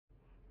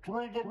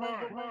Through the mic.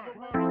 Through the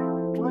mic.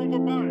 Through the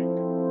mic.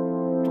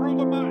 Through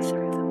the mic.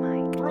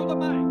 Through the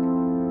mic.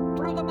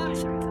 Through the mic.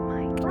 Through the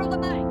mic. Through the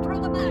mic. Through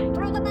the mic.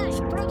 Through the mic. Through the mic.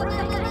 Through the mic. Through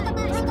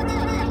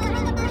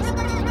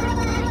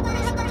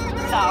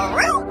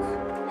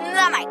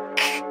the mic.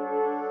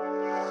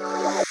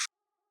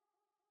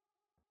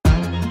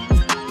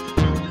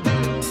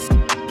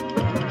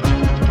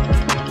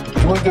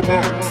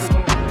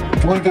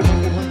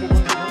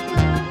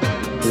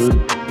 Through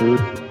the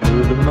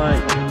Through the mic.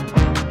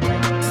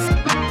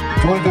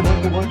 Through the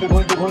mic.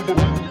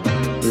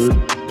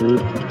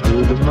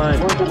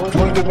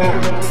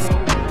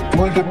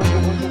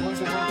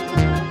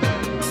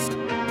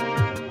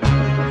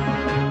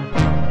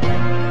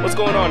 What's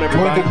going on,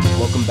 everybody?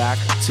 Welcome back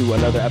to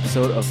another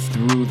episode of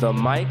Through the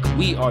Mic.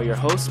 We are your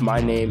hosts.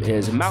 My name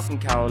is Malcolm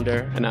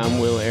Callender. And I'm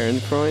Will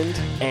Ehrenfreund.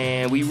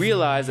 And we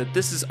realize that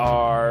this is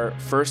our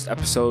first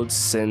episode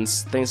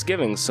since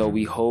Thanksgiving. So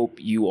we hope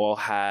you all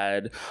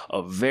had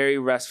a very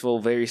restful,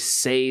 very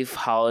safe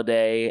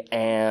holiday.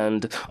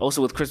 And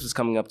also with Christmas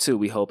coming up too,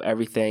 we hope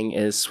everything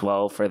is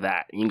swell for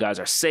that. You guys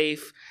are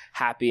safe,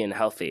 happy, and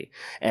healthy.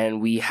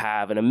 And we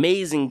have an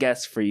amazing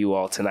guest for you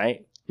all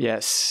tonight.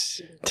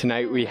 Yes,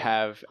 tonight we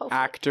have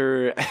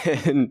actor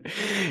and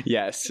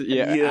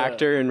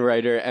actor and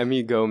writer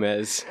Emmy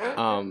Gomez.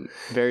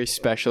 Very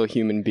special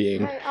human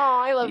being.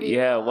 I love you.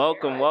 Yeah,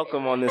 welcome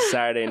on this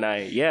Saturday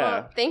night. Yeah.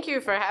 Well, thank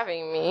you for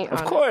having me.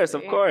 Of course.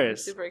 I'm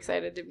super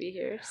excited to be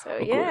here. So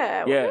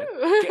yeah. Yeah.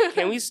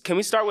 Can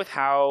we start with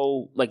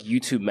how like you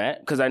two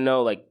met? Because I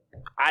know like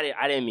I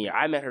didn't meet her.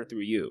 I met her through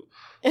you.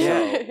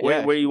 So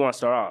where do you want to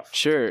start off?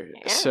 Sure.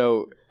 Yeah.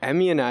 So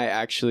Emmy and I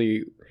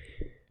actually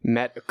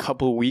met a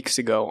couple weeks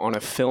ago on a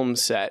film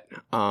set.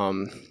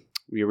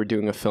 We were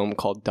doing a film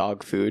called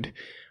Dog Food.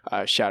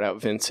 Shout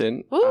out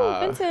Vincent. Ooh,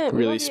 Vincent.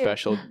 Really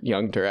special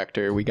young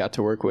director we got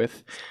to work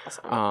with.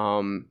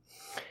 Awesome.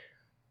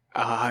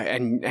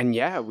 And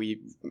yeah,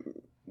 we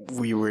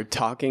were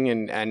talking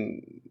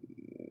and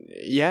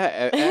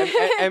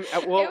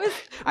well,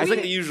 it's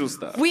like the usual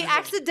stuff. We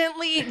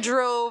accidentally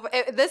drove.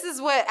 This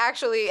is what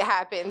actually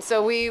happened.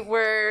 So we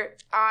were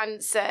on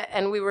set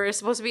and we were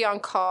supposed to be on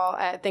call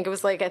at, I think it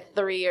was like at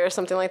 3 or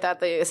something like that.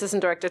 The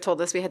assistant director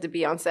told us we had to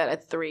be on set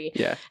at 3.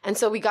 Yeah. And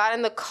so we got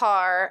in the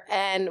car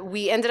and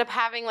we ended up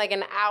having like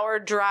an hour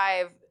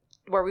drive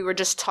where we were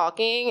just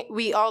talking.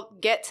 We all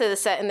get to the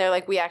set and they're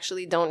like, we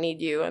actually don't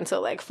need you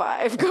until like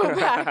 5. Go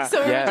back.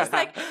 So we were just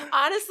like,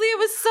 honestly, it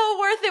was so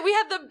worth it. We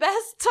had the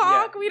best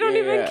talk. We don't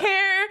even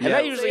care. And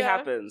that usually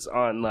happens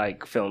on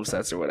like film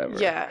sets or whatever.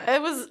 Yeah,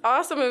 it was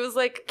awesome. It was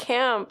like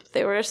camp.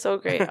 They were so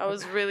great. I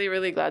was really,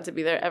 really glad to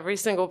be there. Every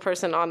single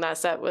person on that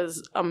set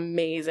was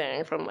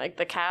amazing, from like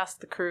the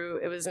cast, the crew.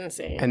 It was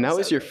insane. And that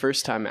was your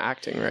first time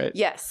acting, right?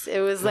 Yes,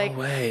 it was like, no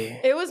way.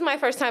 It was my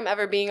first time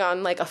ever being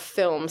on like a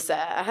film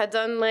set. I had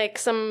done like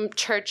some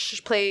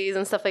church plays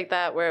and stuff like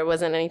that where it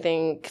wasn't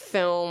anything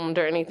filmed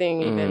or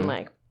anything even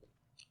like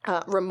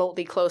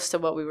remotely close to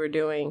what we were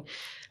doing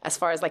as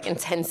far as like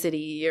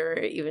intensity or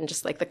even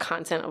just like the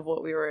content of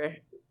what we were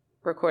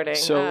recording.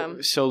 So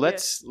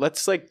let's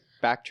like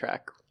backtrack.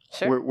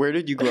 Sure. Where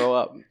did you grow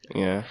up?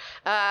 Yeah.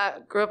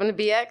 Grew up in the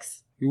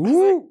BX.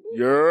 Woo!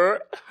 Yeah.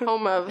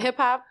 Home of hip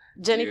hop.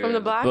 Jenny from the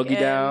Block. Boogie and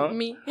Down.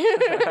 Me.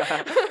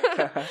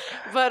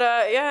 But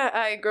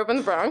I grew up in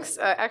the Bronx,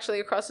 actually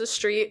across the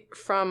street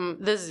from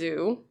the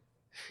zoo.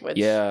 Which,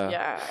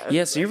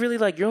 yeah. So you're really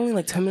like, you're only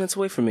like 10 minutes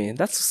away from me.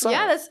 That's what's up.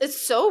 Yeah, it's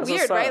so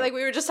weird, right? Like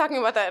we were just talking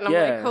about that, and I'm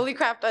like, holy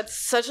crap, that's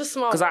such a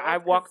small. Because I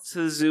walked to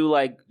the zoo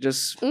like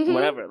just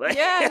whenever. Like.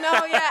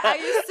 I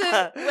used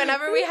to.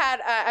 Whenever we had,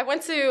 I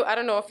went to. I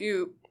don't know if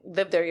you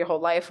lived there your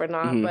whole life or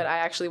not, but I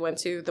actually went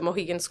to the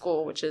Mohegan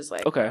School, which is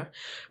like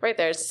right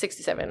there, it's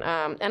 67.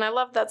 And I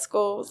loved that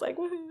school. It was like,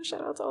 woohoo, shout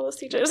out to all those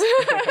teachers.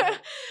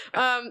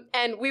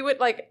 And we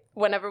would like,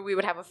 whenever we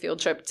would have a field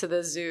trip to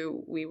the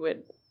zoo, we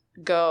would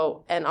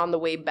go, and on the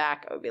way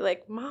back I would be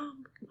like,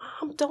 Mom,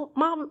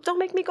 don't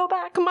make me go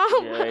back. Mom,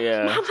 Mom,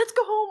 let's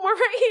go home. We're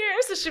right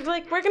here. So she'd be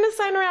like, we're gonna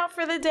sign her out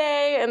for the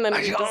day, and then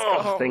we just go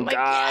home. Thank like,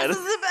 God. Yes, this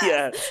is the best.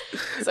 Yes.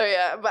 So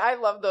yeah, but I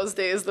love those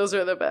days. Those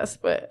were the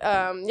best. But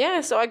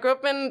so I grew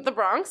up in the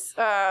Bronx.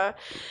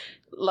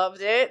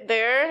 Loved it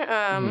there.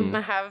 I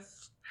have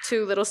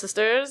 2 little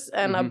sisters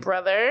and a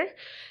brother,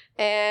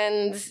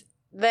 and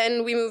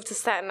then we moved to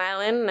Staten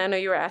Island, and I know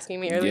you were asking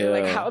me earlier,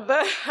 like how did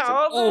that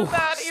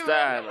even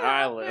Staten happen?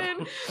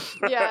 Island.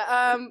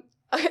 Yeah,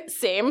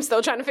 same,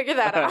 still trying to figure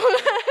that out.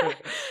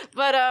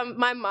 But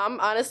my mom,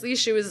 honestly,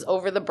 she was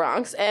over the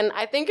Bronx, and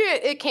I think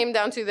it came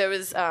down to there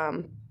was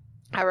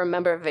I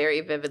remember very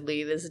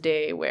vividly this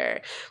day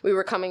where we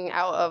were coming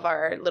out of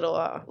our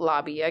little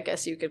lobby, I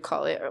guess you could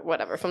call it, or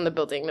whatever, from the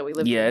building that we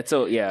lived in.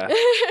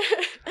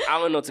 I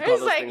don't know what to call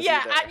those things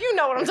either. You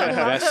know what I'm talking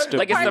about.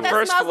 Like it's the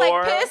first smells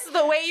floor. Like piss.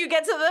 The way you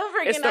get to the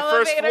freaking it's the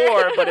elevator. first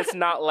floor, but it's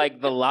not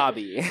like the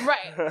lobby.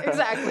 Right,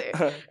 exactly.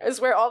 It's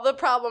where all the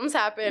problems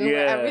happen.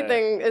 Where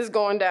everything is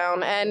going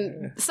down,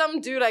 and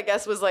some dude, I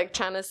guess, was like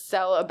trying to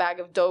sell a bag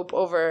of dope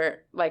over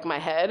like my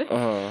head,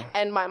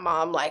 and my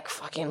mom like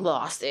fucking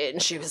lost it,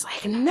 and she was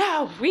like,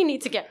 "No, we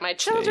need to get my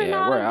children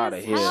out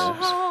of this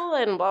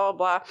hellhole," and blah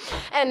blah blah,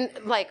 and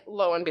like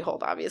lo and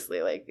behold,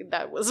 obviously, like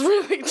that was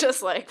really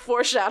just like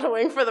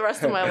foreshadowing for the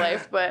rest of my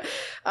life. But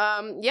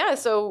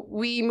so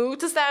we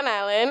moved to Staten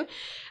Island.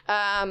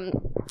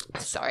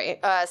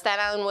 Staten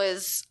Island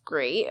was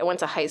great. I went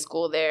to high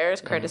school there,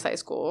 Curtis High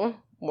School,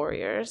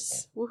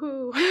 Warriors,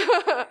 woohoo.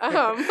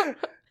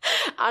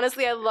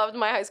 Honestly, I loved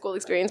my high school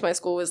experience. My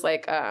school was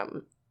like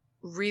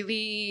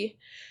really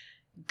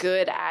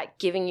good at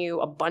giving you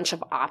a bunch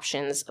of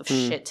options of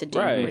shit to do,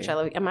 which I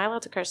love. Am I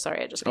allowed to curse?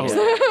 Sorry, I just cursed. Oh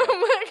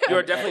my God. You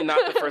are definitely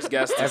not the first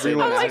guest to say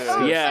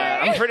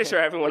that. I'm pretty sure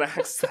everyone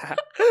asks that.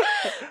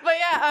 But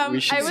yeah, we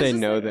should say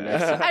no the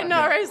next time. I know,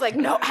 right? He's like,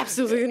 no,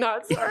 absolutely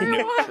not. Sorry,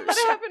 I won't have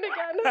that happen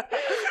again.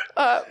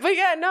 But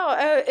yeah,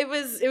 no, it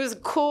was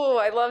cool.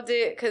 I loved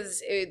it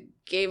because it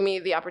gave me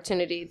the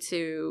opportunity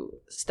to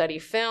study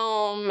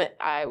film.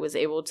 I was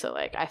able to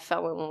I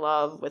fell in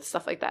love with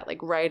stuff like that,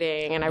 like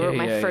writing, and I wrote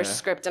my first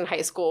script in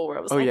high school where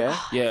I was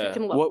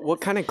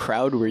What kind of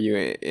crowd were you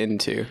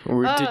into?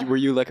 Were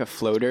you like a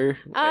floater?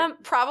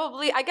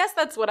 Probably. I guess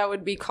that's what I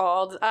would be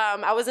called.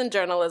 I was in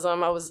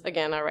journalism. I was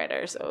again a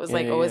writer, so it was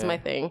always my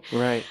thing.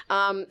 Right.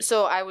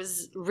 So I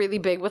was really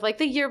big with like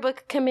the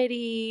yearbook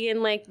committee,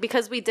 and like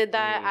because we did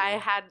that, I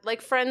had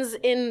like friends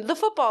in the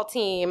football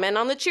team and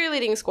on the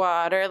cheerleading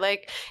squad, or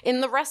like in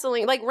the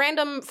wrestling, like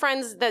random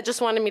friends that just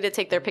wanted me to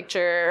take their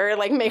picture or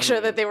like make sure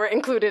that they were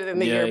included in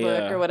the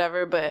yearbook or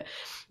whatever. But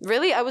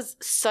really, I was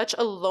such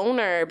a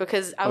loner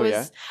because I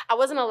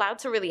wasn't allowed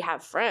to really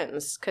have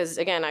friends because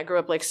again, I grew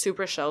up like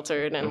super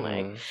sheltered, and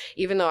like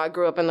even though I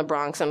grew up in the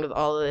Bronx and with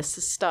all of this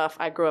stuff,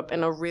 I grew up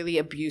in a really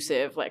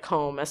abusive like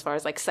home as far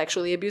as like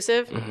sexually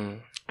abusive.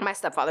 My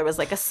stepfather was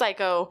like a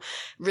psycho,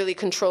 really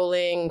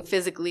controlling,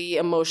 physically,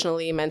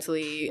 emotionally,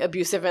 mentally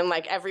abusive in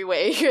like every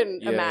way you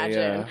can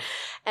imagine.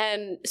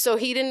 And so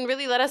he didn't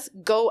really let us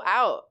go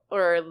out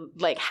or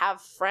like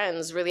have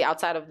friends really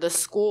outside of the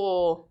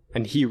school.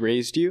 And he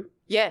raised you?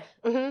 Yeah.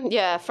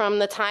 Yeah. From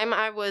the time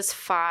I was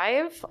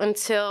 5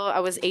 until I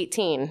was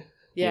 18.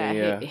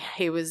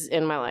 He was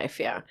in my life.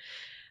 Yeah.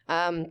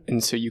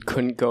 And so you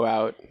couldn't go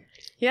out.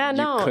 Yeah,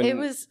 no, it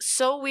was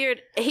so weird.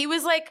 He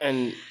was like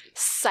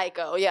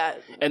psycho, yeah.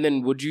 And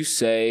then would you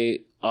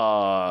say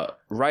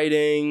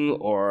writing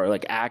or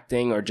like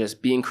acting or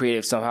just being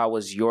creative somehow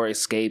was your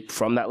escape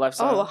from that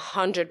lifestyle? Oh,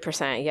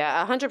 100%.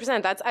 Yeah,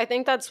 100%. I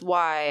think that's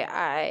why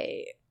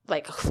I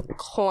like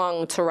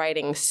clung to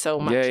writing so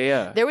much.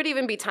 Yeah. There would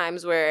even be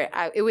times where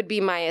it would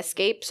be my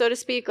escape, so to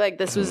speak. Like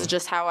this was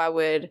just how I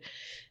would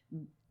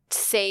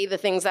say the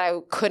things that I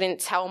couldn't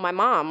tell my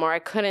mom or I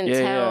couldn't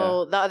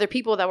tell the other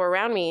people that were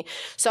around me.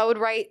 So I would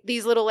write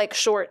these little like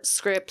short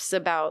scripts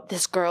about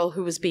this girl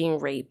who was being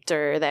raped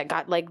or that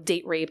got like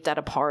date raped at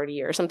a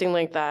party or something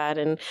like that.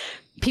 And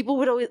people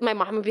would always, my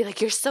mom would be like,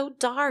 "You're so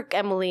dark,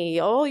 Emily.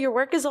 Oh, your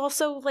work is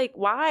also like,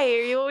 why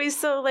are you always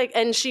so like,"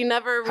 and she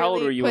never really. How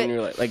old were you when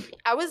you were like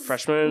I was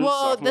freshman?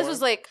 Well, sophomore? This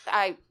was like,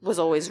 I was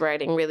always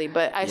writing really,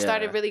 but I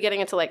started really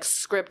getting into like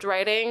script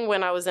writing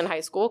when I was in high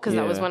school because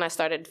that was when I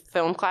started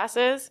film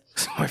classes.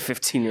 My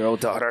 15-year-old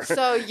daughter.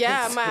 So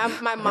yeah,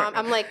 my mom,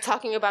 I'm like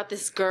talking about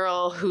this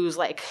girl who's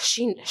like,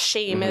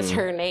 shame is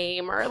her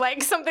name or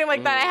like something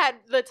like that. I had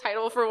the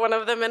title for one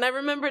of them and I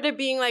remembered it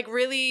being like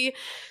really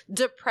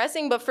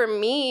depressing, but for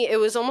me, it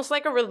was almost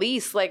like a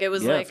release. Like it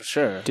was like, for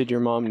sure. Did your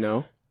mom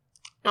know?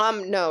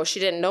 No, she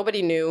didn't.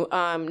 Nobody knew.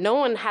 No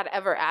one had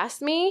ever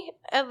asked me,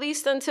 at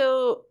least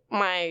until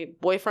my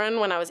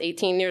boyfriend when I was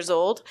 18 years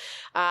old.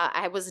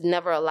 I was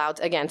never allowed,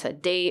 again, to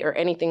date or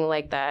anything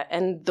like that.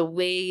 And the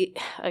way,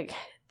 like,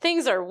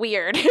 things are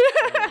weird.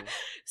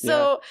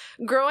 So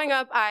growing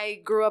up,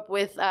 I grew up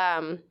with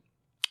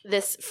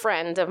this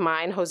friend of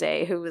mine,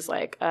 Jose, who was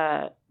like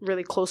a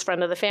really close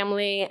friend of the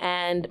family.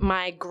 And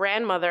my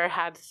grandmother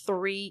had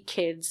 3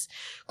 kids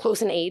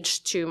close in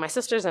age to my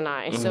sisters and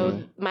I.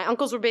 So my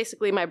uncles were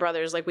basically my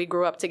brothers. Like we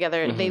grew up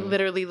together. They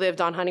literally lived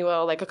on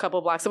Honeywell, like a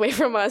couple blocks away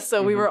from us.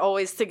 So we were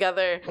always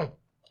together.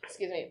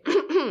 Excuse me.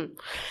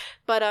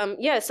 But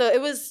so it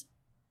was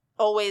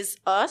always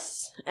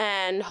us.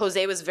 And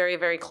Jose was very,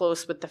 very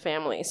close with the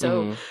family.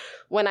 So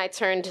when I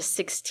turned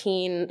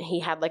 16,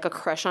 he had like a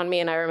crush on me,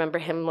 and I remember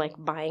him like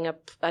buying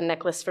up a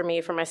necklace for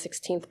me for my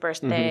 16th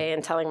birthday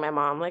and telling my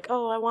mom like,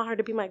 "Oh, I want her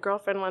to be my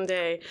girlfriend one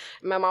day."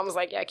 And my mom was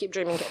like, "Yeah, keep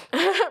dreaming, kid."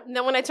 And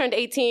then when I turned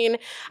 18,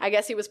 I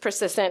guess he was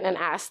persistent and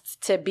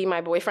asked to be my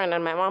boyfriend,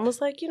 and my mom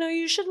was like,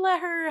 "You should let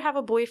her have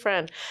a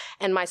boyfriend."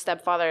 And my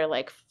stepfather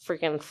like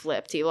freaking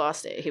flipped. He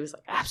lost it. He was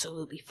like,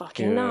 "Absolutely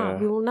fucking not.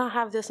 We will not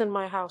have this in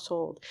my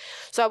household."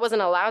 So I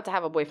wasn't allowed to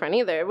have a boyfriend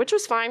either, which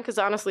was fine because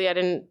honestly, I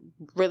didn't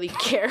really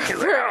care.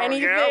 or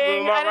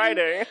anything.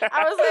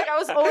 I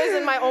was always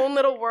in my own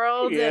little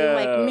world and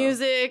like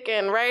music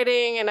and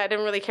writing, and I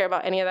didn't really care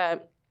about any of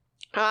that.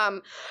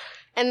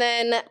 And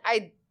then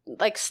I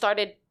like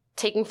started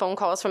taking phone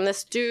calls from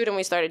this dude, and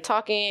we started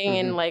talking,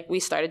 and like we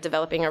started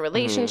developing a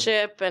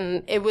relationship,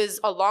 and it was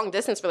a long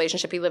distance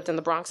relationship. He lived in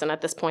the Bronx, and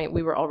at this point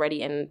we were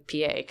already in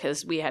PA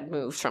because we had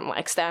moved from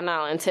like Staten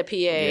Island to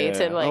PA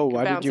to like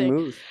why bouncing. did you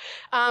move?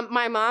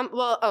 My mom,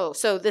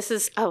 so this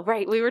is,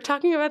 right, we were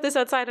talking about this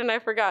outside and I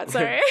forgot,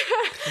 sorry.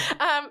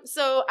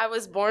 So I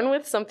was born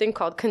with something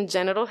called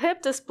congenital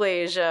hip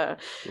dysplasia,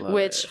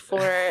 which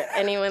for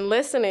anyone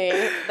listening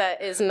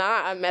that is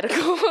not a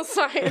medical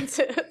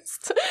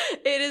scientist,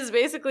 it is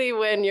basically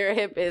when your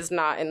hip is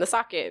not in the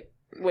socket,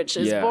 which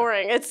is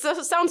boring. It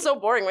sounds so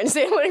boring when you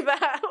say it like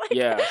that.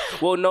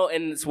 Well, no,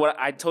 and it's what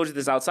I told you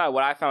this outside.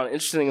 What I found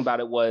interesting about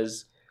it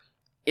was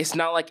it's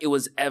not like it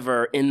was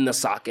ever in the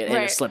socket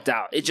and it slipped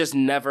out. It just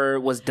never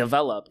was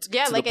developed.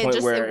 Yeah, to like the point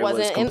it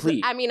wasn't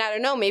complete. I mean, I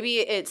don't know. Maybe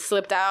it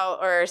slipped out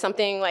or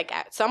something like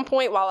at some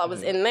point while I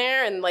was in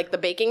there and like the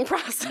baking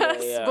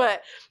process.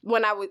 But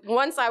when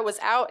once I was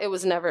out, it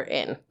was never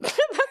in. That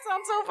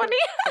sounds so funny.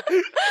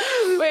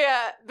 But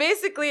yeah,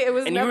 basically it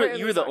was never. And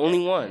you were the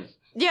only one.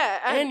 Yeah.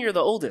 And you're the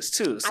oldest,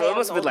 too. So it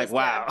must have been like,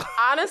 wow. Yeah.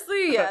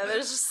 Honestly, yeah,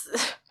 there's just...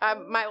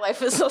 my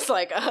life is just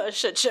like a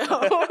shit show.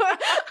 I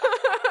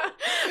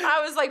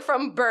was like,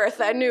 from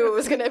birth, I knew it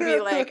was going to be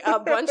like a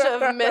bunch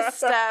of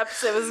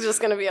missteps. It was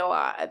just going to be a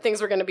lot.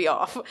 Things were going to be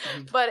off.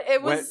 But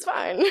it was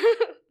fine.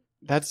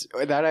 That's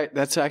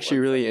actually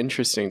really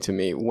interesting to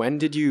me. When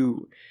did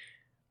you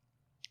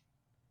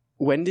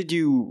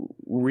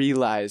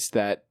realize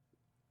that,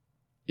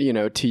 you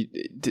know,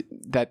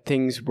 that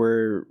things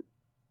were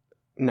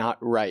not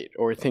right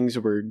or things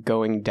were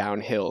going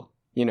downhill,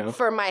 you know?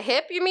 For my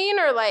hip, you mean?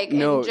 Or like in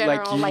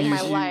general, like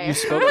my life? You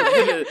spoke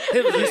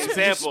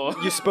example.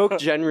 You spoke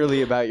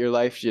generally about your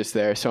life just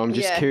there. So I'm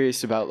just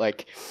curious about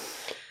like,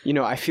 you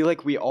know, I feel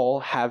like we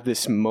all have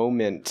this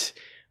moment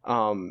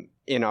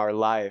in our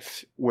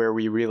life where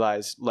we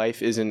realize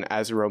life isn't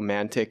as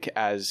romantic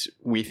as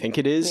we think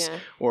it is,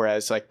 or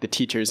as like the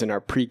teachers in our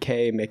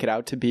pre-K make it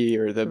out to be,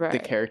 or the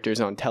characters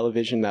on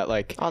television that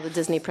like all the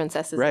Disney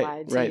princesses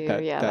lied to you.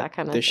 That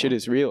kind of this shit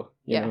is real,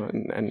 you know,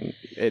 and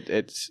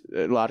it's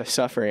a lot of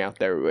suffering out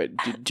there.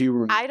 Do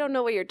you I don't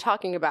know what you're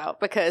talking about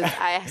because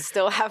I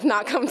still have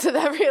not come to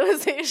that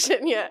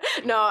realization yet.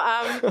 No,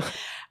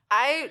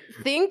 I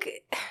think...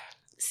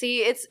 See,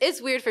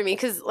 it's weird for me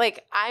because,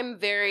 like, I'm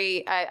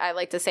very, I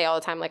like to say all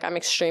the time, like, I'm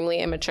extremely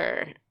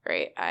immature,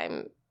 right?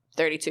 I'm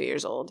 32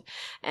 years old,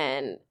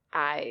 and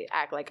I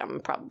act like I'm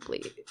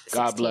probably 16.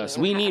 God bless.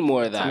 We need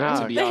more of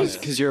that, to be honest.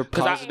 Because you're a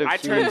positive I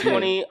turned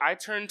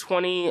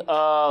 20,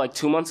 like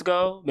 2 months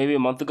ago, maybe a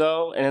month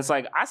ago, and it's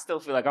like, I still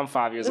feel like I'm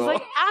 5 years old.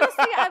 Like,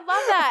 honestly, I love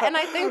that, and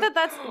I think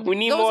that's, we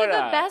need those more are of the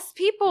that. best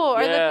people,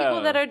 or the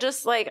people that are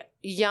just, like,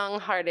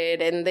 young-hearted,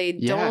 and they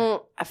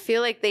don't, I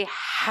feel like they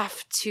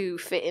have to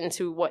fit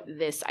into what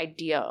this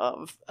idea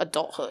of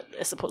adulthood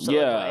is supposed to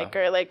look like,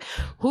 or like,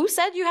 who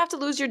said you have to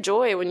lose your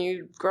joy when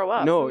you grow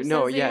up?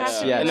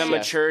 Yes. And then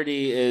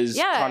maturity is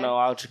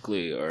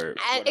chronologically, or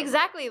and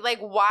exactly, like,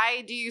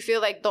 why do you feel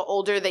like the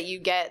older that you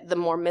get, the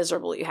more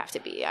miserable you have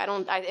to be?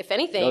 If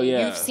anything,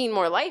 you've seen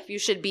more life, you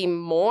should be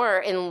more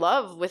in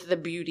love with the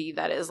beauty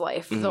that is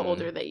life the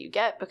older that you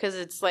get, because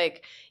it's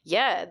like,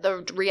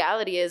 the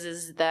reality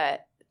is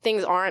that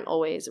things aren't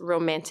always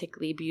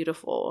romantically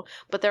beautiful,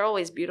 but they're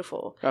always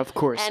beautiful. Of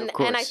course, and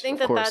I think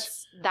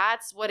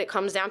that's what it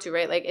comes down to,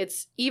 right? Like,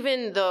 it's,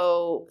 even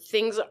though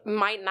things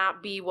might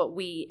not be what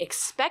we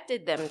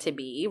expected them to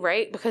be,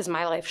 right? Because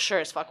my life sure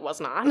as fuck was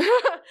not.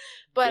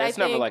 But it's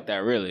never like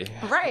that, really.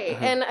 Right.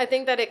 And I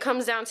think that it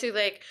comes down to,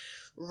 like,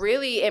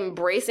 really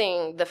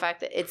embracing the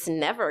fact that it's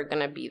never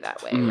going to be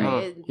that way,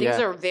 right? Things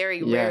are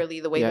very rarely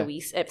the way that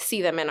we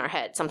see them in our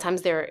head.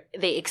 Sometimes they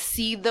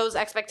exceed those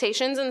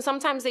expectations, and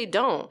sometimes they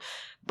don't.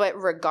 But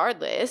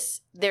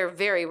regardless, they're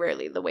very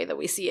rarely the way that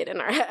we see it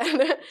in our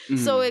head.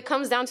 So it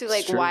comes down to,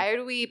 like, why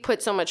do we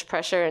put so much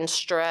pressure and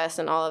stress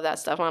and all of that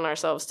stuff on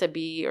ourselves to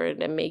be, or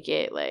to make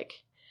it, like,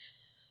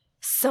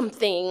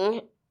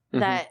 something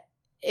that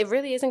it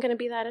really isn't going to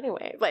be that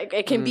anyway. Like,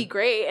 it can be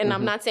great, and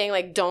I'm not saying,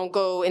 like, don't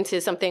go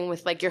into something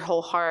with, like, your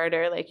whole heart,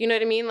 or, like, you know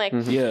what I mean? Like,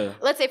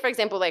 let's say, for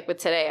example, like, with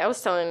today, I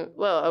was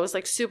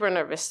like, super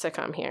nervous to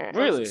come here.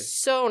 Really? I was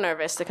so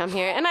nervous to come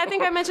here. And I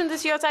think I mentioned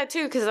this to you outside,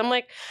 too, because I'm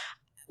like,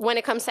 when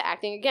it comes to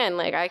acting again,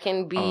 like, I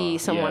can be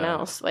someone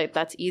else. Like,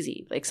 that's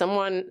easy. Like,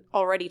 someone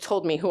already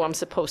told me who I'm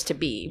supposed to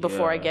be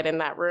before I get in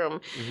that room.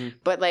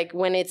 But, like,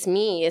 when it's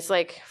me, it's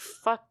like,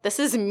 fuck, this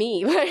is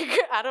me. Like,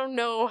 I don't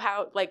know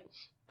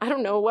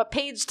what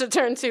page to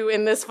turn to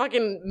in this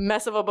fucking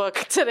mess of a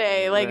book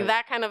today. Like,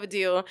 that kind of a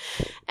deal.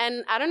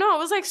 And I don't know, I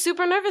was, like,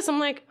 super nervous. I'm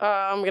like,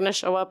 I'm going to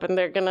show up and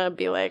they're going to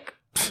be like,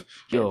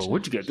 Yo,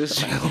 where'd you get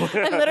this?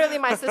 And literally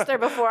my sister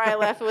before I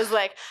left was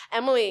like,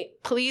 Emily,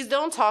 please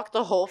don't talk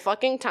the whole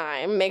fucking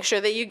time. Make sure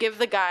that you give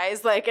the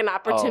guys like an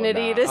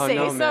opportunity to say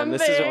something. Man,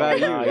 this is about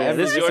you.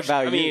 This is your show.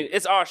 I mean,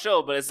 it's our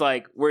show, but it's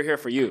like, we're here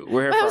for you.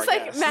 We're here for our guests. I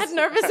was like mad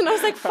nervous and I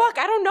was like, fuck,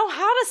 I don't know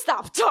how to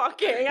stop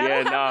talking.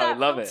 I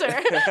love it.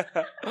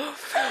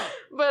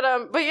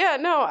 But yeah,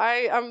 no,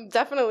 I'm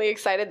definitely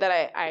excited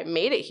that I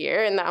made it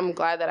here, and I'm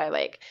glad that I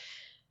like.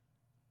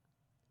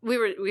 We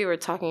were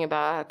talking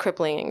about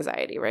crippling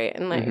anxiety, right?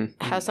 And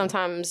like how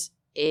sometimes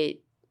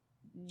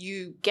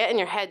you get in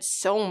your head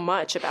so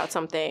much about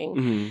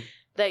something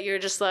that you're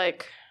just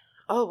like,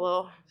 oh,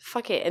 well,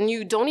 fuck it. And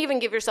you don't even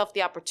give yourself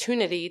the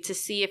opportunity to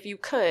see if you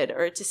could,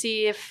 or to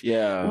see if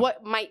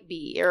what might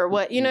be, or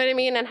what, you know what I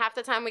mean? And half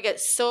the time we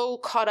get so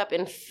caught up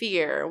in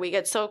fear. We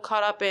get so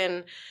caught up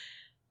in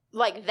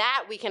like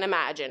that we can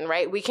imagine,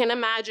 right? We can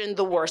imagine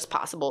the worst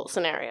possible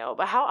scenario.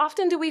 But how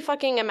often do we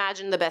fucking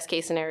imagine the best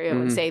case scenario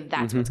and say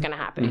that's what's going to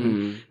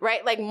happen,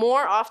 right? Like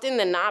more often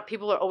than not,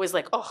 people are always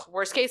like, oh,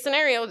 worst case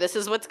scenario, this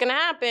is what's going to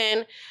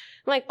happen.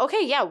 I'm like,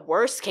 okay, yeah,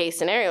 worst case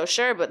scenario,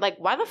 sure, but like,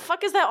 why the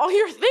fuck is that all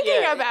you're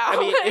thinking about? I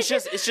mean, it's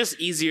just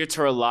easier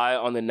to rely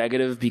on the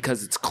negative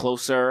because it's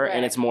closer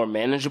and it's more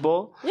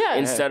manageable. Yeah.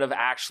 Instead of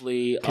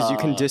actually because you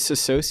can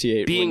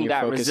disassociate, being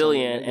that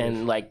resilient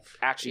and like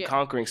actually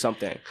conquering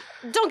something.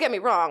 Don't get me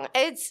wrong;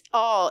 it's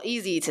all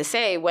easy to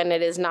say when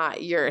it is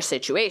not your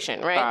situation,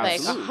 right?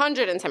 Like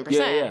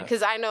 110%.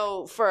 Because I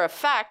know for a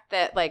fact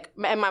that like,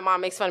 and my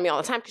mom makes fun of me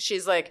all the time because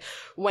she's like,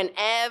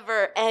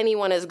 whenever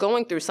anyone is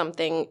going through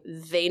something,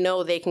 they know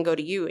they can go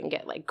to you and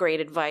get like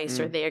great advice,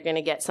 or they're going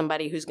to get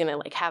somebody who's going to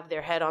like have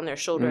their head on their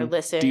shoulder,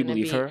 listen. Do you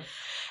believe her?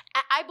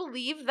 I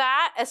believe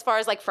that as far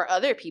as like for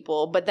other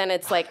people, but then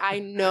it's like I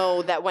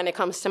know that when it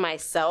comes to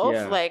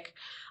myself, like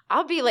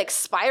I'll be like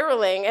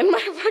spiraling in my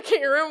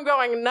fucking room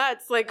going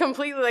nuts, like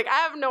completely like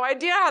I have no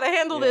idea how to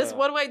handle this.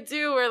 What do I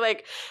do? Or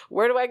like,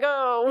 where do I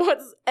go?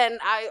 And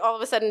I all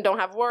of a sudden don't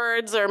have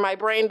words, or my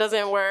brain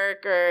doesn't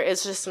work, or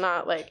it's just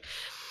not like,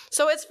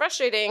 so it's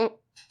frustrating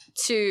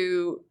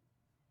to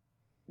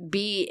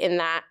be in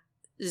that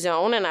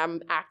zone, and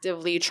I'm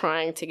actively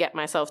trying to get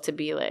myself to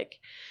be like,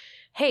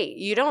 hey,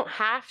 you don't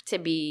have to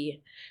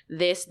be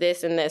this,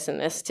 and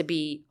this to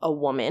be a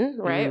woman,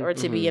 right? Or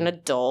to be an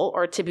adult,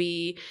 or to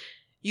be,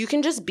 you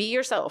can just be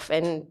yourself,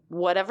 and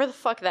whatever the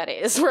fuck that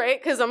is, right?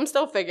 Because I'm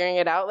still figuring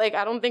it out. Like,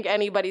 I don't think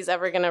anybody's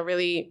ever gonna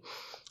really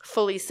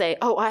fully say,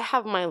 oh, I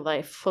have my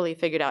life fully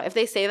figured out. If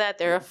they say that,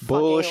 they're a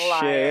fucking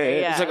liar.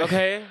 Yeah. It's like,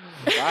 okay,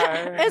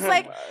 bye. It's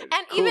like,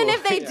 and cool. Even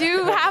if they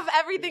do have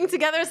everything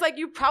together, it's like,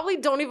 you probably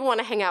don't even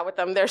want to hang out with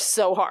them. They're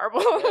so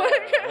horrible.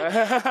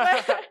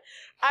 But,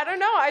 I don't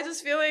know. I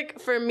just feel like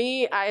for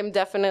me, I am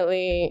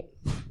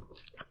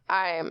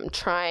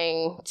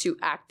trying to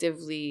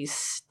actively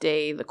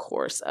stay the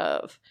course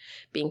of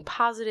being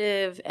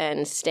positive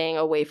and staying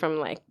away from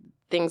like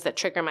things that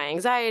trigger my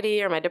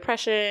anxiety or my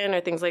depression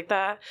or things like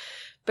that.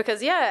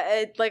 Because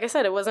like I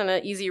said, it wasn't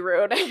an easy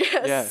road, I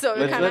guess. Yeah. So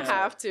you kind of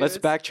have to. Let's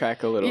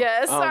backtrack a little.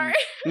 Yeah, sorry.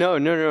 No,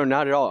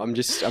 not at all. I'm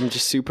just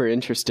super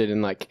interested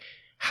in like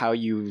how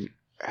you've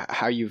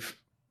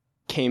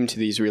came to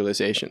these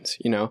realizations,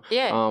 you know?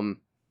 Yeah.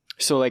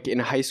 So like in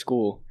high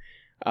school,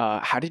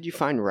 how did you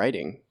find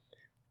writing?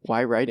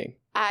 Why writing?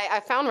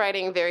 I found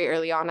writing very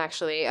early on,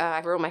 actually. I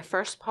wrote my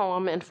first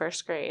poem in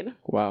first grade.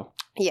 Wow.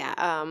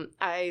 Yeah.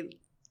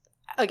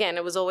 Again,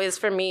 it was always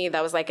for me,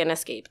 that was like an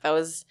escape. That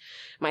was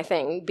my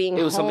thing. It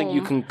was home. Something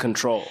you can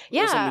control.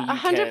 Yeah,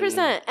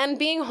 100%. And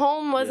being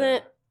home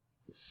wasn't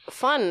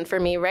fun for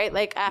me, right?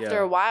 Like after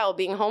a while,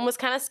 being home was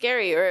kind of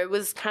scary, or it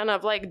was kind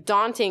of like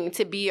daunting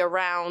to be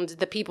around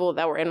the people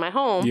that were in my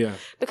home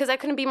because I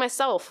couldn't be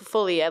myself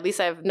fully. At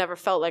least I've never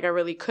felt like I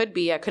really could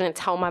be. I couldn't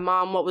tell my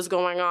mom what was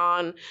going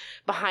on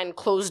behind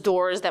closed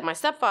doors that my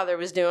stepfather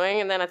was doing.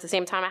 And then at the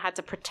same time, I had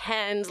to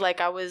pretend like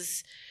I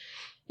was,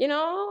 you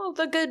know,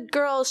 the good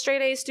girl,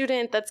 straight A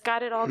student that's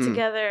got it all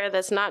together,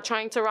 that's not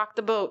trying to rock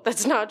the boat,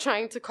 that's not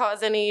trying to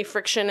cause any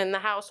friction in the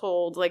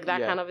household, like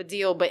that kind of a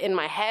deal. But in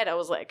my head, I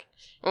was like,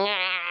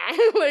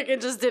 like it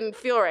just didn't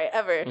feel right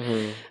ever.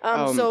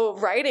 So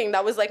writing,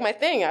 that was like my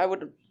thing. I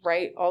would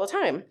write all the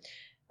time.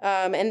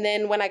 And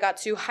then when I got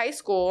to high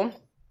school,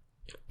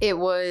 it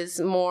was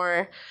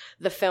more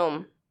the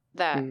film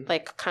that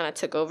like kind of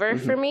took over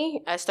for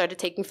me. I started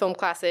taking film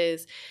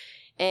classes.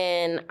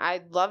 And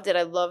I loved it.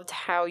 I loved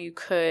how you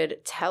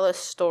could tell a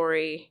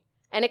story.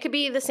 And it could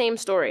be the same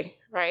story,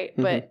 right?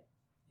 But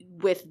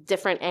with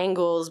different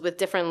angles, with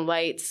different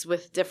lights,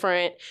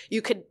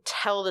 you could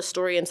tell the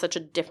story in such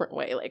a different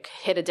way, like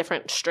hit a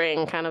different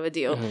string kind of a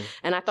deal.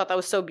 And I thought that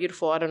was so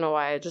beautiful. I don't know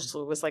why. I just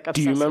was like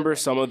obsessed. Do you remember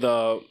some of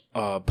the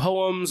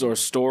poems or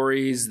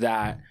stories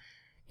that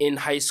in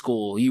high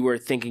school you were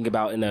thinking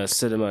about in a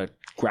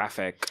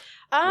cinematographic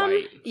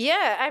light?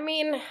 Yeah, I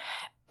mean,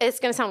 it's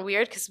going to sound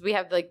weird because we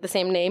have like the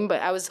same name,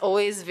 but I was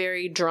always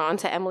very drawn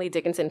to Emily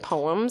Dickinson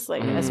poems,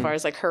 like as far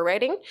as like her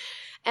writing.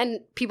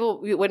 And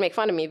people would make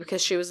fun of me because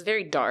she was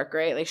very dark,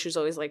 right? Like she was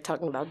always like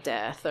talking about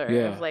death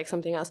or like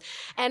something else.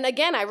 And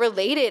again, I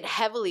related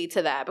heavily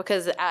to that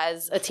because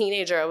as a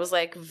teenager, I was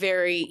like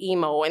very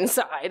emo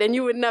inside, and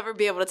you would never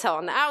be able to tell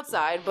on the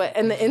outside, but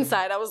in the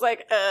inside, I was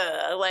like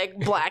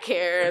black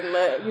hair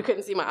and you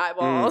couldn't see my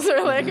eyeballs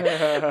or like,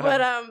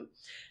 but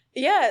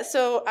yeah.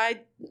 So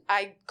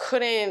I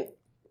couldn't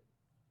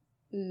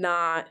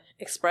not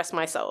express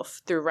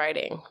myself through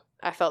writing.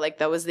 I felt like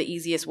that was the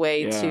easiest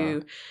way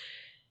to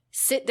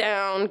sit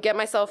down, get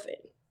myself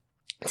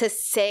to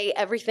say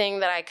everything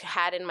that I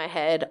had in my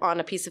head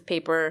on a piece of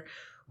paper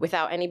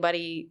without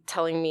anybody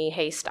telling me,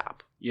 hey,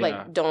 stop. Yeah.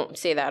 Like, don't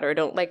say that, or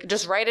don't, like,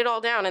 just write it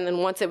all down. And then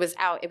once it was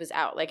out, it was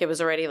out. Like, it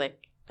was already like,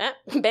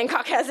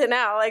 Bangkok has it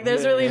now. Like,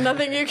 there's really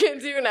nothing you can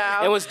do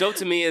now. And what's dope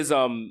to me is,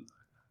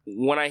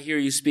 when I hear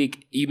you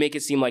speak, you make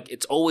it seem like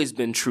it's always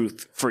been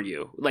truth for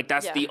you. Like,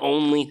 that's the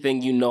only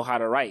thing you know how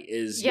to write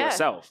is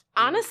yourself.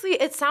 Honestly,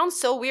 it sounds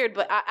so weird,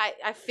 but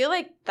I feel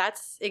like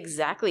that's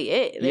exactly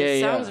it.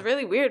 It sounds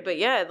really weird, but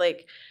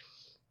like,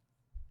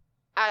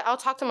 I'll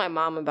talk to my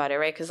mom about it,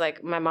 right? Because,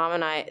 like, my mom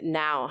and I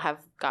now have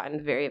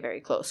gotten very,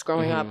 very close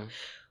growing up.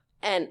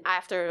 And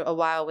after a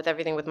while with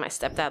everything with my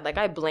stepdad, like,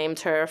 I blamed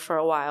her for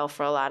a while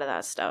for a lot of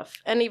that stuff.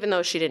 And even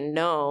though she didn't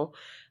know,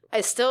 I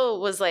still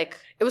was like,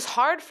 it was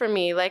hard for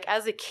me, like,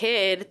 as a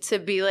kid to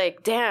be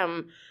like,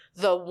 damn,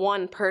 the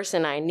one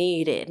person I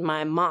needed,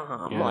 my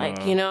mom,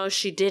 like, you know,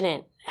 she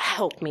didn't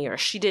help me, or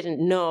she didn't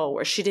know,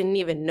 or she didn't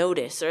even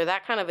notice, or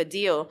that kind of a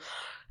deal.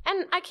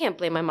 And I can't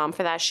blame my mom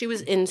for that. She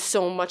was in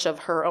so much of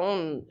her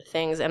own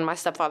things, and my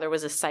stepfather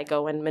was a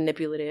psycho and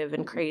manipulative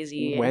and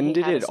crazy. When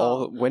did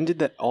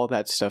all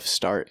that stuff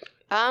start?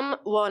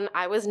 When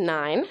I was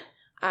 9,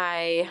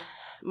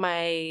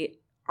 my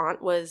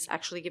aunt was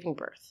actually giving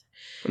birth.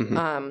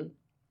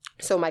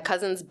 So my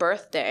cousin's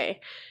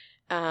birthday,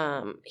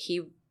 my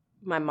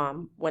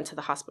mom went to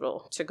the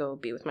hospital to go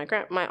be with my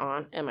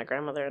aunt and my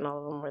grandmother, and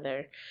all of them were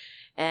there.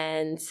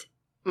 And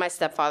my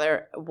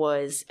stepfather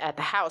was at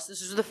the house.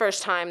 This was the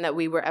first time that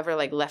we were ever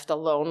like left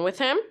alone with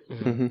him.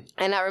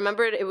 And I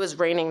remembered it was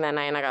raining that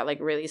night, and I got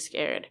like really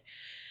scared.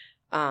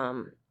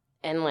 And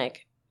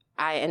like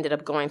I ended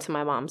up going to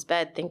my mom's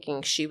bed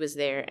thinking she was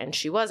there, and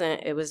she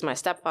wasn't. It was my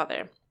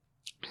stepfather.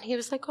 He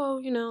was like, oh,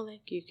 you know,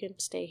 like, you can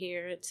stay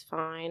here. It's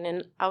fine.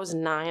 And I was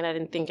 9. I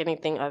didn't think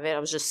anything of it. I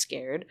was just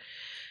scared.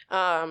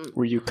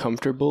 Were you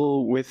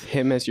comfortable with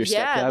him as your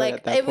stepdad like,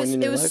 at that point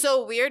in your life? It was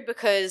so weird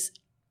because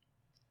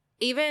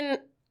even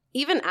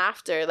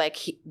after, like,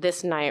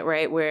 this night,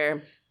 right,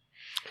 where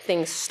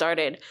things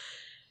started,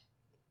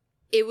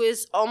 it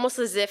was almost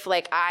as if,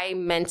 like, I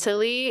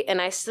mentally,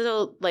 and I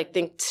still, like,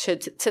 think to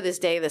this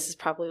day, this is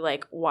probably,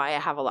 like, why I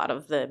have a lot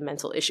of the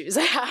mental issues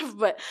I have,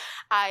 but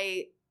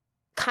I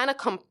kind of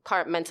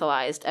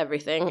compartmentalized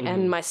everything,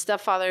 and my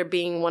stepfather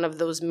being one of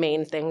those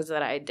main things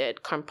that I did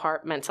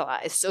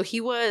compartmentalize. So he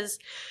was,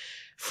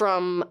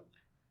 from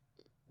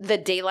the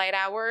daylight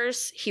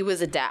hours, he was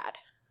a dad,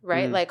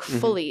 right? Like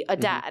fully a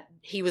dad.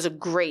 He was a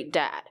great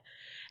dad.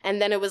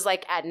 And then it was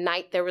like at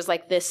night there was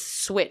like this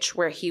switch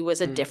where he was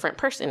a different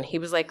person. He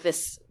was like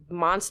this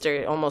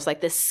monster, almost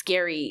like this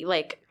scary,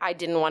 like I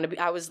didn't want to be,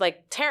 I was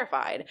like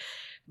terrified.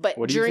 But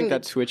what do you think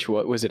that switch,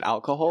 what was it,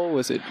 alcohol? What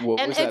was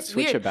that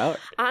switch weird. About?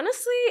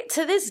 Honestly,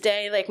 to this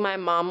day, like my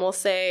mom will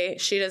say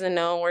she doesn't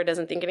know or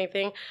doesn't think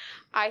anything.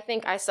 I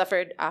think I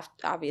suffered,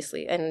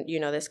 obviously, and you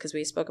know this because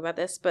we spoke about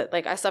this, but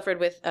like I suffered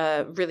with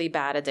a really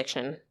bad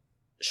addiction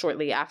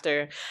shortly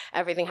after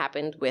everything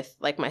happened with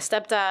like my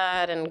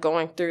stepdad, and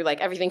going through like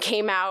everything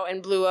came out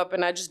and blew up,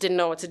 and I just didn't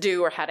know what to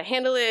do or how to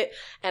handle it.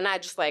 And I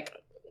just like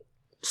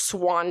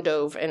swan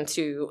dove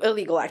into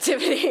illegal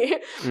activity.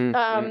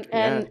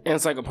 And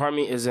it's like a part of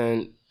me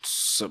isn't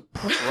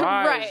surprised,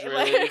 right?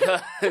 Really,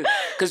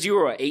 because you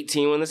were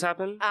 18 when this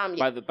happened.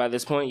 By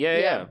this point,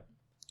 yeah.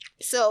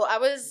 So I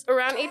was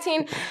around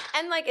 18,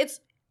 and like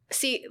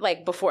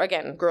like before,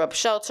 again, grew up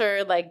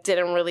sheltered, like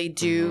didn't really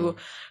do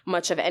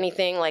much of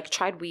anything, like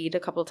tried weed a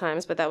couple of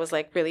times, but that was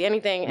like really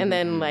anything. And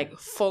then like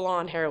full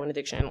on heroin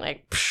addiction,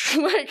 like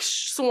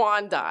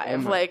swan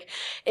dive, like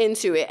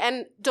into it.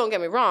 And don't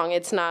get me wrong,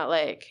 it's not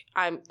like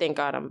thank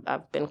God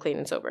I've been clean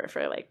and sober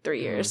for like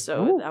 3 years.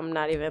 So I'm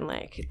not even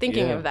like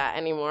thinking of that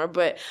anymore.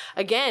 But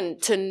again,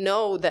 to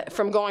know that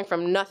from going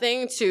from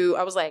nothing to,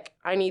 I was like,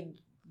 I need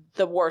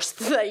the worst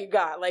that you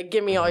got, like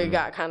give me all you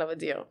got kind of a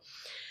deal.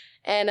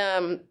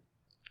 And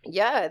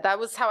that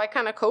was how I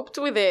kind of coped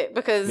with it,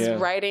 because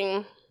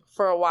writing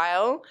for a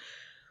while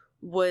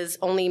was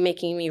only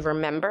making me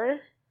remember,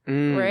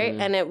 right?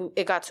 And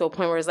it got to a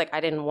point where it's like I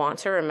didn't want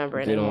to remember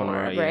anymore,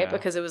 right?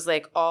 Because it was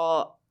like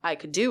all I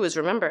could do was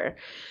remember,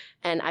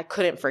 and I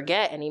couldn't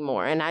forget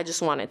anymore, and I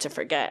just wanted to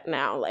forget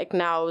now. Like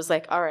now I was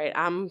like, all right,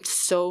 I'm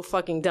so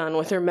fucking done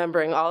with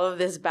remembering all of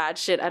this bad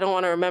shit. I don't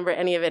want to remember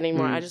any of it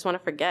anymore. I just want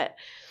to forget.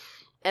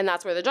 And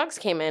that's where the drugs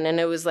came in. And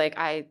it was like,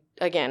 I,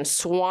 again,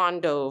 swan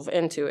dove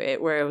into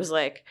it, where it was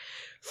like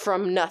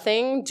from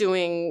nothing,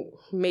 doing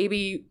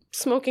maybe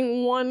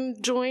smoking one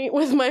joint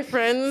with my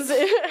friends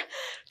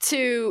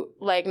to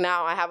like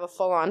now I have a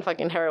full-on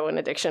fucking heroin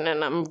addiction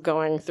and I'm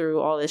going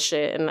through all this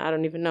shit and I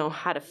don't even know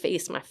how to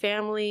face my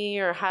family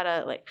or how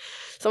to like,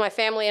 so my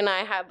family and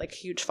I had like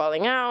huge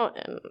falling out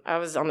and I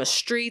was on the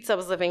streets. I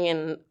was living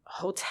in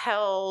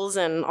hotels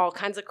and all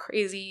kinds of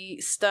crazy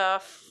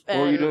stuff. What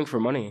were you doing for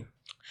money?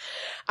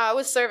 I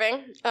was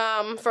serving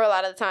for a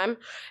lot of the time.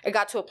 It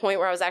got to a point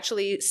where I was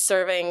actually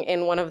serving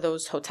in one of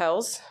those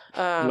hotels.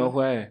 No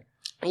way.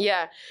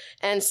 Yeah.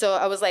 And so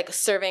I was like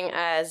serving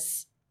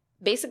as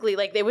basically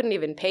like they wouldn't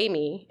even pay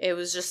me. It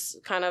was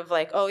just kind of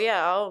like, oh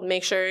yeah, I'll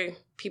make sure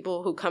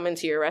people who come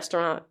into your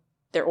restaurant,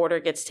 their order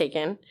gets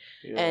taken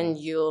and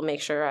you'll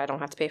make sure I don't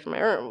have to pay for my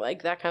room.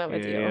 Like that kind of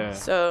a deal.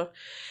 So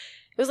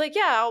it was like,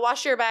 yeah, I'll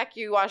wash your back,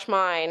 you wash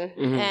mine.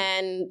 Mm-hmm.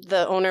 And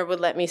the owner would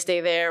let me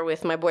stay there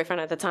with my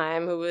boyfriend at the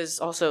time, who was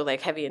also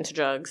like heavy into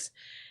drugs.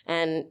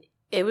 And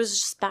it was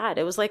just bad.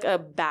 It was like a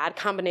bad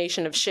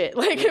combination of shit.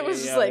 Like it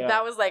was just like,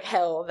 that was like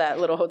hell, that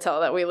little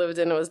hotel that we lived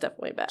in. It was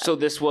definitely bad. So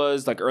this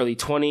was like early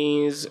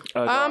 20s?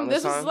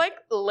 This was like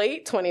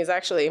late 20s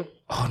actually.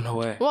 Oh, no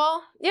way.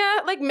 Well, yeah,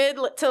 like mid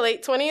to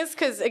late 20s.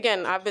 Because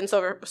again, I've been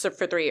sober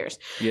for 3 years.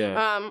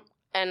 Yeah.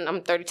 And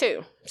I'm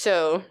 32.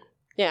 So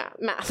yeah,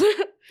 math.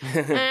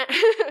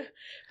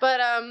 But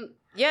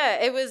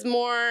yeah, it was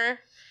more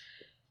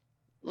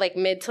like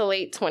mid to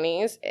late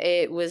 20s.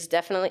 It was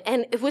definitely,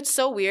 and what's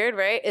so weird,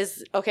 right,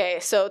 is, okay,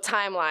 so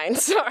timeline,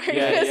 sorry,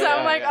 because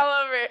I'm like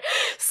all over it.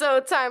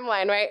 So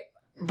timeline, right?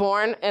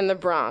 Born in the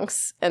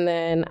Bronx, and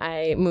then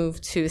I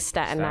moved to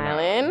Staten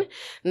Island,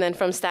 and then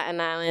from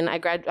Staten Island, I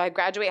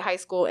graduate high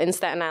school in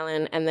Staten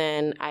Island, and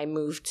then I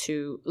moved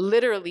to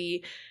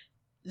literally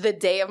the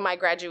day of my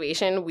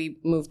graduation, we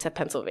moved to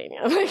Pennsylvania.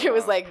 Like it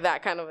was like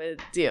that kind of a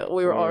deal.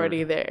 We were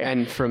already there.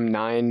 And from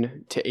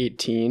 9 to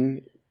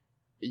 18,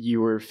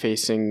 you were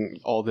facing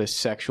all this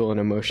sexual and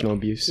emotional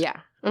abuse?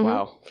 Yeah.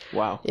 Mm-hmm.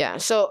 Wow. Yeah.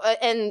 So,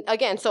 and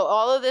again, so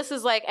all of this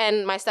is like,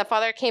 and my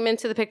stepfather came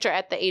into the picture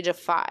at the age of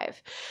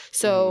 5.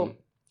 So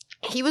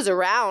he was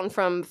around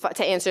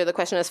to answer the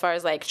question as far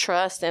as like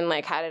trust and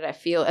like how did I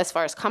feel as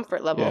far as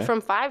comfort level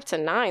from 5 to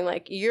 9.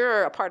 Like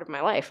you're a part of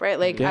my life, right?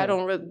 Like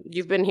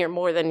you've been here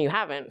more than you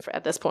haven't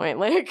at this point.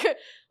 Like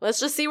let's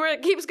just see where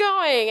it keeps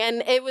going.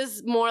 And it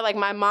was more like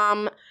my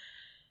mom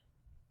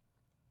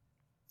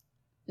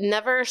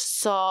never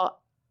saw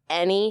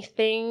any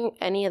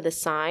of the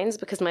signs,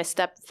 because my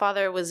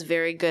stepfather was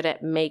very good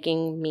at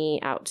making me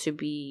out to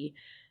be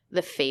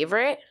the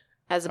favorite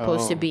as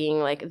opposed to being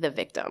like the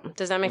victim.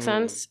 Does that make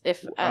sense?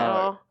 If at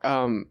all?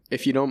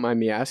 If you don't mind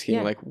me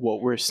asking, like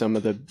what were some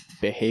of the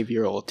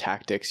behavioral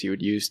tactics you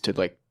would use to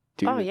like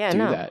do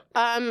that?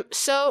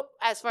 So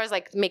as far as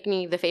like make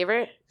me the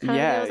favorite kind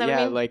of deal,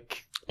 I mean?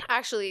 Like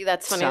actually,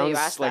 that's funny that you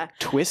asked like that.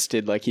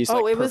 Twisted, like he's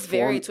it was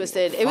very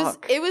twisted.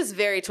 It was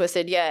very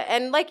twisted, yeah.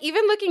 And like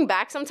even looking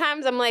back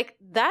sometimes I'm like,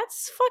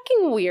 that's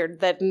fucking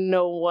weird that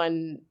no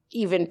one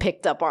even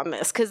picked up on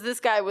this, because this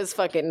guy was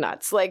fucking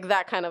nuts, like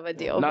that kind of a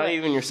deal. Not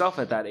even yourself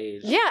at that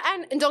age. Yeah,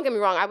 and don't get me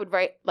wrong, I would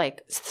write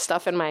like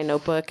stuff in my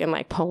notebook and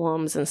like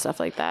poems and stuff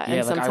like that.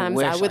 And sometimes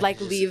I would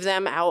like leave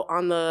them out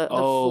on the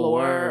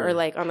floor or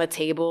like on the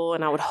table,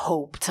 and I would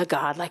hope to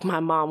God like my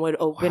mom would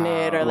open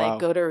it or like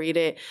go to read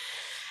it.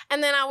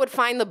 And then I would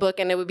find the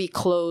book and it would be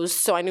closed.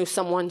 So I knew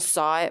someone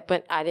saw it,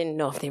 but I didn't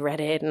know if they read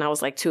it. And I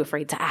was like too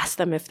afraid to ask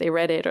them if they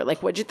read it or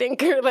like, what'd you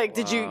think? Or like,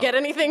 did you get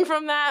anything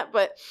from that?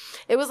 But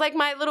it was like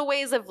my little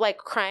ways of like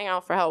crying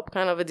out for help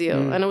kind of a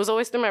deal. And it was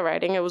always through my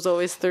writing. It was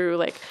always through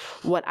like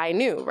what I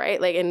knew, right?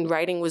 Like, and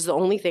writing was the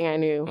only thing I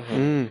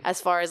knew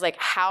as far as like,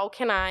 how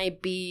can I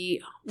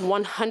be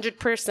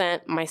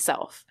 100%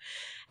 myself?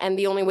 And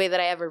the only way that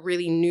I ever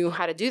really knew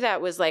how to do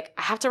that was like,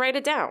 I have to write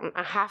it down.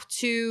 I have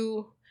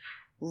to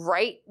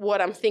write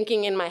what I'm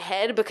thinking in my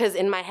head, because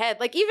in my head,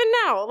 like even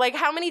now, like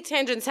how many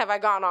tangents have I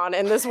gone on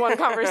in this one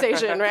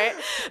conversation, right?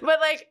 But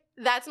like,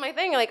 that's my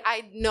thing. Like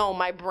I know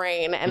my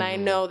brain, and I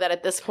know that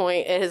at this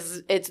point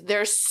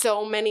there's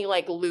so many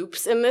like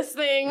loops in this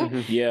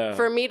thing. Yeah.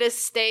 For me to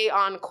stay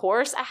on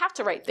course, I have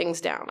to write things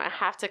down. I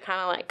have to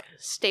kind of like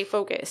stay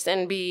focused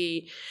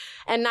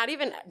and not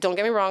even, don't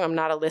get me wrong, I'm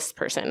not a list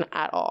person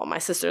at all. My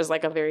sister's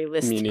like a very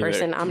list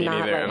person. I'm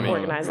not like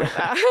organized like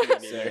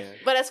that.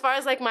 But as far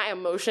as like my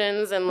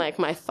emotions and like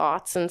my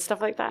thoughts and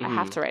stuff like that, I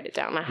have to write it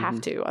down. I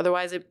have to.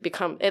 Otherwise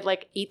it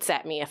like eats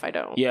at me if I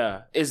don't.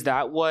 Yeah. Is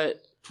that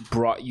what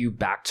brought you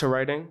back to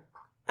writing?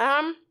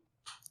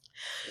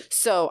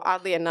 So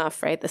oddly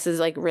enough, right, this is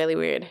like really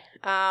weird.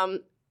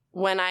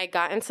 When I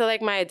got into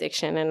like my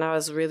addiction and I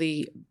was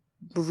really,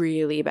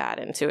 really bad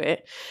into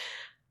it,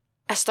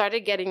 I started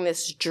getting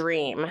this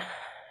dream,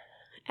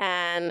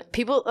 and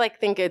people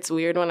like think it's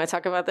weird when I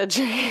talk about the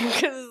dream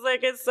because like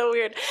it's so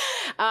weird.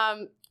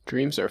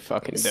 Dreams are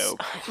fucking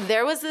dope.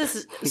 There was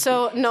this,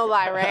 so no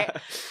lie, right?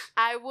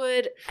 I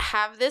would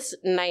have this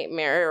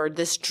nightmare or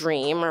this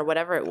dream or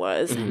whatever it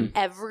was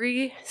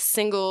every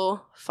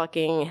single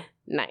fucking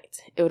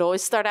night. It would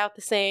always start out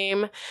the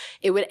same.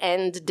 It would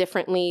end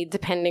differently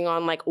depending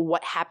on like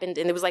what happened.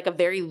 And it was like a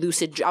very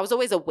lucid, I was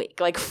always awake,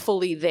 like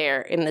fully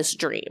there in this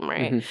dream,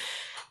 right?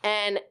 Mm-hmm.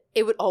 And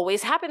it would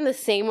always happen the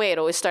same way. It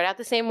always start out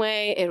the same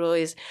way.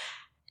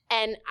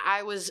 And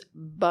I was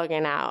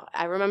bugging out.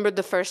 I remembered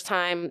the first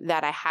time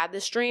that I had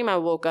this dream, I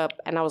woke up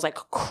and I was like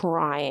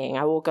crying.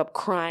 I woke up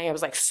crying. I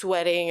was like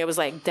sweating. It was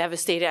like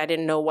devastated. I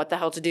didn't know what the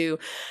hell to do.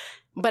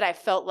 But I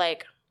felt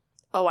like,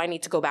 oh, I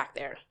need to go back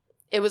there.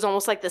 It was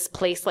almost like this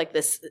place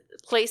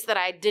that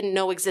I didn't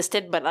know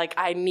existed, but like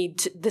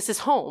this is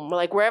home.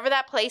 Like wherever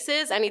that place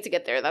is, I need to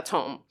get there. That's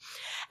home.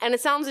 And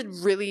it sounds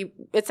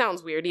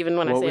weird even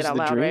when I say it out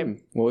loud, right?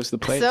 What was the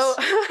place? So,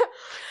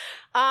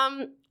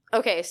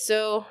 okay,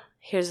 so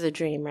here's the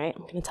dream, right?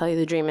 I'm going to tell you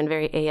the dream in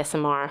very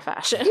ASMR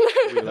fashion.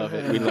 We love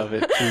it. We love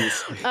it.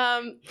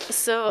 Please.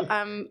 So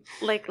I'm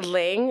like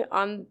laying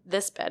on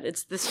this bed.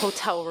 It's this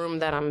hotel room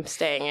that I'm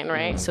staying in,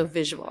 right? So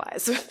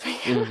visualize with me.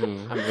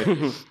 Mm-hmm. I'm with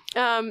you.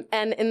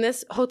 And in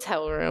this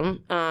hotel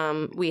room,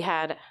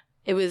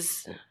 it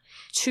was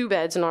 2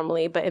 beds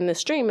normally, but in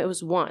this dream it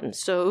was 1.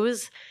 So it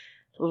was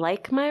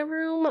like my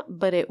room,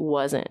 but it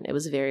wasn't. It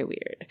was very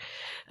weird.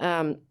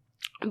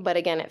 But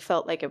again, it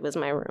felt like it was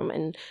my room.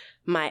 And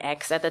my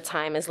ex at the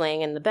time is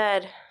laying in the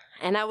bed.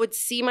 And I would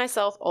see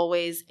myself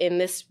always in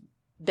this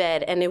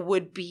bed, and it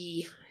would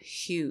be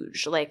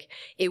huge. Like,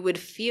 it would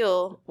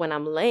feel when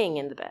I'm laying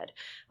in the bed,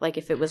 like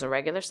if it was a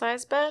regular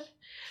size bed.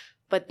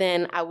 But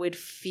then I would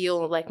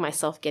feel like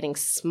myself getting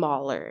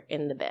smaller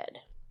in the bed,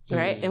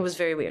 right? It was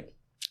very weird.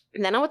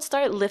 And then I would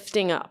start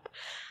lifting up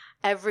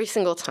every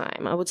single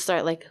time. I would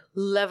start like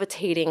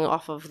levitating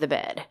off of the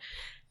bed.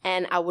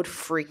 And I would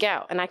freak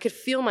out. And I could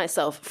feel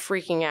myself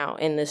freaking out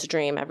in this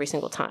dream every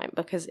single time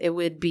because it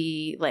would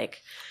be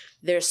like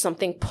there's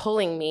something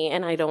pulling me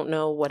and I don't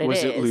know what it is.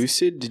 Was it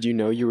lucid? Did you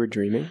know you were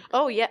dreaming?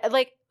 Oh, yeah.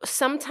 Like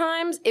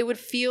sometimes it would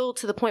feel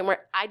to the point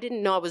where I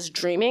didn't know I was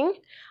dreaming.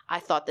 I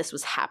thought this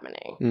was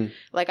happening.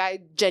 Like I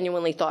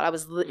genuinely thought I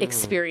was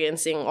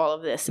experiencing all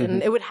of this.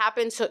 And it would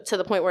happen to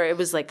the point where it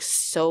was like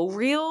so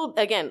real.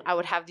 Again, I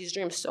would have these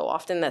dreams so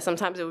often that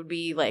sometimes it would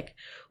be like,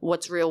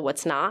 what's real,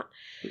 what's not.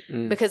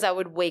 Because I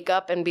would wake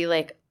up and be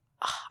like,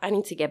 oh, I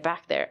need to get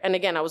back there. And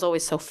again, I was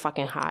always so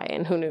fucking high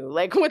and who knew?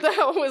 Like what the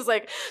hell was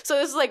like, so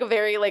this is like a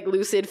very like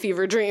lucid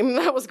fever dream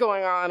that was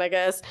going on, I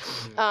guess.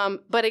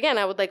 But again,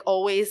 I would like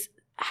always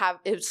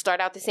it would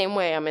start out the same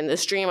way. I'm in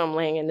this dream, I'm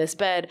laying in this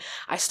bed,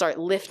 I start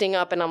lifting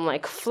up and I'm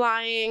like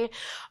flying.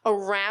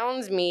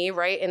 Around me,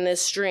 right, in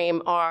this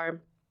dream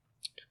are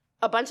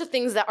a bunch of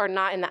things that are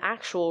not in the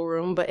actual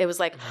room, but it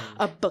was like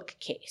a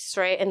bookcase,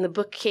 right? And the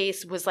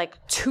bookcase was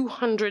like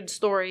 200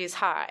 stories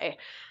high.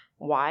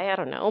 Why? I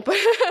don't know. But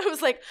it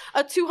was like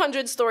a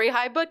 200-story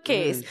high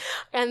bookcase.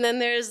 And then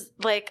there's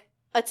like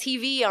a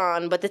TV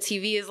on, but the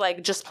TV is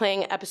like just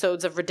playing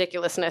episodes of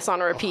Ridiculousness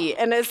on repeat.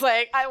 And it's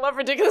like, I love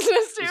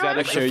Ridiculousness too. Is that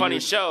a funny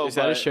show? Is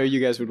that a show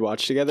you guys would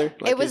watch together?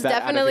 Like, it was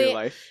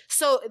definitely,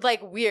 so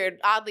like weird,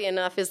 oddly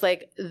enough, is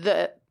like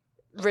the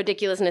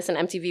Ridiculousness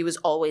and MTV was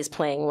always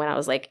playing when I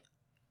was like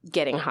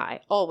getting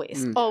high.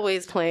 Always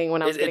playing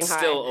when I was getting high. It's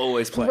still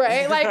always playing.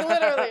 Right? Like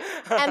literally.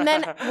 And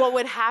then what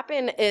would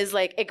happen is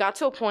like, it got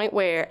to a point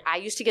where I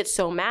used to get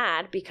so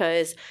mad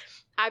because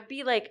I'd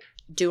be like,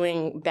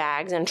 doing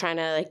bags and trying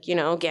to like, you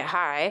know, get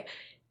high.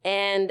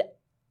 And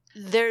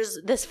there's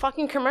this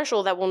fucking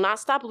commercial that will not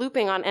stop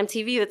looping on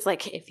MTV that's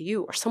like, if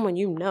you or someone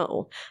you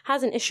know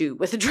has an issue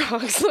with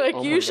drugs,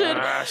 like you should,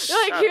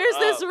 like here's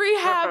this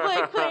rehab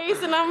like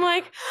place. And I'm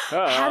like,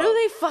 how do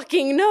they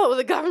fucking know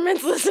the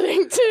government's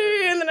listening to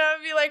you? And then I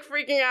would be like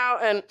freaking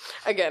out. And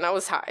again, I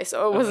was high,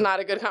 so it was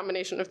not a good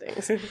combination of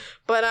things.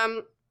 But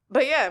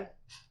yeah.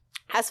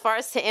 As far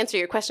as to answer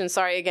your question,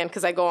 sorry again,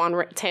 because I go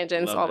on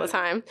tangents all the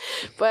time.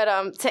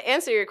 But to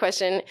answer your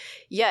question,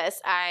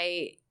 yes,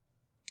 I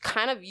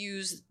kind of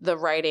use the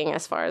writing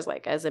as far as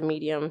like as a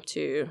medium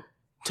to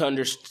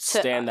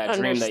understand that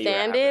dream that you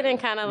understand it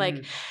and kind of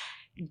like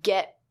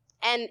get.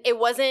 And it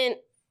wasn't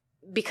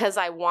because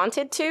I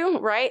wanted to,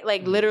 right?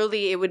 Like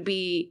literally, it would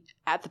be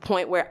at the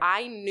point where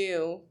I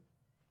knew,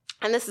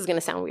 and this is going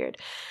to sound weird,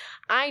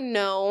 I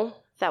know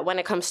that when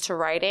it comes to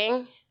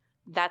writing,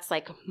 that's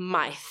like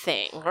my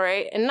thing,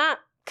 right? And not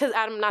because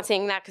I'm not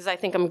saying that because I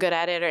think I'm good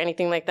at it or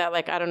anything like that.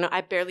 Like, I don't know.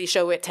 I barely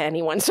show it to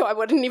anyone, so I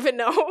wouldn't even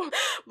know.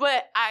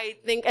 But I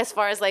think as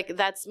far as like,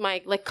 that's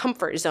my like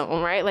comfort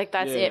zone, right? Like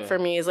that's it for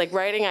me is like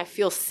writing. I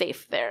feel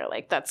safe there.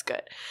 Like that's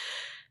good.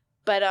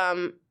 But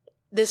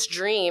this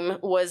dream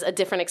was a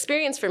different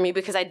experience for me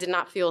because I did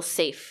not feel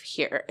safe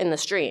here in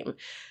this dream.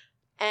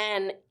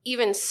 And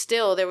even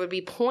still, there would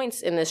be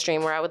points in this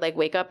dream where I would like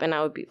wake up and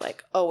I would be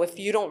like, oh, if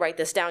you don't write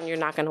this down, you're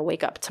not going to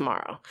wake up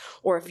tomorrow.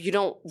 Or if you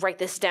don't write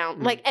this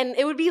down, like, and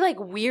it would be like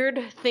weird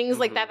things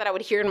like that I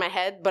would hear in my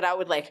head, but I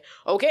would like,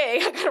 okay,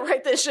 I got to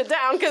write this shit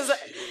down because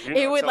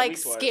it would like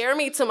scare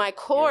me to my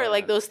core,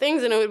 like those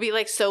things. And it would be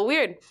like so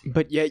weird.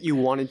 But yet you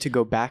wanted to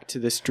go back to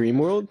this dream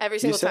world? Every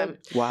single time.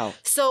 Wow.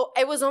 So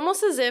it was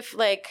almost as if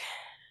like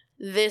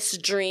this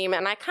dream,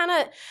 and I kind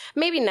of,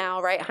 maybe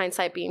now, right,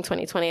 hindsight being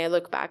 2020, I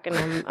look back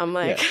and I'm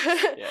like,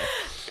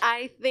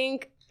 I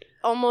think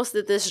almost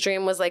that this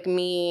dream was like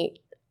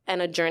me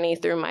and a journey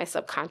through my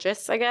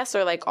subconscious, I guess,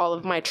 or like all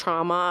of my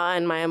trauma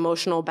and my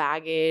emotional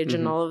baggage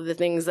and all of the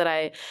things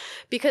that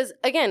because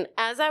again,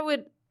 as I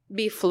would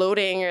be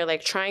floating or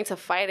like trying to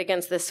fight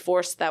against this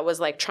force that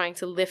was like trying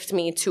to lift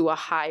me to a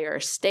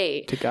higher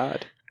state. To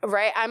God.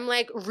 Right? I'm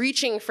like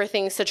reaching for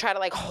things to try to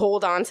like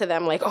hold on to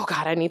them. Like, oh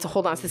God, I need to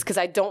hold on to this because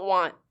I don't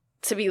want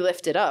to be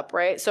lifted up.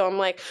 Right? So I'm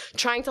like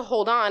trying to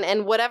hold on,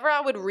 and whatever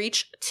I would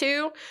reach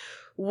to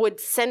would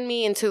send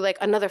me into like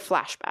another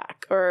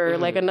flashback or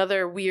like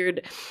another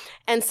weird.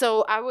 And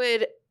so I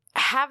would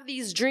have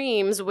these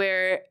dreams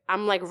where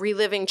I'm like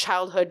reliving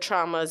childhood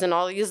traumas and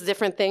all these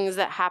different things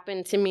that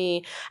happened to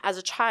me as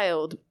a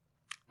child,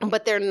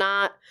 but they're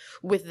not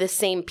with the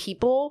same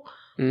people.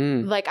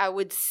 Like I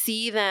would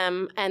see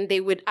them and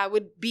I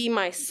would be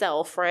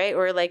myself, right?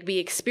 Or like be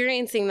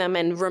experiencing them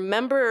and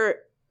remember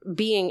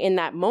being in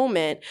that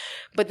moment.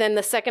 But then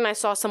the second I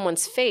saw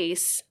someone's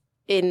face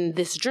in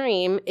this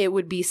dream, it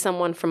would be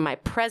someone from my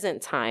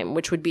present time,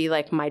 which would be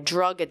like my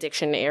drug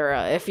addiction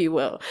era, if you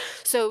will.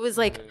 So it was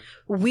like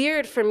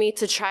weird for me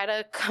to try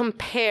to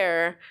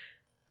compare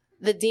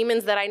the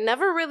demons that I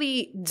never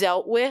really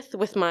dealt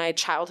with my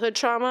childhood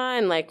trauma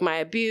and like my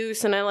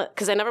abuse, and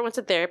because I never went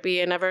to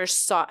therapy, I never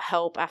sought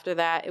help after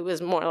that. It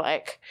was more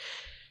like,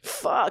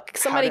 fuck,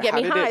 somebody get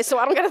me high so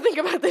I don't gotta think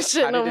about this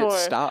shit no more. How did it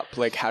stop?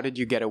 Like, how did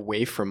you get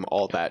away from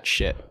all that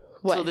shit?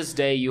 What? Till this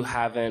day you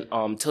haven't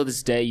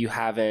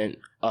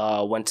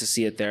went to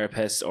see a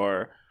therapist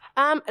or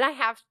and I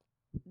have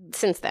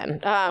since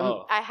then.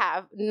 I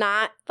have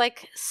not,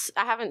 like,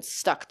 I haven't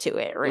stuck to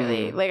it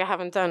really. Like I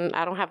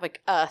don't have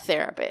like a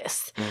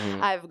therapist.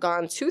 I've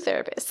gone to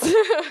therapists.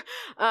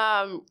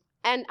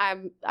 And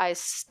I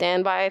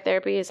stand by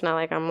therapy. It's not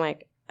like I'm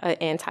like an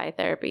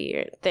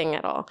anti-therapy thing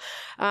at all.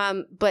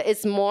 But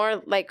it's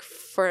more like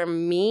for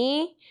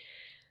me.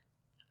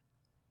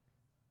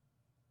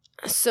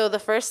 So the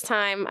first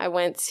time I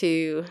went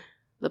to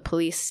the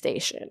police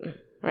station,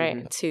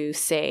 right, to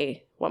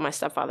say what my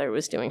stepfather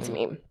was doing to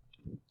me.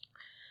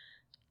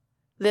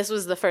 This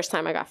was the first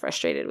time I got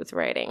frustrated with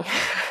writing.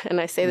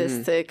 And I say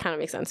this to kind of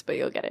make sense, but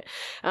you'll get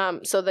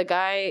it. So the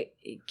guy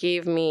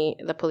gave me,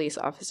 the police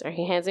officer,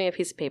 he hands me a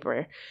piece of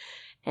paper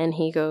and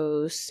he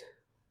goes,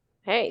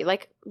 hey,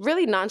 like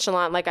really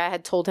nonchalant, like I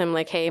had told him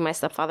like, hey, my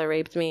stepfather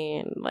raped me,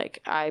 and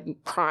like I'm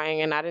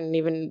crying and I didn't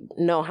even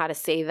know how to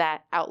say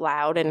that out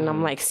loud, and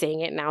I'm like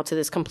saying it now to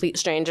this complete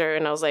stranger,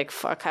 and I was like,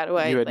 fuck, how do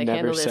I like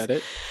handle this? You had never said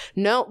it?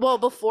 No, well,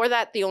 before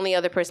that, the only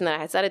other person that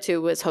I had said it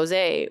to was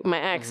Jose, my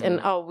ex, and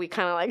we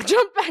kind of like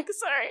jumped back,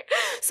 sorry.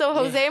 So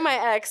Jose,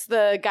 my ex,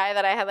 the guy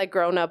that I had like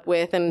grown up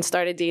with and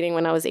started dating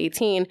when I was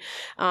 18,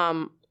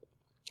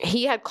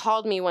 he had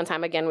called me one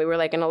time. Again, we were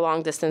like in a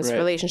long distance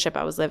relationship.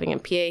 I was living in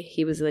PA.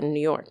 He was in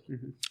New York.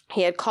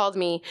 He had called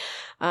me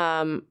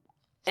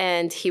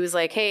and he was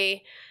like,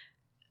 hey,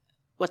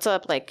 what's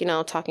up? Like, you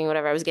know, talking,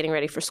 whatever. I was getting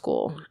ready for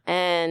school.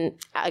 And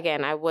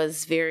again, I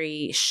was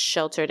very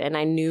sheltered and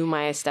I knew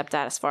my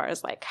stepdad as far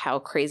as like how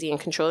crazy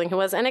and controlling he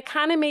was. And it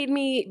kind of made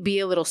me be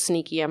a little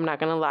sneaky. I'm not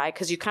going to lie.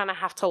 Because you kind of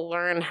have to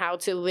learn how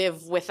to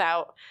live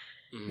without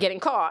getting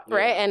caught.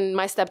 Right. And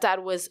my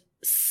stepdad was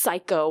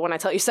psycho, when I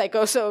tell you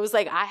psycho. So it was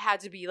like I had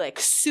to be like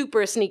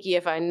super sneaky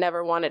if I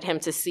never wanted him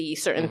to see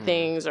certain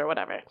things or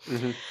whatever.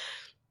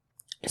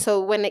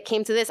 So when it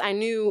came to this, I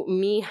knew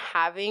me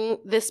having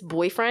this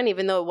boyfriend,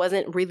 even though it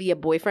wasn't really a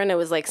boyfriend, it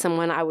was like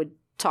someone I would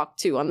talk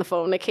to on the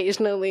phone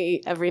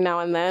occasionally every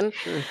now and then.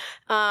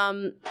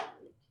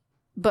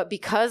 But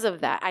because of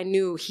that, I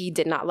knew he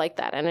did not like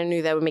that, and I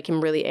knew that would make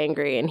him really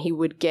angry, and he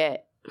would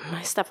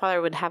my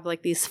stepfather would have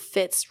like these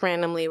fits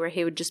randomly where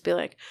he would just be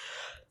like,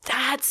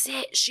 that's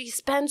it, she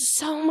spends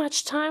so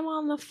much time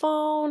on the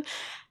phone,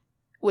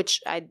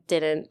 which I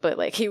didn't, but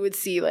like he would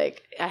see,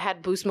 like I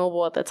had Boost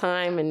Mobile at the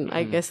time, and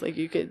I guess like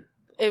you could,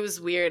 it was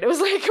weird. It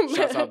was like,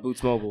 shout out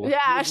Boost Mobile.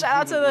 Yeah, shout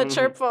out to the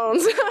chirp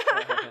phones.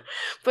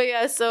 But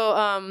yeah,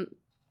 so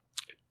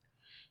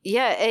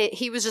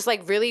he was just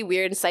like really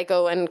weird and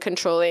psycho and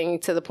controlling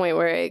to the point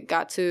where it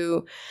got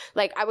to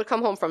like I would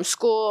come home from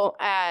school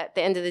at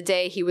the end of the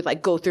day, he would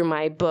like go through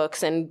my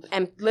books and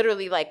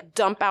literally like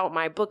dump out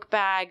my book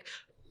bag,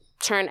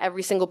 turn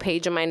every single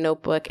page of my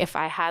notebook. If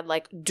I had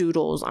like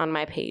doodles on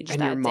my page and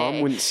that day, and your mom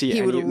wouldn't see it.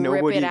 He would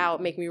rip it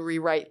out, make me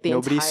rewrite the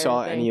entire thing. Nobody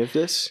saw any of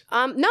this?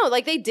 No,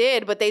 like they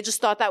did, but they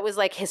just thought that was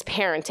like his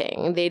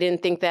parenting. They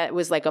didn't think that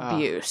was like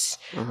abuse.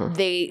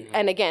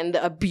 And again,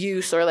 the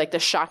abuse or like the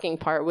shocking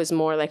part was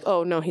more like,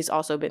 oh no, he's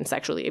also been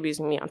sexually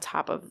abusing me on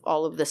top of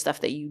all of the stuff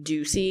that you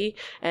do see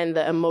and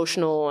the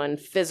emotional and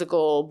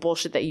physical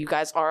bullshit that you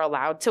guys are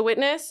allowed to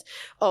witness.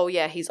 Oh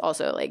yeah, he's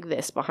also like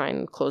this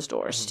behind closed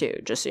doors too,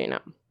 just so you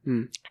know.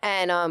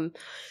 And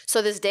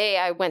so this day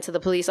I went to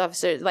the police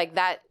officer, like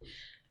that.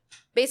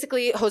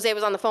 Basically, Jose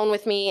was on the phone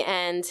with me,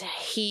 and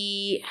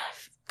he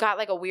got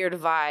like a weird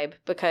vibe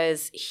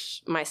because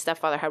my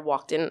stepfather had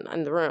walked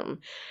in the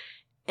room,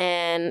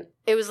 and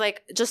it was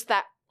like just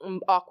that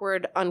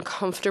awkward,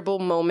 uncomfortable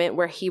moment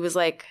where he was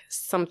like,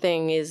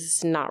 something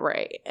is not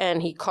right.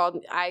 And he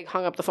called, I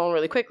hung up the phone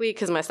really quickly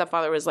because my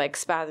stepfather was like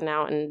spazzing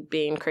out and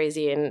being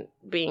crazy and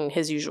being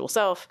his usual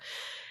self.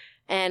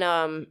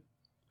 And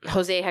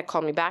Jose had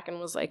called me back and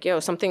was like, yo,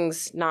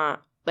 something's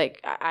not,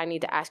 like, I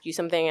need to ask you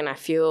something and I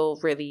feel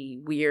really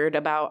weird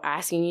about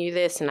asking you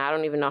this and I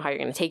don't even know how you're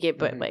going to take it,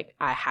 but like,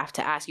 I have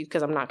to ask you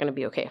because I'm not going to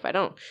be okay if I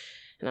don't.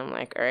 And I'm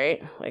like, all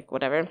right, like,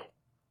 whatever.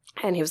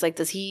 And he was like,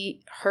 does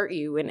he hurt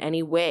you in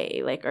any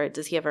way? Like, or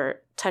does he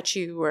ever touch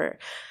you? Or,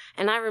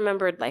 and I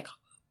remembered like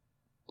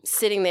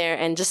sitting there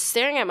and just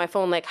staring at my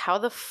phone, like, how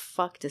the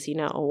fuck does he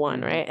know?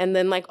 One, right? And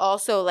then like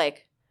also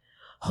like,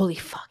 holy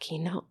fuck, he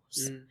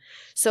knows.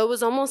 So it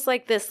was almost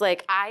like this,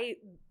 like I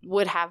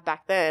would have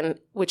back then,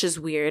 which is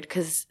weird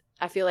because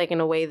I feel like in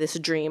a way this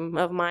dream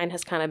of mine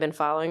has kind of been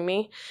following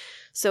me.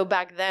 So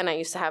back then I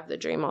used to have the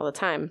dream all the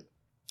time.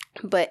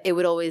 But it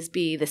would always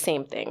be the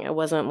same thing. It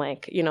wasn't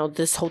like, you know,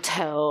 this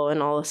hotel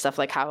and all this stuff,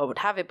 like how I would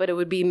have it. But it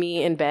would be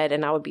me in bed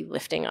and I would be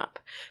lifting up.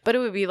 But it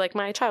would be like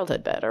my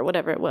childhood bed or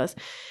whatever it was.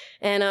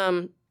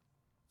 And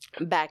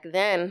back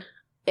then,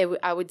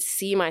 I would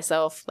see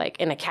myself like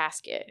in a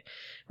casket,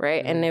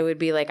 right? And it would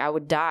be like I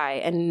would die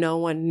and no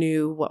one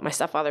knew what my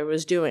stepfather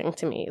was doing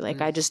to me.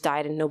 Like I just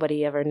died and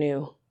nobody ever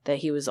knew that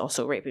he was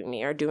also raping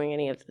me or doing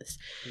any of this.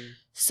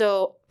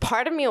 So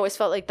part of me always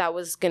felt like that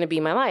was going to be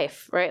my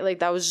life, right? Like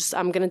that was just,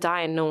 I'm going to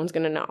die and no one's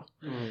going to know.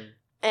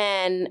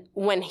 And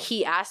when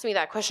he asked me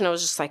that question, I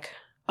was just like,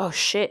 oh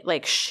shit,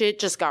 like shit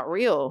just got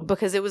real.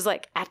 Because it was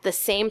like at the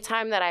same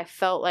time that I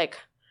felt like,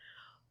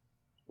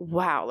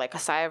 wow, like a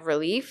sigh of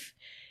relief,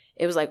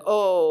 it was like,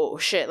 oh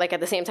shit. Like at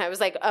the same time, it was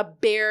like a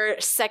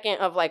bare second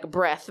of like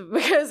breath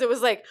because it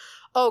was like,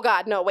 oh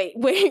God, no, wait,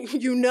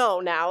 you know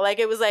now. Like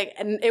it was like,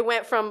 and it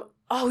went from,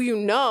 oh, you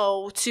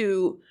know,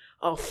 to,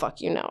 oh,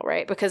 fuck, you know,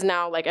 right? Because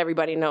now, like,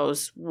 everybody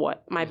knows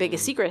what my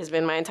biggest secret has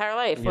been my entire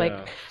life,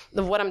 like,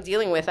 of what I'm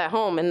dealing with at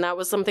home. And that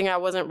was something I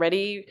wasn't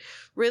ready,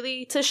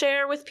 really, to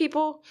share with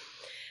people,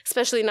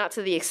 especially not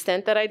to the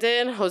extent that I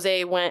did.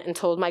 Jose went and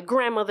told my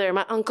grandmother,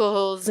 my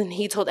uncles, and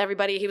he told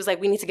everybody. He was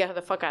like, we need to get her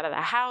the fuck out of the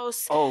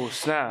house. Oh,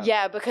 snap.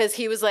 Yeah, because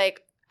he was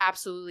like,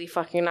 absolutely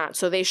fucking not.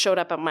 So they showed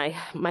up at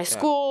my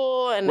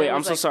school and wait,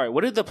 I'm so sorry.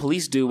 What did the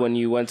police do when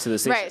you went to the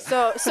station? Right.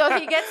 So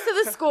he gets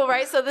to the school,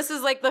 right? So this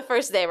is like the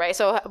first day, right?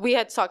 So we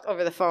had talked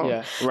over the phone.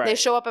 Yeah. Right. They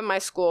show up at my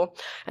school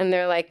and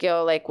they're like,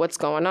 yo, like what's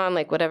going on?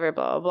 Like whatever,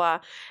 blah, blah, blah.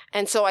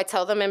 And so I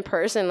tell them in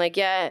person, like,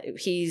 yeah,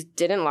 he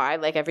didn't lie.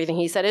 Like everything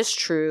he said is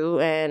true.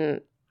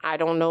 And I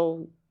don't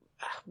know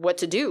what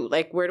to do.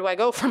 Like, where do I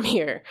go from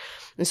here?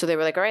 And so they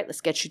were like, all right, let's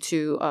get you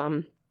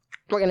to,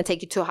 we're going to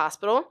take you to a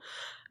hospital.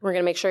 We're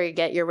going to make sure you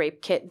get your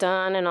rape kit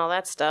done and all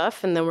that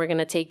stuff. And then we're going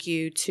to take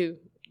you to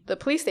the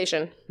police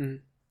station.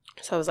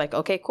 So I was like,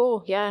 okay,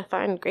 cool. Yeah,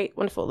 fine. Great.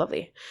 Wonderful.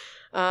 Lovely.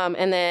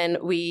 And then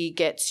we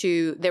get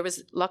to,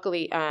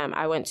 luckily,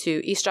 I went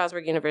to East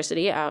Stroudsburg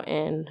University out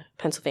in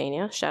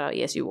Pennsylvania. Shout out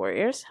ESU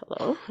Warriors.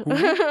 Hello.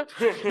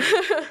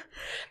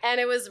 And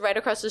it was right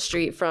across the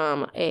street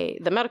from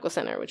the medical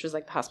center, which was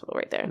like the hospital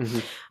right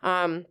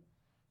there.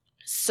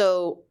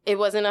 So it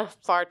wasn't a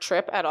far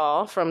trip at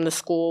all from the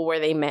school where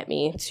they met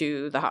me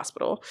to the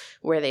hospital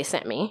where they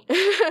sent me.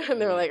 And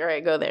they were like, all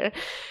right, go there.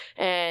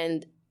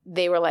 And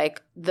they were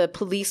like, the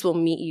police will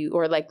meet you,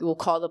 or like we'll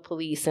call the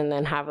police and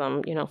then have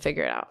them, you know,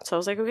 figure it out. So I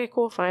was like, okay,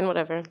 cool, fine,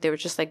 whatever. They were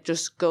just like,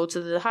 just go to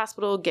the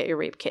hospital, get your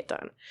rape kit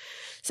done.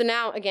 So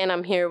now, again,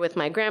 I'm here with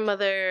my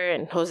grandmother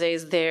and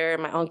Jose's there,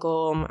 my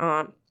uncle, my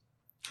aunt.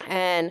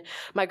 And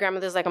my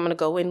grandmother's like, I'm going to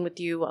go in with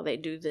you while they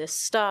do this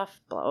stuff,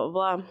 blah, blah,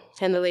 blah.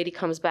 And the lady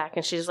comes back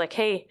and she's like,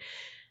 hey,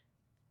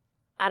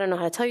 I don't know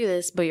how to tell you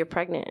this, but you're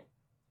pregnant.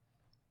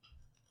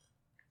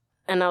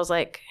 And I was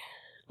like,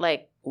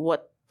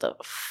 what the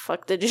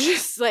fuck did you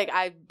just, like,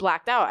 I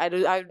blacked out.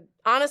 I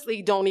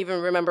honestly don't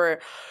even remember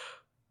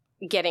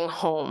getting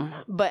home.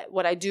 But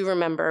what I do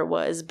remember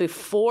was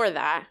before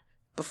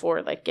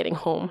like getting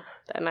home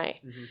that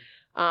night,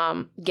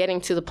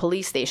 getting to the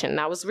police station.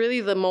 That was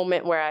really the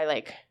moment where I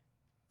like,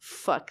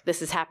 fuck,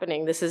 this is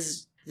happening. This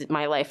is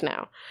my life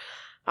now.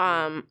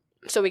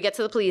 So we get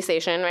to the police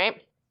station,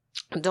 right?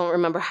 I don't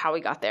remember how we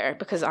got there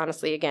because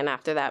honestly, again,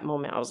 after that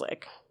moment, I was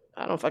like,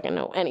 I don't fucking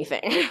know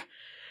anything.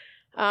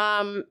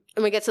 And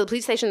we get to the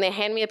police station, they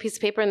hand me a piece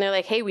of paper and they're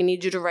like, hey, we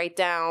need you to write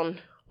down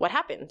what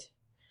happened.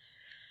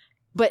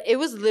 But it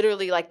was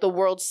literally like the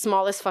world's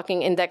smallest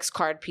fucking index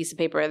card piece of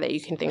paper that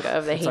you can think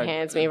of that he like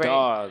hands me, right?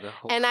 Dog.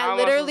 And I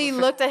literally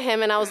looked at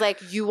him and I was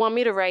like, you want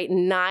me to write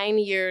 9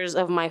 years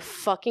of my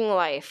fucking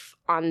life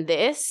on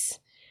this?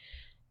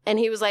 And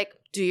he was like,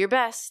 do your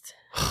best.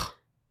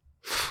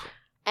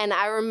 And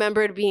I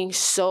remembered being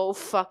so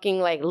fucking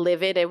like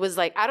livid. It was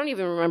like, I don't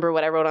even remember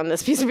what I wrote on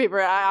this piece of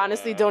paper. I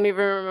honestly don't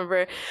even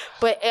remember.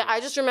 But I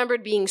just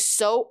remembered being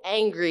so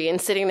angry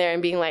and sitting there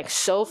and being like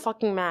so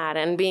fucking mad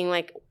and being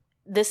like,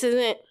 this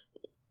isn't,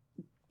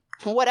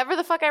 whatever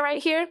the fuck I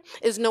write here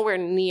is nowhere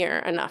near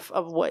enough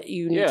of what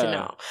you need to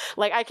know.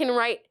 Like I can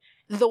write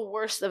the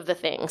worst of the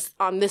things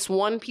on this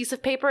one piece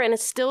of paper, and it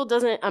still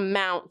doesn't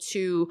amount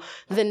to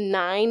the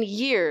 9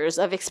 years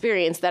of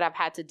experience that I've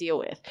had to deal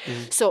with.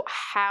 So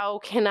how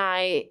can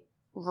I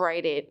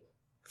write it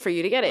for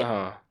you to get it?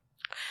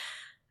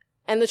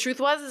 And the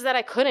truth is that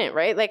I couldn't,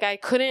 right? Like, I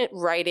couldn't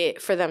write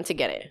it for them to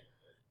get it.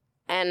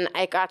 And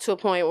I got to a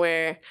point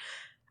where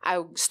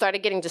I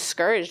started getting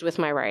discouraged with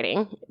my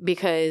writing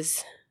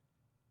because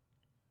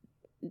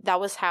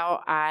that was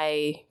how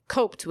I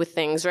coped with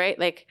things, right?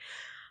 Like,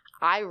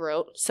 I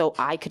wrote so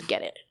I could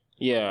get it.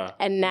 Yeah.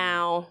 And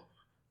now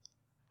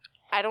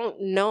I don't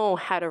know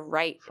how to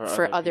write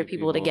for other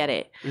people to get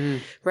it.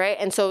 Right?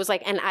 And so it was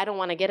like, and I don't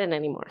want to get it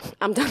anymore.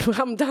 I'm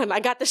done. I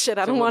got the shit.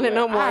 I don't want it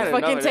no more.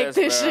 Fucking take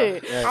this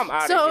shit. Yeah. I'm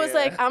out so it was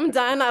like, I'm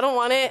done. I don't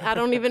want it. I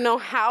don't even know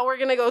how we're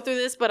going to go through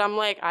this, but I'm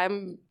like,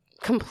 I'm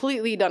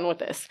completely done with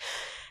this.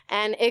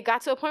 And it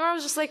got to a point where I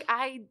was just like,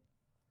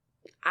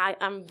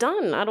 I'm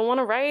done. I don't want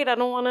to write. I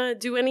don't want to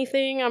do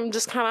anything. I'm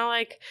just kind of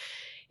like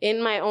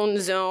in my own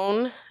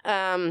zone.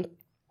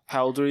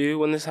 How old were you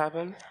when this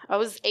happened? I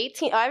was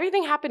 18.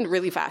 Everything happened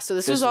really fast. So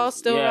this was all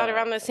still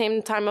around the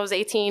same time I was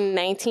 18,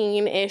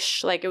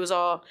 19-ish. Like, it was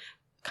all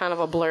kind of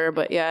a blur,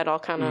 but yeah, it all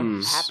kind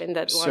of happened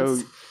at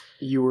once. So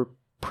you were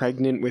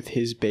pregnant with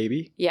his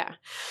baby? Yeah.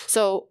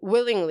 So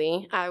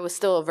willingly, I was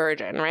still a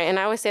virgin, right? And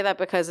I always say that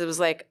because it was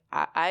like,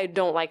 I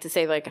don't like to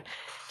say like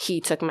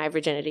he took my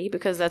virginity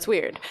because that's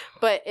weird.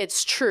 But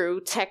it's true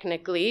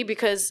technically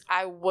because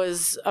I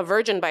was a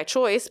virgin by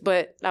choice,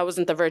 but I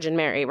wasn't the Virgin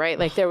Mary, right?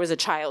 Like, there was a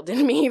child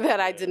in me that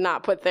I did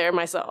not put there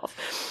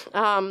myself.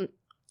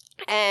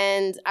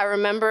 And I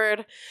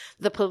remembered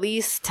the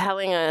police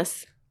telling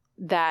us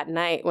that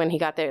night when he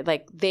got there,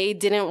 like, they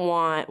didn't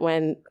want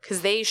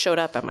because they showed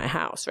up at my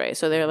house, right?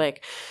 So they're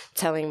like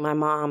telling my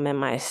mom and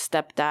my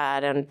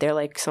stepdad, and they're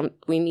like,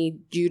 we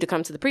need you to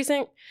come to the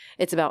precinct.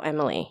 It's about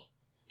Emily.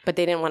 But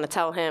they didn't want to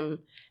tell him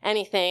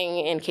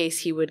anything in case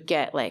he would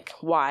get like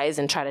wise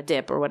and try to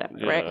dip or whatever,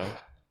 right?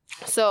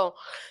 So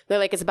they're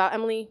like, it's about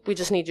Emily. We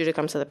just need you to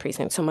come to the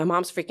precinct. So my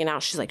mom's freaking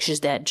out. She's like,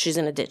 she's dead. She's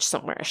in a ditch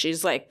somewhere.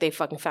 She's like, they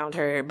fucking found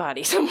her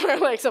body somewhere.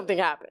 Like, something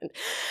happened.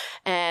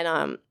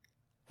 And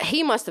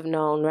he must have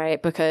known,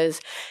 right?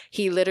 Because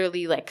he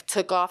literally like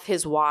took off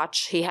his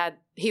watch.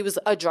 He was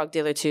a drug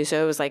dealer too,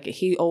 so it was like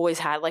he always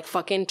had like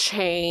fucking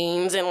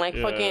chains and like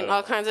fucking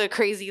all kinds of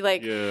crazy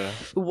like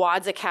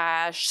wads of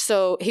cash.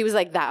 So he was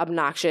like that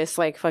obnoxious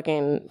like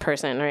fucking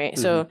person, right?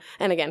 So,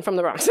 and again, from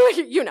the Bronx,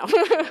 you know.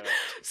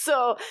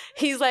 So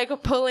he's like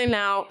pulling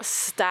out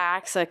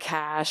stacks of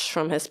cash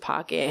from his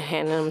pocket,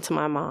 handing them to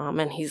my mom,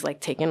 and he's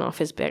like taking off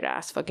his big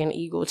ass fucking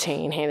eagle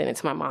chain, handing it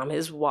to my mom,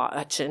 his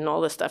watch and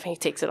all this stuff, and he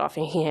takes it off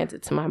and he hands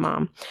it to my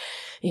mom.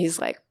 He's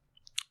like,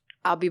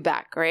 I'll be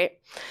back, right?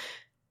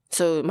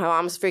 So my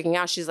mom's freaking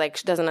out. She's like,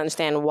 she doesn't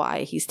understand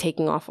why he's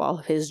taking off all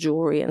of his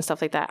jewelry and stuff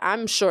like that.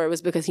 I'm sure it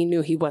was because he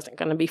knew he wasn't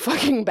going to be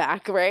fucking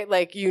back, right?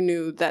 Like, you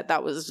knew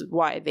that was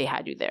why they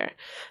had you there.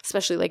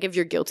 Especially, like, if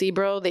you're guilty,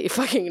 bro, they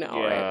fucking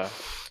know, right?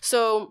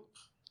 So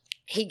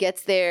he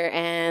gets there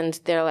and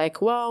they're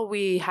like, well,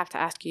 we have to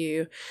ask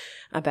you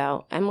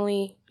about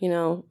Emily, you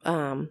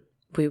know,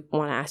 we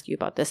want to ask you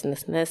about this and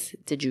this and this.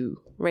 Did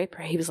you rape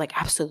her? He was like,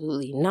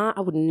 absolutely not.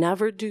 I would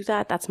never do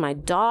that. That's my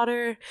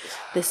daughter.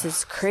 This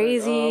is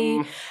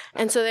crazy.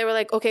 And so they were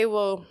like, okay,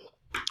 well,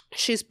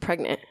 she's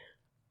pregnant.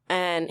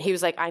 And he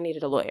was like, I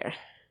needed a lawyer.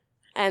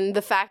 And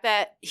the fact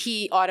that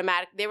they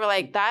were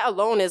like, that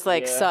alone is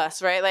like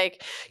sus, right?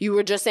 Like, you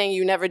were just saying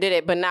you never did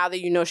it, but now that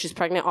you know she's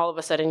pregnant, all of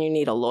a sudden you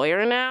need a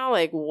lawyer now?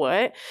 Like,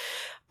 what?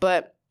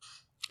 But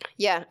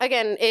yeah,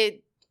 again,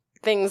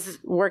 things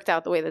worked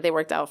out the way that they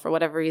worked out for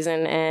whatever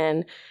reason.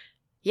 And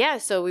yeah,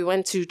 so we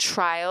went to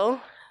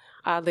trial,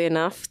 oddly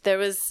enough. There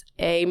was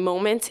a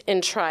moment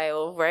in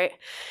trial, right?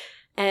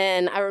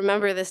 And I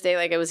remember this day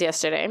like it was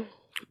yesterday.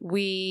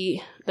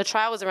 The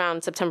trial was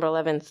around September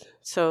 11th,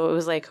 so it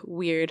was like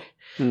weird.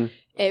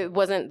 It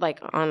wasn't like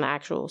on the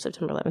actual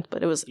September 11th,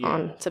 but it was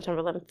on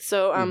September 11th.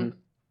 So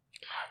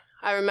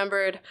I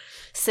remembered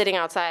sitting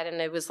outside, and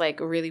it was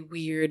like a really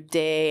weird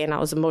day, and I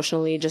was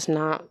emotionally just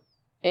not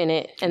in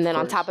it. And then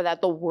on top of that,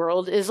 the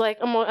world is like,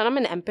 and I'm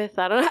an empath.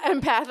 I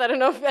don't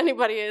know if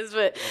anybody is,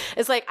 but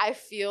it's like I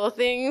feel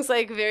things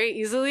like very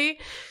easily.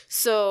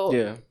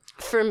 So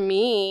for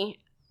me,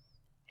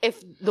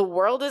 if the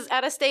world is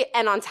at a state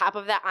and on top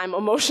of that I'm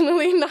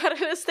emotionally not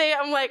at a state,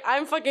 I'm like,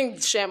 I'm fucking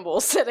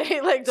shambles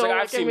today. Like, don't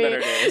look at me. Better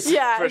days,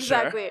 yeah,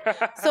 exactly.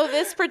 Sure. So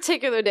this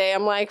particular day,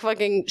 I'm like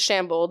fucking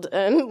shambled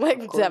and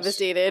like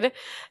devastated.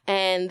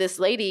 And this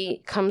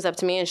lady comes up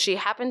to me, and she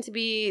happened to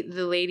be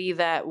the lady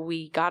that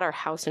we got our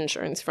house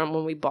insurance from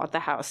when we bought the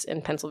house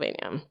in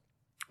Pennsylvania.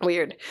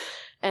 Weird.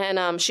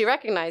 And she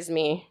recognized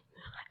me,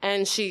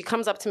 and she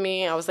comes up to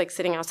me. I was like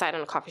sitting outside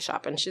in a coffee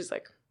shop, and she's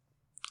like,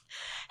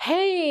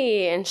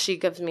 hey, and she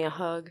gives me a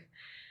hug.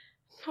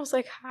 I was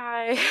like,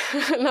 hi.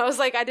 And I was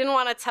like, I didn't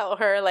want to tell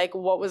her, like,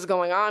 what was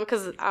going on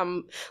because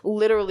I'm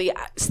literally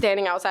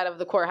standing outside of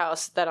the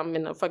courthouse that I'm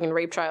in a fucking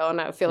rape trial,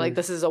 and I feel like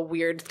this is a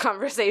weird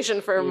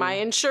conversation for my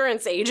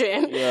insurance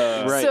agent.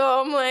 Yeah. Right.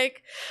 So I'm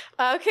like,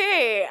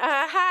 okay,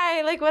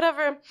 hi, like,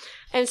 whatever.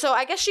 And so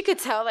I guess she could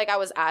tell, like, I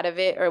was out of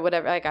it or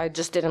whatever. Like, I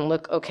just didn't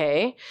look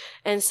okay.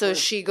 And so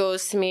she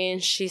goes to me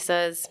and she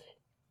says,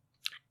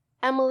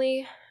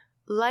 Emily,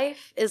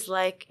 life is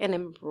like an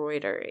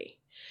embroidery.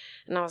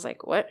 And I was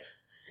like, what?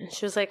 And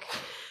she was like,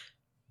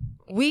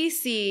 we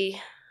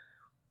see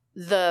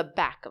the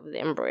back of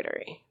the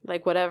embroidery,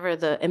 like whatever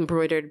the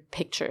embroidered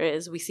picture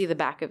is, we see the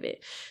back of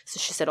it. So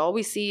she said, all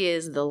we see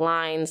is the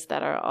lines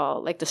that are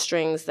all like the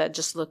strings that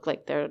just look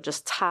like they're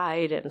just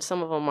tied, and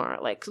some of them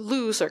are like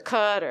loose or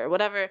cut or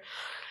whatever.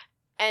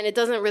 And it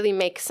doesn't really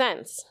make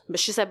sense. But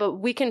she said, but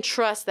we can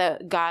trust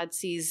that God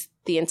sees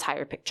the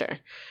entire picture,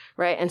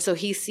 right? And so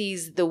he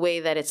sees the way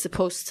that it's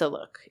supposed to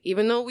look.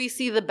 Even though we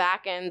see the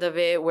back end of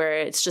it where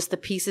it's just the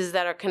pieces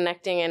that are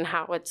connecting and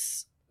how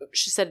it's,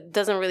 she said, it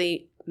doesn't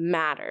really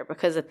matter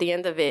because at the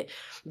end of it,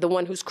 the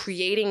one who's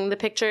creating the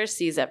picture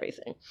sees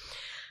everything.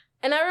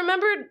 And I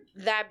remembered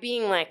that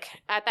being like,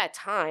 at that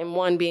time,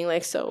 one being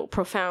like so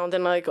profound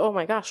and like, oh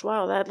my gosh,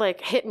 wow, that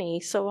like hit me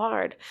so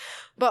hard.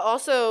 But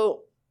also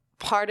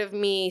part of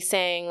me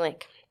saying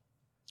like,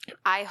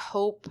 I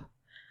hope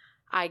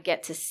I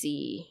get to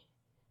see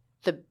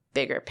the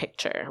bigger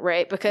picture,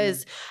 right?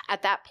 Because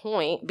at that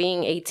point,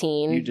 being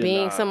 18,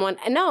 being someone,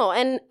 no,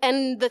 and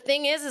the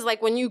thing is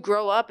like when you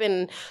grow up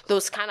in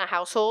those kind of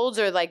households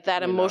or like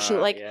that emotion,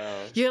 like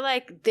you're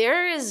like,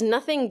 there is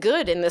nothing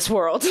good in this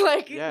world.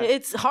 Like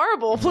it's a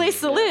horrible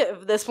place to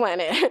live, this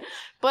planet.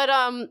 But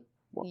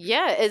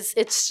yeah,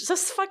 it's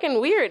just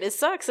fucking weird. It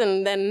sucks.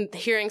 And then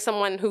hearing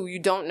someone who you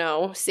don't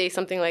know say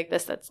something like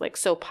this that's like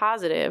so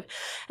positive.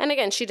 And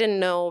again, she didn't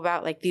know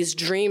about like these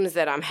dreams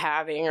that I'm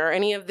having or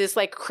any of this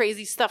like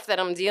crazy stuff that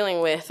I'm dealing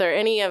with or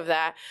any of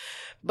that.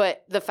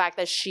 But the fact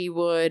that she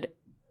would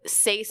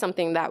say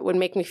something that would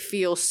make me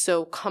feel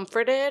so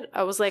comforted,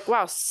 I was like,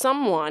 wow,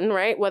 someone,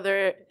 right?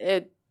 Whether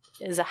it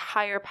is a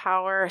higher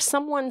power,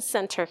 someone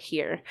sent her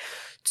here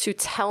to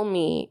tell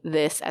me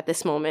this at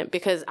this moment,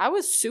 because I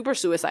was super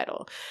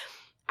suicidal.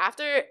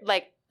 After,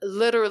 like,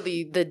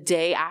 literally the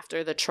day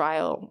after the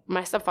trial,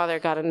 my stepfather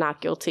got a not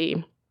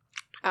guilty.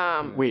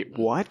 Wait,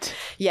 what?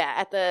 Yeah,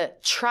 at the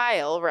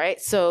trial, right?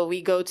 So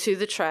we go to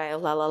the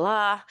trial,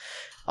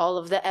 all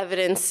of the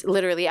evidence,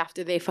 literally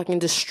after they fucking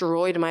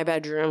destroyed my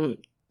bedroom,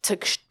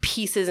 took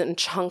pieces and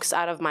chunks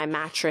out of my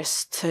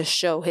mattress to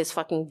show his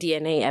fucking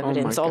DNA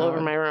evidence all over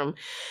my room.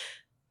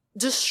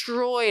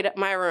 Destroyed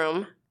my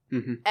room.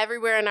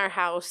 Everywhere in our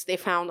house, they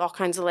found all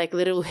kinds of like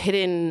little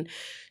hidden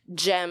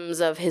gems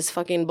of his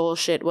fucking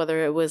bullshit,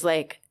 whether it was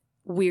like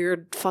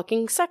weird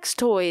fucking sex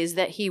toys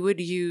that he would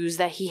use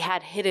that he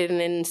had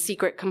hidden in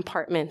secret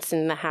compartments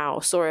in the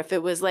house, or if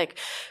it was like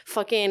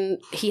fucking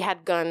he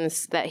had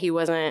guns that he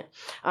wasn't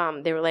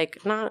they were like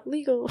not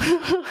legal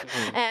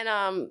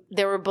and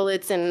there were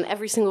bullets in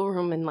every single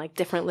room in like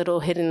different little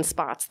hidden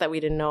spots that we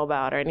didn't know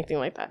about or anything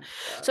like that.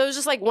 So it was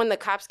just like when the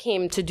cops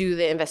came to do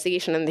the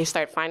investigation and they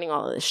started finding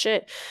all of this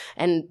shit,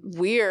 and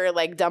we're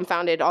like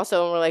dumbfounded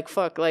also, and we're like,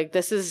 fuck, like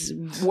this is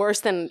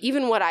worse than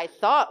even what I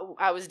thought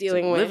I was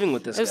dealing with. Living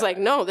with this guy. Like,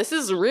 no, this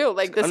is real.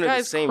 Like, this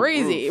guy's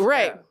crazy. Roof.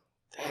 Right.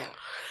 Yeah.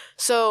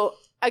 So,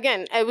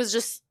 again, it was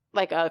just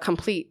like a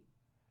complete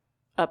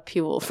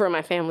upheaval for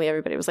my family.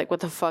 Everybody was like, what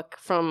the fuck?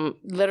 From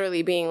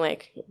literally being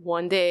like,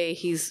 one day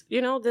he's,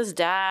 you know, this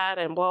dad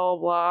and blah, blah,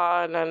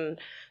 blah. And then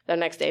the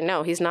next day,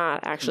 no, he's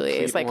not actually.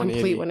 It's like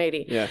complete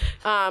 180. Yeah.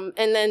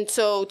 And then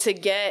so to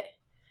get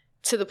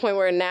to the point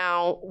where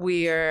now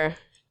we're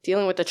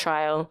dealing with the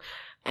trial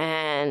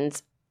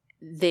and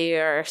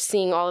they're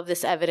seeing all of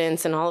this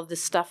evidence and all of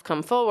this stuff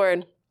come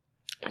forward.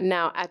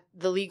 Now, at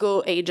the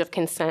legal age of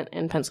consent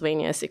in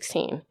Pennsylvania is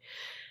 16.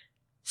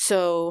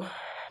 So,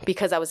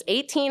 because I was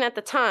 18 at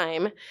the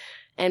time,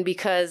 and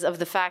because of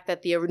the fact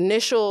that the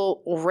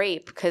initial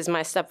rape, because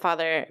my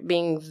stepfather,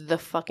 being the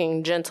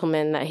fucking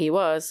gentleman that he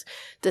was,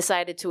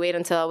 decided to wait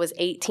until I was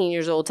 18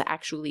 years old to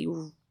actually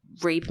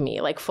rape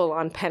me, like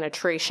full-on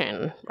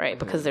penetration, right?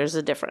 Because there's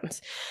a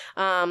difference.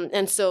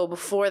 And so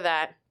before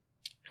that,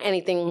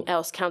 anything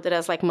else counted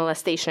as like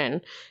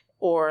molestation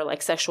or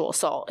like sexual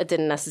assault. It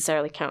didn't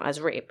necessarily count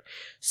as rape.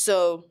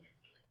 So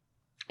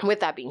with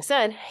that being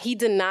said, he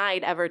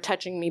denied ever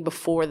touching me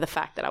before the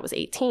fact that I was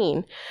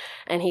 18.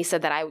 And he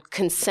said that I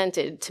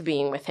consented to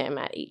being with him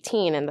at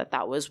 18 and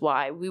that was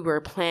why we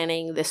were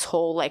planning this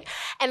whole like,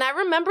 and I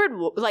remembered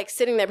like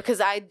sitting there because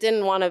I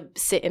didn't want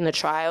to sit in the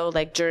trial,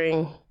 like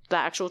during the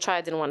actual trial,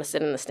 I didn't want to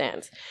sit in the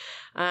stands.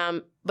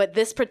 But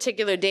this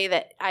particular day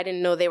that I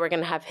didn't know they were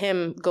going to have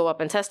him go up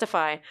and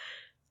testify,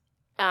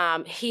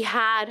 he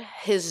had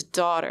his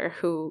daughter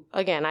who,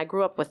 again, I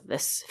grew up with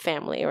this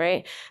family,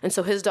 right? And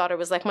so his daughter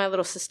was like my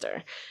little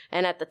sister.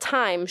 And at the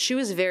time, she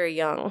was very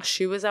young.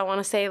 She was, I want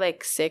to say,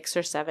 like 6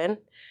 or 7.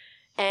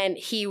 And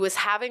he was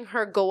having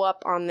her go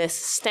up on this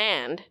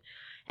stand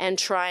and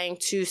trying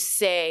to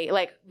say,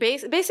 like,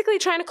 basically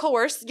trying to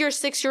coerce your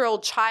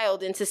 6-year-old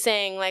child into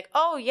saying, like,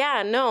 oh,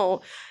 yeah,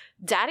 no,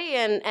 Daddy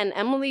and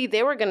Emily,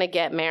 they were going to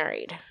get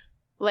married.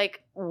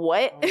 Like,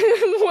 what?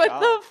 Oh what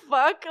God. The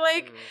fuck?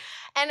 Like,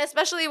 and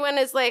especially when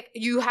it's like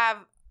you have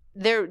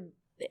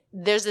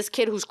there's this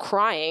kid who's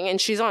crying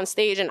and she's on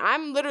stage and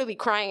I'm literally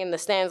crying in the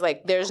stands.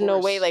 Like, there's no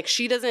way. Like,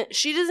 she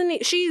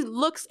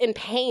looks in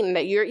pain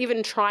that you're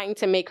even trying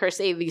to make her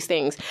say these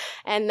things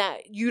and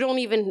that you don't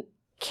even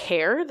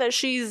care that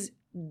she's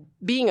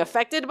being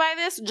affected by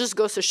this. Just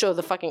goes to show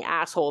the fucking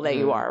asshole that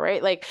you are,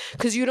 right? Like,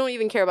 because you don't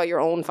even care about your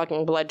own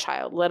fucking blood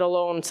child, let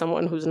alone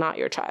someone who's not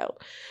your child.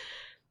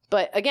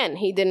 But again,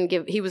 he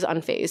was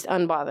unfazed,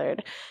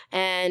 unbothered.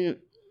 And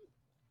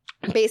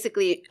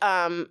basically,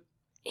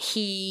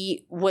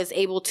 he was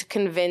able to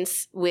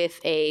convince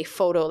with a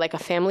photo, like a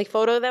family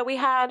photo that we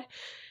had.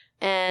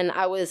 And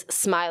I was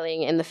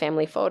smiling in the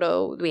family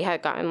photo. We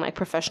had gotten like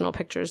professional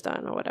pictures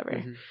done or whatever.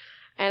 Mm-hmm.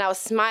 And I was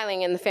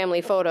smiling in the family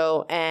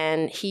photo,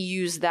 and he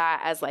used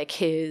that as like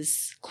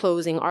his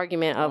closing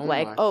argument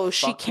of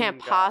she can't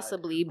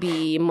possibly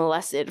be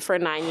molested for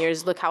 9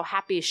 years. Look how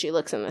happy she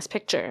looks in this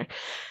picture.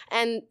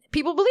 And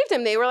people believed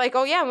him. They were like,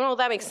 oh yeah, well,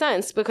 that makes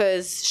sense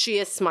because she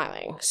is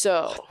smiling.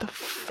 So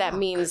that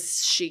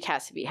means she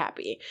has to be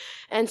happy.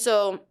 And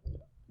so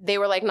they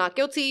were like, not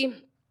guilty.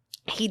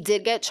 He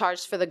did get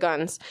charged for the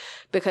guns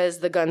because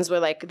the guns were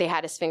like, they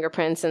had his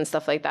fingerprints and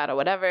stuff like that or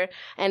whatever.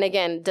 And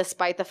again,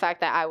 despite the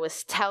fact that I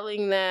was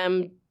telling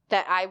them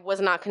that I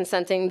was not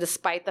consenting,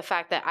 despite the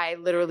fact that I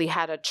literally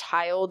had a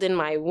child in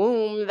my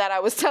womb, that I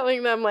was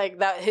telling them like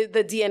that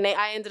the DNA,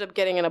 I ended up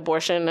getting an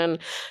abortion and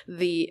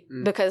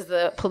because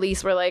the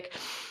police were like,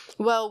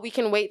 well, we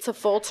can wait to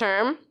full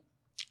term.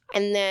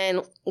 And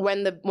then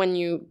when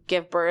you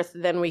give birth,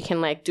 then we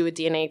can like do a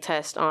DNA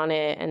test on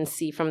it and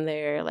see from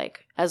there,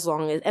 like as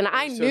long as, and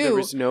I knew there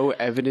was no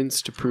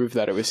evidence to prove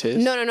that it was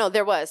his. No,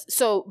 there was.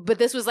 So, but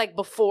this was like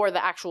before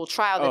the actual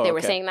trial that they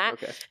were saying that.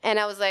 Okay. And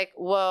I was like,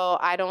 well,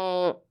 I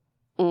don't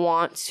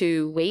want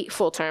to wait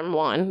full term,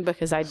 one,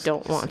 because I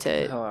don't want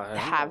to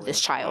have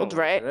this child,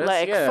 right?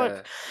 Like,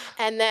 fuck.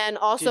 And then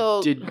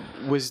also,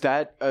 was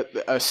that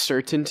a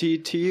certainty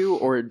to you,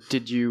 or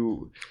did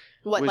you?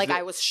 What, like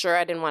I was sure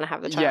I didn't want to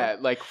have the child? Yeah,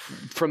 like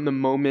from the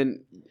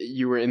moment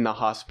you were in the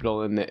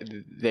hospital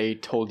and they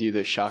told you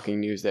the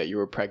shocking news that you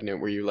were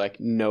pregnant, were you like,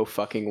 no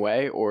fucking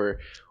way? Or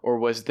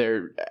was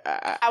there...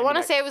 I want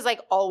to say it was like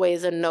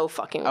always a no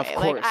fucking way. Of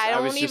course. Like I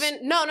don't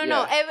even... No.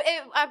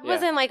 I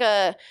wasn't like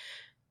a...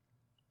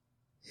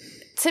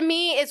 To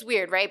me, it's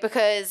weird, right?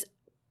 Because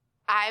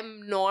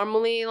I'm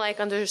normally like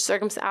under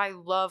circumstances, I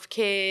love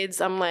kids.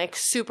 I'm like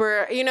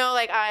super,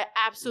 like I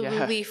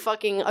absolutely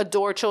fucking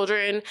adore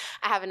children.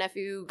 I have a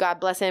nephew, God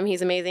bless him.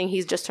 He's amazing.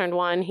 He's just turned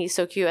 1. He's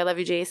so cute. I love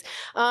you, Jace.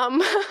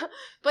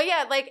 But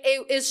yeah, like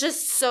it's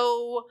just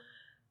so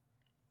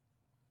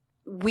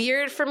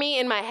weird for me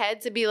in my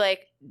head to be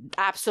like,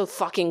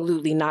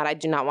 absolutely not. I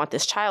do not want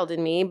this child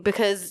in me,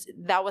 because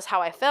that was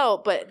how I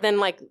felt. But then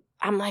like,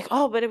 I'm like,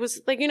 oh, but it was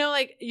like,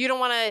 like you don't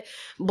want to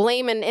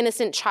blame an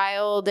innocent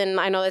child. And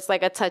I know it's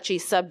like a touchy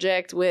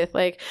subject with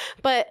like,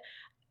 but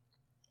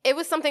it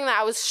was something that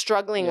I was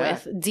struggling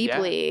with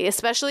deeply,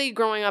 especially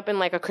growing up in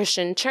like a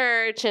Christian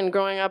church and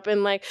growing up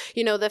in like,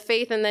 the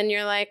faith. And then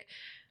you're like,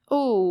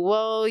 oh,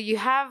 well, you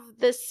have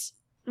this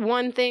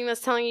one thing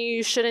that's telling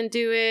you shouldn't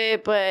do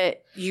it,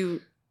 but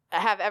you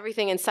have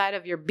everything inside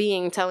of your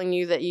being telling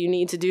you that you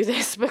need to do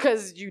this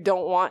because you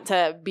don't want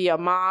to be a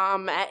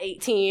mom at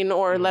 18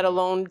 or let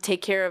alone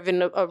take care of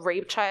a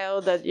rape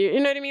child that you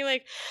know what I mean?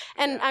 Like,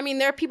 and I mean,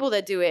 there are people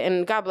that do it,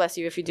 and God bless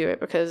you if you do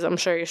it, because I'm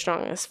sure you're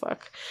strong as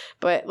fuck.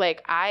 But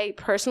like, I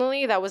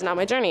personally, that was not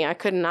my journey. I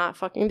could not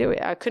fucking do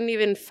it. I couldn't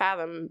even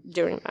fathom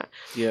doing that.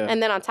 Yeah.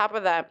 And then on top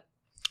of that,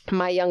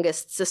 my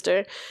youngest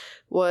sister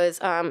was,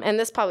 and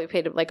this probably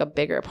played like a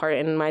bigger part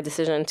in my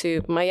decision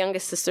too. My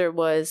youngest sister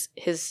was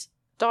his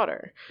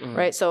daughter,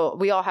 right? So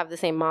we all have the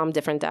same mom,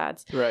 different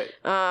dads. Right.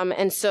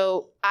 And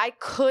so I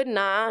could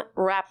not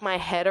wrap my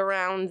head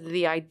around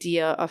the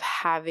idea of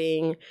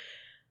having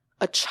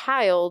a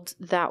child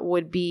that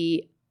would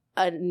be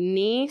a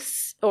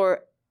niece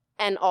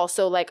and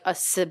also like a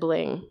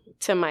sibling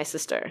to my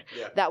sister.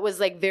 Yeah. That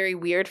was like very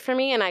weird for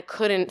me, and I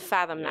couldn't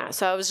fathom that.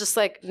 So I was just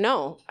like,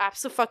 no,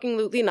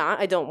 absolutely not.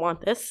 I don't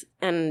want this,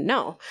 and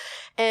no.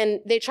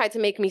 And they tried to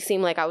make me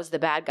seem like I was the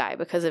bad guy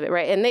because of it,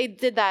 right? And they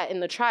did that in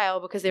the trial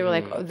because they were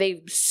like,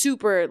 they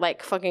super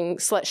like fucking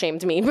slut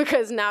shamed me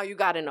because now you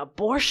got an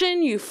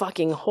abortion, you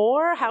fucking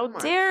whore. How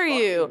dare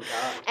you?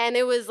 God. And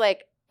it was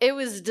like, it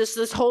was just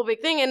this whole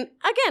big thing. And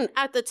again,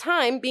 at the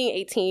time, being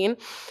 18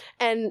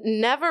 and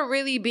never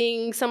really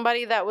being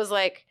somebody that was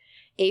like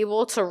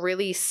able to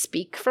really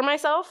speak for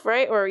myself,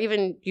 right? Or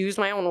even use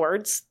my own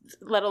words,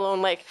 let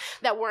alone like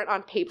that weren't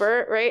on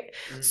paper, right?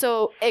 Mm-hmm.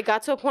 So it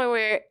got to a point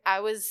where I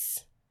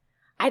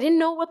didn't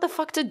know what the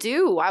fuck to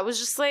do. I was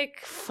just like,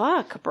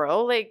 fuck,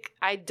 bro. Like,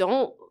 I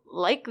don't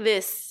like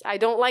this. I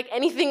don't like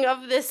anything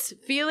of this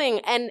feeling.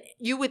 And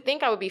you would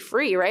think I would be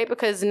free, right?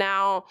 Because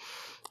now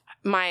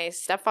my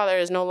stepfather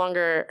is no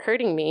longer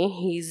hurting me.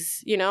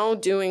 He's, you know,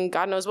 doing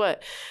God knows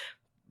what.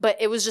 But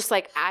it was just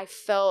like, I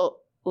felt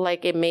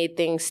like it made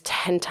things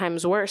 10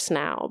 times worse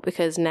now,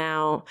 because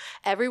now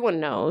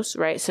everyone knows,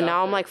 right? So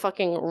now I'm like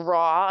fucking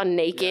raw,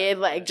 naked,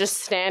 like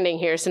just standing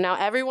here. So now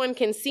everyone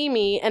can see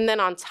me. And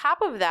then on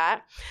top of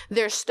that,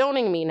 they're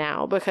stoning me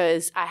now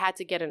because I had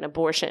to get an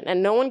abortion.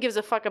 And no one gives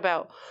a fuck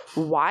about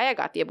why I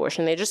got the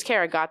abortion. They just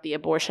care I got the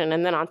abortion.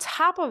 And then on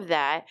top of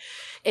that,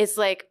 it's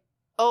like,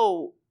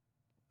 oh,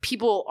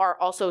 people are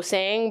also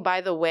saying, by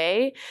the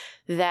way,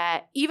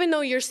 that even though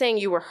you're saying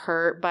you were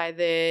hurt by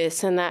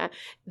this and that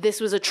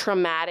this was a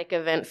traumatic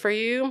event for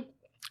you,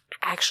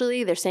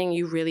 actually they're saying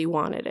you really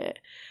wanted it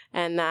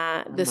and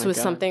that this was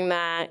something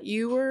that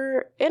you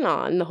were in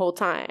on the whole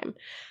time.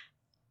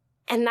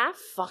 And that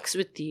fucks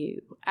with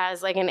you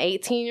as like an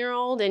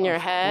 18-year-old in your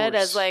head,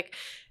 as like,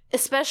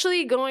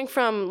 especially going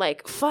from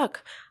like,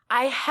 fuck,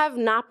 I have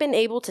not been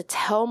able to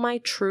tell my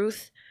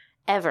truth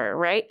ever,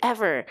 right?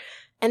 Ever.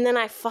 And then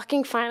I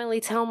fucking finally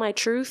tell my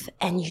truth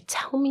and you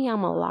tell me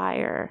I'm a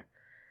liar.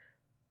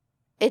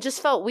 It just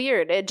felt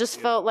weird. It just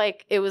felt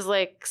like it was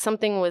like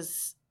something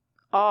was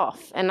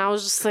off. And I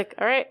was just like,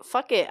 all right,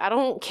 fuck it. I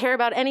don't care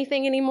about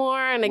anything anymore.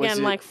 And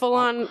again, like full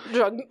on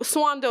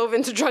swan dove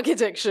into drug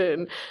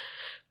addiction.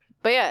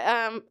 But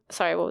yeah,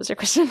 sorry, what was your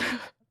question?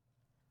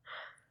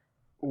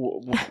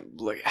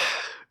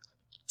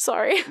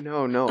 Sorry.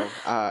 No.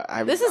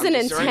 This is an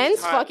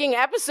intense fucking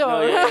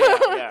episode.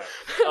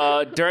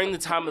 Yeah. During the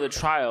time of the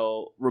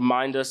trial,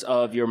 remind us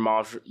of you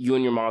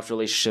and your mom's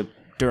relationship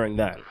during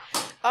then.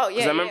 Oh, yeah.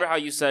 Because I remember how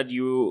you said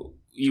you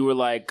were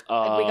like... we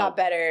got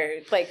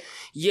better. Like...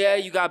 Yeah,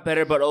 you got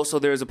better, but also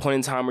there was a point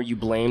in time where you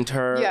blamed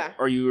her. Yeah.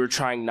 Or you were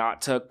trying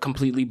not to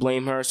completely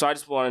blame her. So I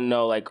just want to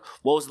know, like,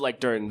 what was it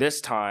like during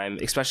this time,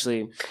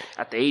 especially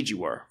at the age you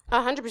were?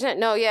 100%.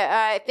 No,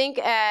 yeah. I think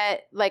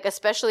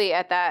especially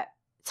at that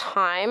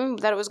time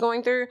that it was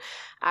going through,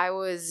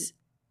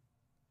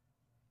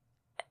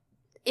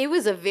 it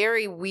was a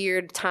very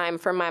weird time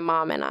for my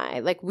mom and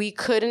I. Like, we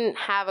couldn't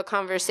have a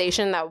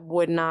conversation that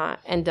would not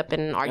end up in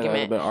an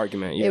argument.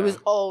 Yeah. It was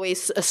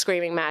always a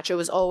screaming match. It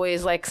was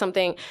always like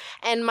something.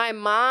 And my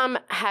mom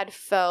had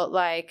felt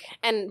like,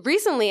 and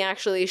recently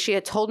actually, she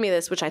had told me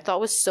this, which I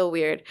thought was so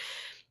weird.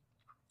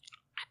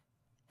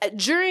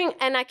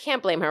 And I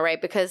can't blame her,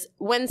 right? Because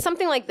when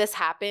something like this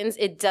happens,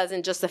 it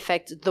doesn't just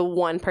affect the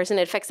one person,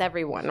 it affects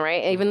everyone,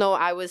 right? Even though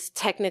I was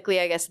technically,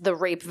 I guess, the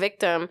rape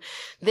victim,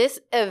 this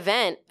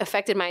event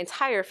affected my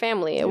entire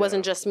family. It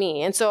wasn't just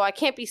me. And so I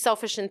can't be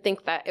selfish and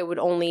think that it would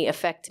only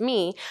affect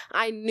me.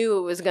 I knew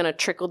it was going to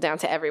trickle down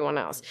to everyone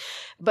else.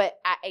 But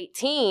at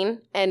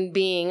 18 and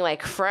being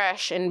like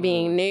fresh and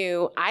being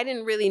new, I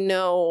didn't really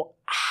know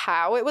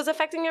how it was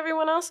affecting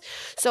everyone else.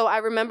 So I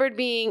remembered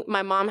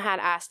my mom had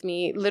asked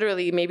me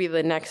literally maybe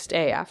the next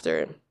day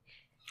after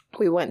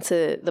we went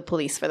to the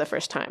police for the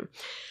first time.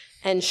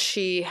 And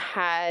she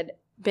had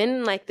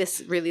been like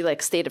this really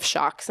like state of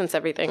shock since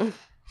everything.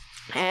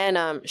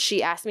 And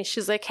she asked me,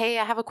 she's like, hey,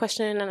 I have a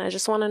question and I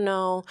just want to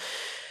know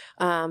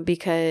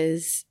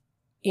because,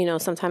 you know,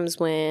 sometimes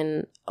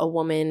when a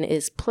woman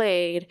is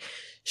played,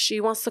 she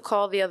wants to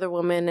call the other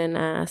woman and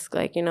ask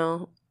like, you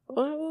know,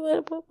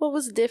 what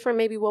was different,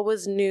 maybe what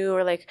was new,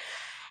 or like,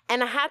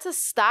 and I had to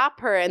stop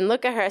her and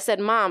look at her. I said,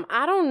 Mom,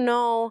 I don't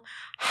know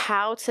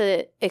how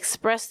to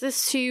express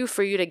this to you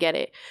for you to get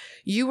it.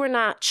 You were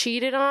not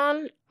cheated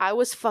on. I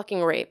was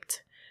fucking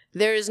raped.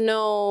 There is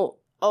no,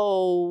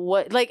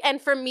 and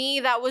for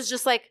me, that was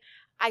just like,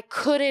 I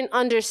couldn't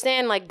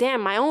understand, like,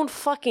 damn, my own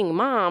fucking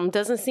mom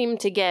doesn't seem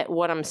to get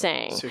what I'm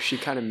saying. So she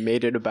kind of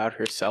made it about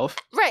herself?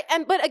 Right.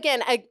 But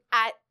again,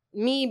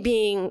 me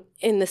being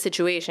in the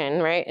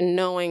situation, right, and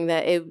knowing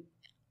that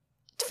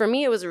for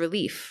me, it was a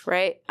relief,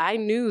 right? I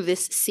knew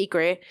this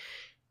secret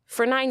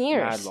for 9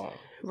 years. Mad long.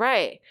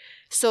 Right.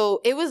 So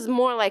it was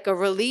more like a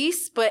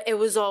release, but it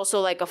was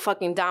also like a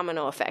fucking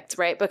domino effect,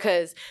 right?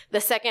 Because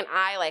the second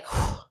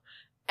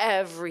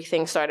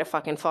everything started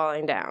fucking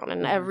falling down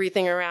and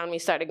everything around me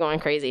started going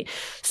crazy.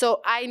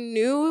 So I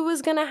knew it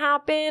was going to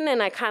happen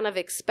and I kind of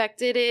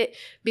expected it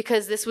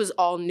because this was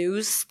all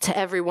news to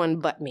everyone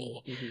but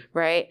me,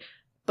 right?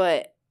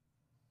 But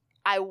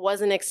I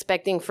wasn't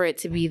expecting for it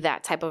to be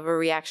that type of a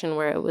reaction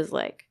where it was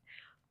like,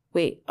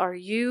 wait, are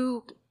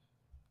you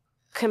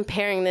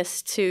comparing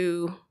this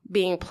to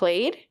being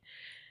played?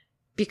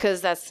 Because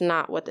that's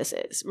not what this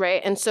is,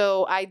 right? And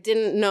so I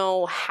didn't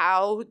know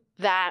how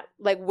that,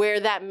 like, where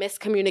that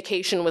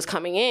miscommunication was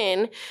coming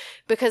in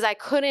because I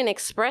couldn't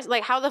express,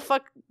 like, how the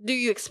fuck do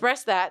you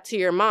express that to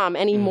your mom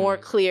any more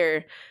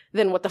clear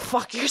than what the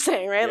fuck you're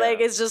saying, right? Yeah. Like,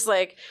 it's just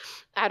like,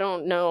 I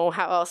don't know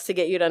how else to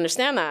get you to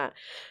understand that.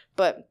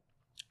 But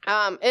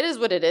it is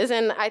what it is.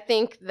 And I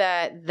think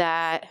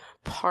that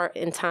part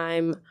in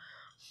time,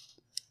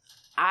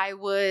 I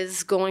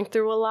was going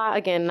through a lot.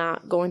 Again,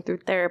 not going through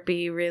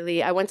therapy,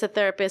 really. I went to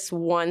therapist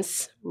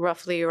once,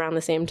 roughly around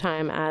the same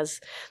time as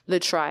the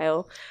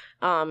trial.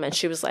 And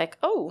she was like,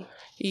 oh,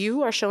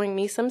 you are showing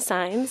me some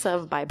signs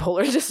of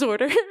bipolar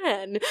disorder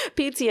and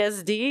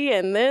PTSD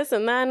and this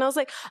and that. And I was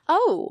like,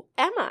 oh,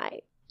 am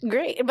I?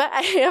 great, but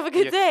I have a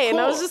good day. Cool. And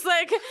I was just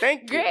like,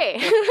 thank you.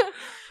 Great.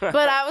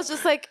 But I was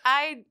just like,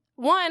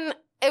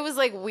 it was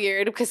like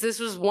weird because this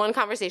was one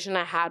conversation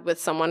I had with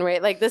someone,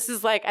 right? Like this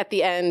is like at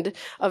the end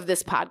of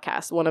this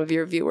podcast, one of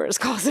your viewers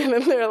calls in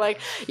and they're like,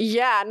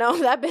 yeah, no,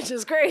 that bitch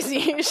is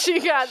crazy.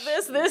 She got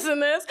this,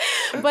 and this.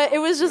 But it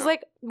was just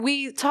like,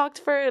 we talked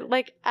for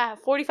like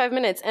 45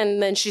 minutes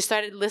and then she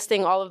started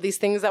listing all of these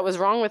things that was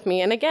wrong with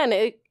me. And again,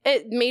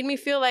 it made me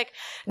feel like,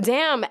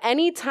 damn,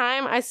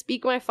 anytime I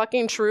speak my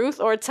fucking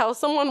truth or tell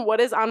someone what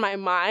is on my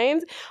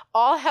mind,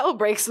 all hell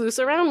breaks loose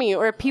around me,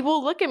 or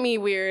people look at me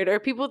weird, or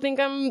people think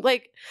I'm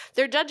like,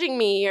 they're judging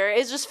me, or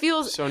it just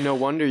feels... So no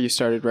wonder you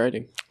started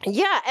writing.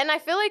 Yeah, and I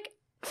feel like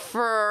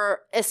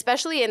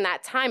especially in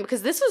that time,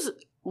 because this was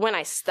when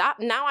I stopped,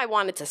 now I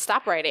wanted to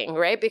stop writing,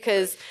 right?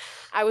 Because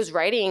I was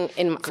writing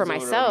for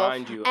myself,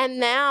 and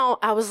now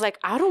I was like,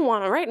 I don't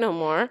want to write no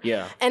more.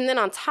 Yeah. And then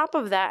on top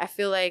of that, I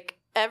feel like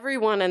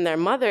everyone and their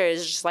mother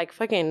is just like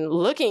fucking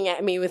looking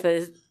at me with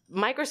a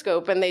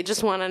microscope and they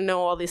just want to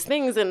know all these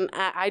things. And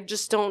I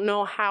just don't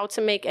know how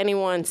to make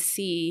anyone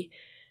see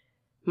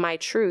my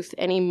truth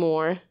any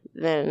more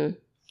than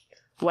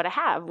what I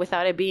have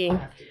without it being...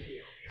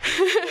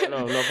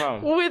 no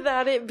problem.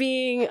 Without it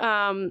being,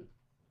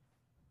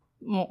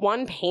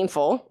 one,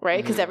 painful,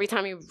 right? Because every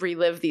time you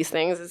relive these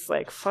things, it's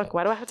like, fuck,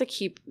 why do I have to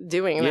keep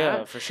doing that?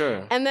 Yeah, for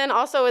sure. And then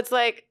also it's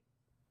like,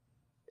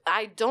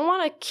 I don't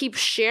want to keep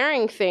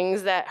sharing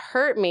things that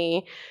hurt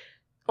me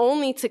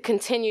only to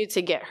continue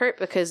to get hurt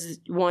because,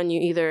 one,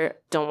 you either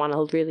don't want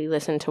to really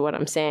listen to what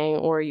I'm saying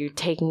or you're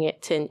taking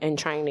it and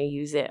trying to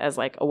use it as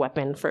like a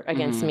weapon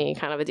against me,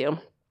 kind of a deal.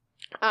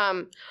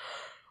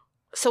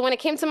 So when it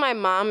came to my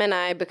mom and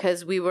I,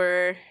 because we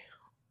were,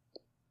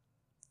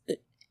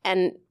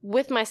 and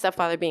with my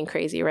stepfather being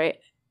crazy, right?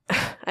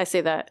 I say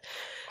that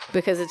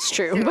because it's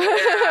true.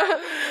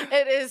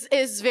 It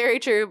is very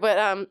true.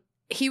 But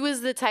he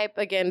was the type,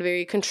 again,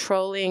 very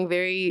controlling,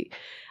 very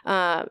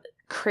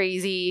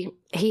crazy.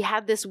 He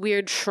had this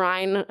weird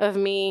shrine of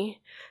me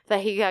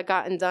that he had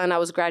gotten done. I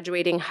was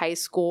graduating high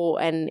school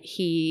and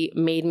he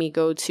made me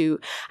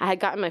I had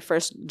gotten my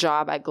first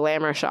job at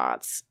Glamour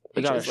Shots.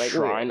 They got a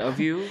shrine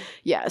of you?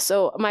 Yeah.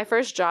 So my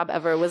first job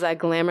ever was at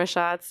Glamour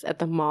Shots at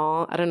the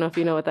mall. I don't know if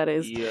you know what that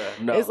is. Yeah,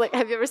 no. It's like,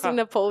 have you ever seen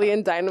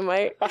Napoleon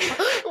Dynamite? Wait,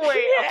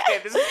 okay,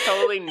 this is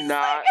totally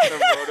not the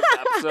road of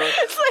episode,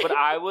 but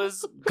I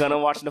was gonna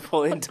watch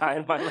Napoleon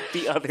Dynamite like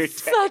the other day.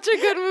 Such a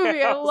good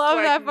movie. I love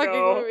that fucking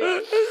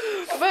movie.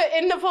 But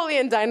in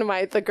Napoleon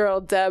Dynamite, the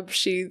girl Deb,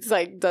 she's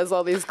like does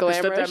all these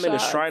glamour shots. Made a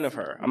shrine of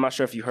her. I'm not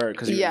sure if you heard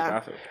because you're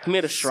graphic. He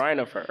made a shrine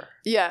of her.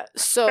 Yeah.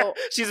 So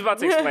she's about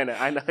to explain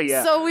it. I know.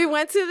 Yeah. So we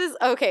went to this.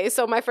 Okay.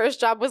 So my first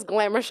job was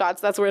Glamour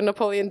Shots. That's where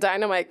Napoleon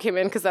Dynamite came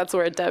in because that's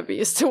where Deb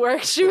used to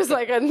work. She was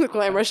like a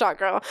glamour shot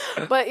girl.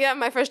 But yeah,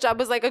 my first job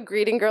was like a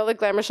greeting girl at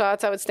Glamour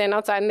Shots. I would stand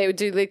outside and they would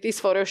do like these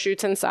photo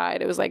shoots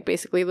inside. It was like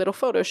basically a little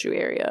photo shoot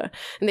area,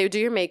 and they would do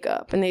your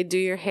makeup and they'd do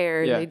your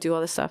hair and they'd do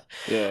all this stuff.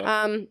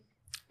 Yeah.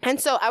 And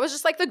so I was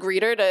just like the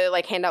greeter to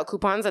like hand out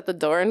coupons at the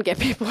door and get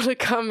people to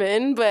come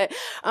in. But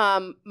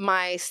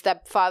my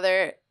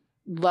stepfather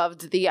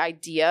loved the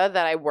idea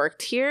that I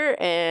worked here.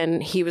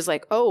 And he was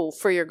like, oh,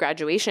 for your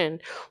graduation,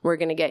 we're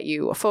going to get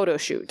you a photo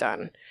shoot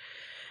done.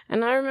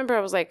 And I remember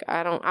I was like,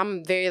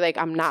 I'm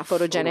not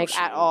photogenic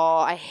at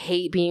all. I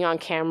hate being on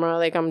camera.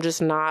 Like, I'm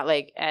just not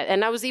like,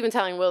 and I was even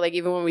telling Will, like,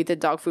 even when we did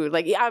dog food,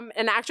 like, I'm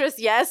an actress,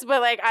 yes, but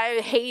like, I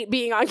hate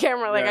being on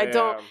camera. Like,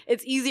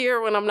 it's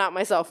easier when I'm not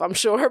myself, I'm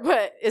sure,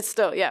 but it's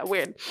still,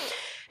 weird.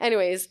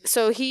 Anyways,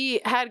 so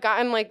he had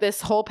gotten like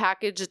this whole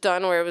package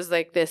done where it was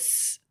like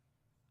this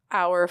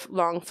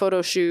hour-long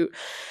photo shoot.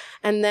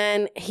 And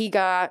then he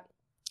got,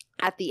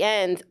 at the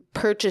end,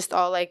 purchased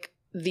all like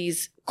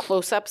these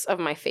close-ups of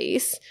my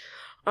face,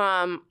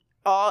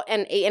 all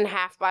an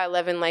 8.5 by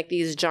 11, like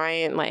these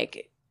giant,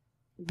 like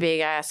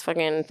big ass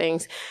fucking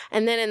things.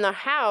 And then in the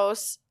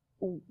house,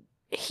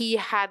 he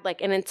had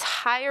like an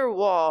entire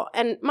wall.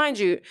 And mind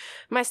you,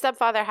 my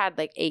stepfather had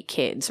like 8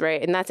 kids,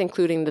 right? And that's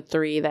including the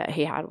 3 that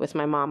he had with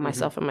my mom,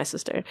 myself, and my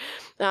sister.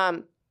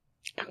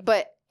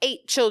 But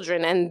 8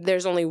 children, and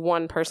there's only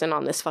one person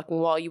on this fucking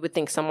wall. You would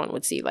think someone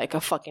would see like a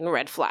fucking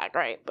red flag,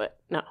 right? But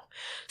no.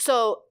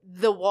 So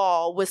the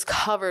wall was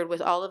covered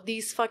with all of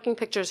these fucking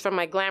pictures from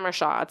my glamour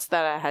shots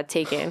that I had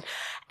taken.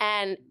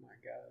 And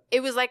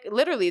it was like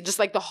literally just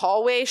like the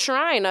hallway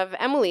shrine of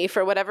Emily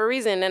for whatever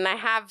reason. And I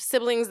have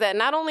siblings that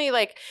not only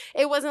like,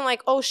 it wasn't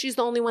like, oh, she's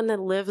the only one that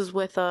lives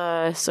with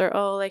us, or,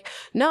 oh, like,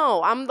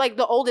 no, I'm like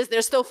the oldest.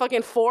 There's still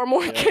fucking 4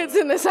 more kids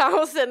in this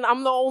house and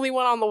I'm the only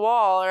one on the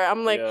wall. Or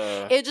I'm like,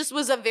 it just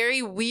was a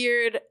very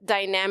weird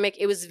dynamic.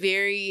 It was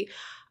very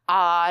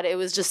odd. It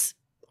was just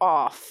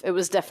off. It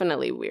was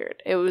definitely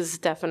weird. It was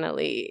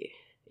definitely...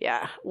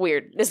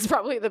 weird. This is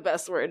probably the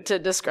best word to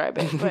describe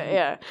it, but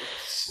yeah.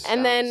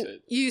 And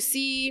then you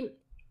see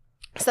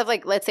stuff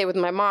like, let's say with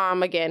my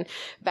mom, again,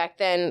 back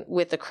then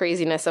with the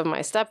craziness of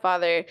my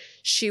stepfather,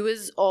 she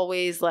was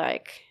always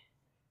like,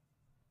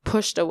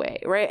 pushed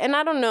away, right? And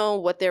I don't know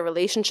what their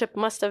relationship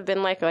must have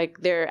been like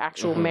their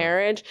actual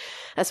marriage,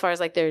 as far as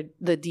like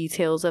the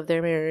details of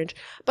their marriage.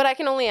 But I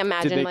can only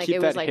imagine like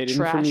it was like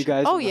trash. From you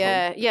guys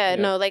yeah.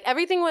 No, like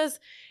everything was.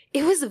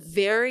 It was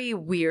very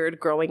weird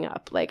growing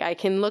up. Like I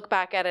can look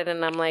back at it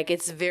and I'm like,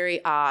 it's a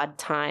very odd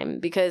time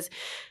because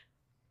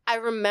I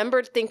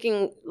remembered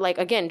thinking, like,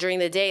 again, during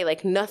the day,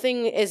 like,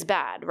 nothing is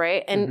bad,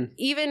 right? And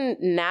even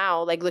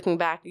now, like, looking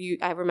back,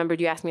 I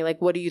remembered you asked me,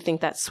 like, what do you think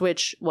that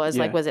switch was?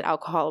 Yeah. Like, was it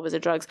alcohol or was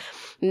it drugs?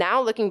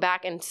 Now, looking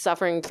back and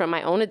suffering from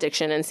my own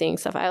addiction and seeing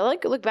stuff, I,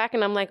 like, look back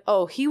and I'm like,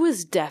 oh, he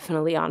was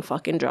definitely on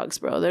fucking drugs,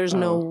 bro. There's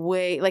no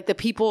way. Like, the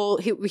people,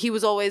 he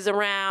was always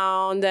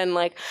around. And,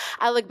 like,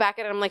 I look back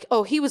at it, I'm like,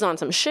 oh, he was on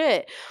some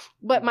shit.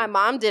 But my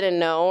mom didn't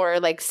know or,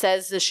 like,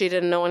 says that she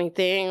didn't know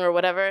anything or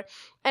whatever.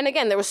 And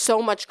again, there was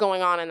so much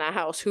going on in that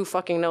house. Who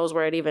fucking knows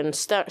where it even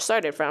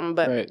started from?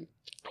 But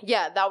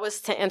yeah, that was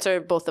to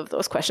answer both of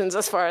those questions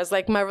as far as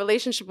like my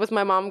relationship with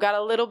my mom got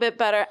a little bit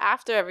better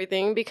after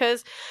everything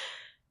because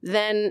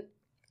then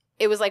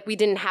it was like we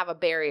didn't have a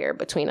barrier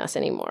between us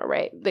anymore,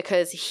 right?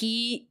 Because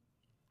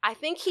I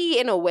think he,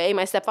 in a way,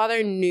 my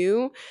stepfather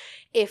knew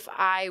if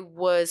I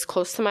was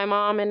close to my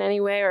mom in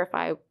any way or if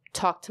I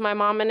talk to my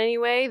mom in any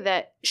way,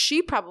 that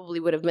she probably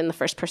would have been the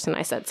first person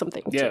I said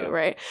something to,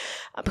 right?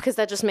 Because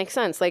that just makes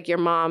sense. Like your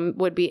mom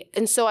would be.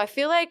 And so I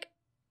feel like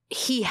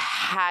he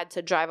had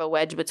to drive a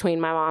wedge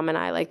between my mom and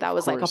I. Like that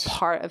was like a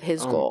part of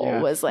his goal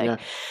was like,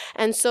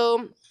 and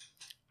so,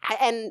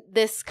 and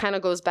this kind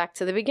of goes back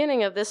to the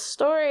beginning of this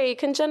story,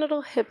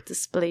 congenital hip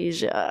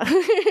dysplasia.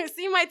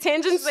 See my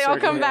tangents, they all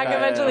come back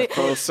eventually.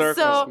 Full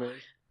circles,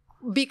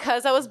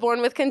 because I was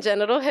born with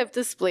congenital hip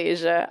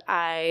dysplasia,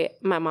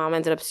 my mom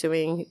ended up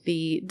suing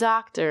the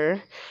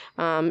doctor.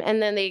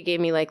 And then they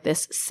gave me like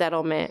this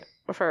settlement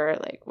for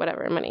like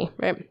whatever money,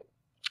 right?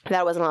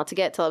 That I wasn't allowed to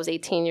get till I was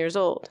 18 years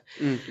old.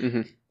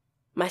 Mm-hmm.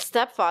 My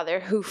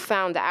stepfather, who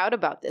found out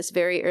about this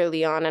very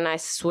early on, and I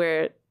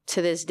swear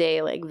to this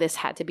day, like this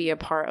had to be a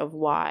part of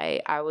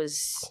why I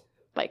was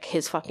like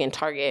his fucking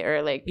target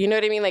or like, you know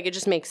what I mean? Like it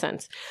just makes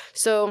sense.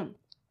 So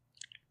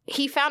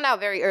he found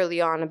out very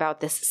early on about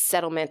this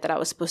settlement that I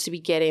was supposed to be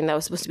getting, that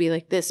was supposed to be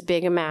like this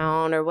big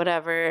amount or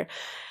whatever.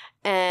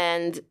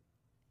 And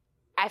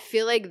I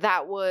feel like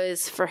that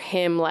was for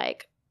him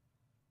like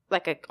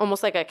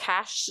almost like a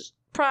cash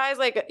prize.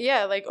 Like,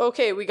 yeah, like,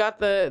 okay, we got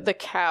the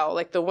cow,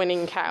 like the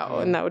winning cow,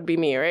 and that would be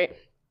me, right?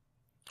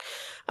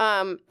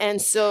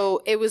 And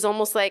so it was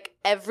almost like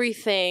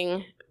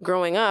everything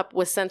growing up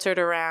was centered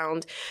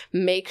around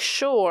make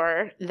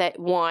sure that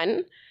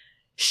one,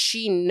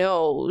 she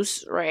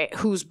knows, right,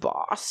 who's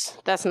boss.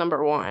 That's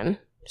number one.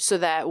 So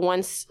that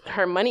once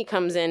her money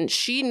comes in,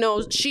 she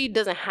knows she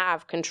doesn't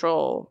have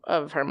control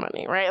of her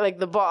money, right? Like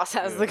the boss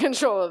has the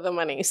control of the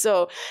money.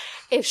 So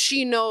if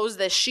she knows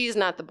that she's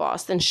not the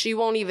boss, then she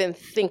won't even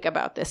think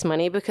about this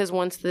money because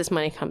once this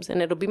money comes in,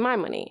 it'll be my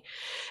money.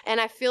 And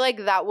I feel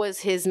like that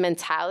was his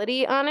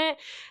mentality on it,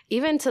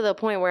 even to the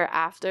point where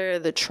after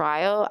the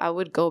trial, I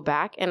would go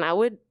back and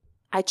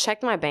I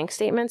checked my bank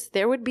statements.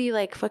 There would be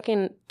like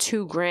fucking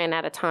 $2,000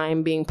 at a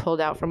time being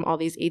pulled out from all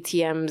these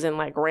ATMs and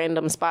like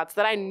random spots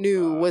that I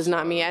knew was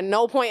not me. At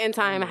no point in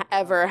time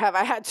ever have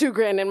I had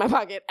 $2,000 in my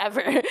pocket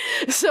ever.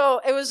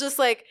 So it was just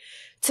like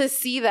to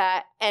see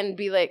that and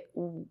be like,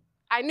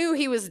 I knew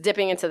he was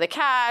dipping into the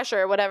cash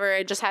or whatever.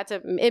 It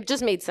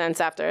just made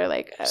sense after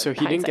like. So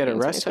he didn't get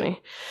arrested.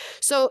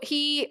 So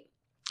he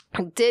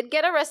did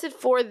get arrested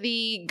for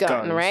the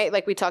gun, right?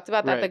 Like we talked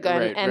about that, the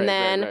gun.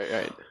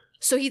 Right.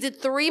 So he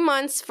did 3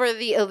 months for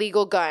the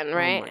illegal gun,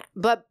 right?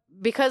 But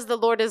because the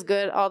Lord is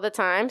good all the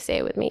time, say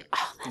it with me,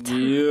 all the time.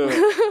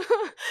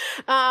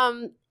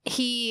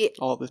 Yeah.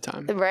 All the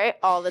time. Right?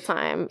 All the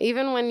time.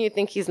 Even when you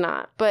think he's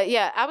not. But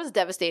yeah, I was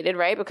devastated,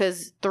 right?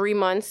 Because 3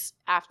 months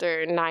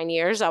after 9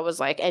 years, I was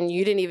like, and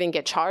you didn't even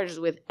get charged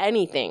with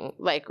anything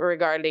like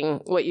regarding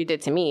what you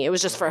did to me. It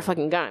was just for a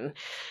fucking gun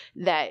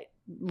that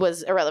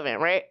was irrelevant,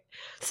 right?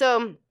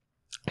 So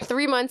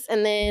 3 months,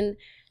 and then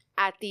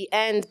at the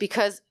end,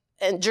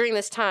 and during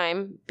this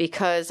time,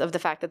 because of the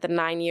fact that the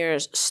 9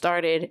 years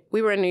started,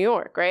 we were in New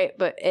York, right?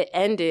 But it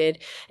ended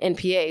in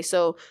PA.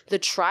 So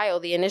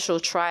the initial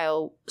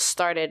trial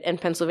started in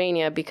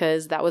Pennsylvania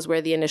because that was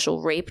where the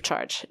initial rape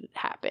charge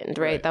happened,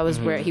 right? That was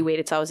where he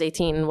waited till I was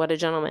 18. What a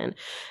gentleman.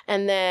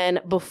 And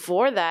then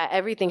before that,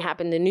 everything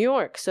happened in New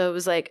York. So it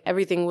was like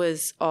everything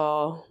was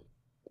all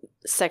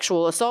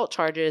sexual assault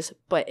charges,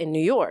 but in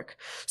New York.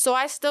 So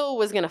I still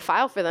was going to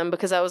file for them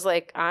because I was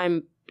like,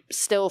 I'm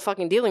still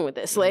fucking dealing with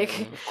this, like,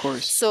 of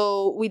course.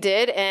 So we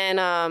did,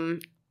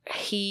 and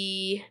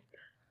he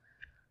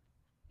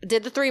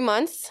did the 3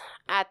 months.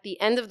 At the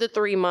end of the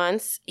 3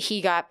 months, he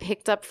got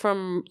picked up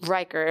from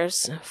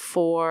Rikers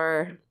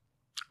for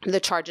the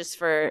charges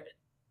for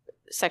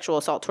sexual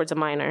assault towards a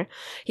minor.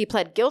 He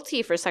pled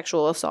guilty for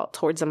sexual assault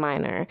towards a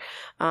minor.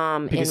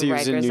 Because he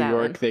was in New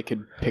York, they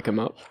could pick him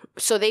up?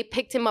 So they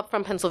picked him up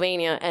from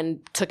Pennsylvania and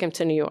took him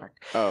to New York.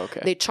 Oh,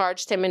 okay. They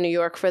charged him in New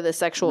York for the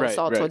sexual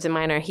assault towards a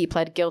minor. He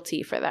pled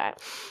guilty for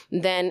that.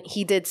 Then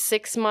he did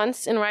 6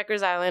 months in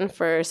Rikers Island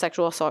for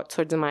sexual assault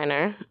towards a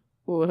minor.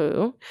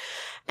 Woohoo.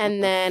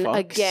 And then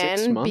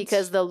again,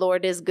 because the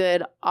Lord is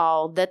good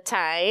all the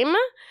time,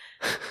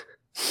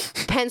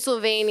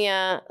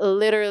 Pennsylvania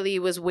literally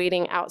was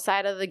waiting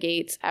outside of the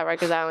gates at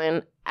Rikers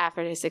Island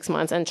after his 6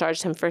 months and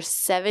charged him for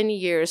 7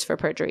 years for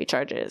perjury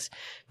charges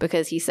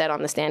because he said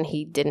on the stand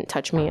he didn't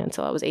touch me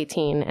until I was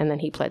 18, and then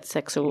he pled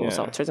sexual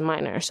assault towards a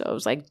minor. So it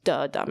was like,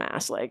 duh,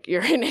 dumbass, like,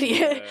 you're an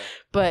idiot. Yeah.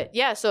 But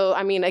yeah, so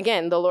I mean,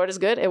 again, the Lord is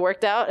good. It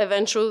worked out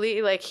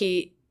eventually. Like,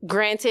 he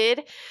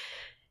granted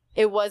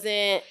it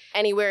wasn't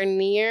anywhere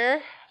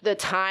near the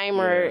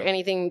time or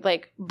anything,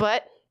 like,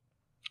 but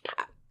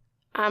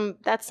I'm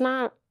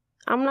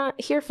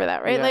not here for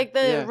that, right? Yeah, like,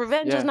 the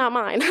revenge is not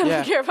mine. I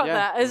don't care about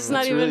that. It's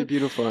not even really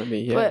beautiful on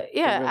me. Yeah. But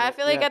really, I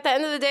feel like at the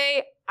end of the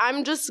day,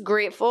 I'm just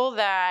grateful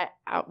that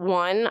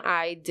one,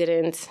 I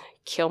didn't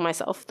kill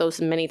myself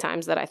those many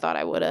times that I thought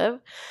I would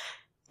have.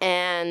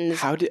 And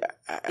how did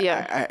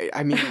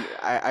I mean,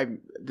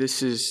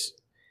 this is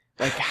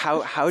like,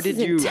 how did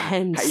you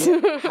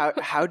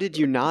how did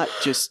you not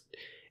just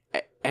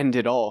end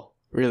it all?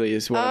 Really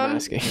is what I'm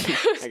asking,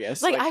 I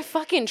guess. Like, I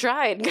fucking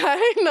tried, guy.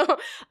 No.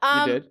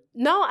 You did?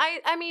 No,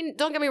 I mean,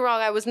 don't get me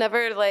wrong. I was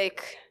never,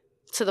 like,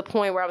 to the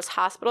point where I was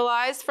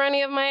hospitalized for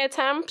any of my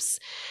attempts.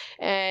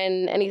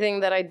 And anything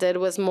that I did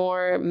was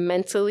more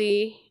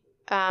mentally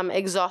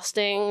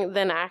exhausting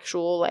than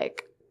actual,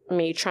 like,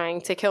 me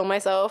trying to kill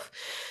myself.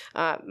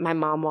 My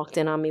mom walked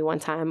in on me one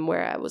time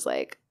where I was,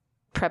 like,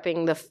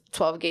 prepping the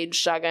 12 gauge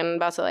shotgun,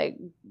 about to, like,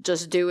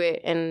 just do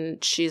it.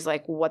 And she's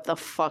like, what the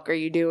fuck are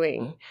you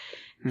doing?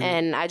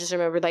 And I just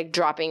remember, like,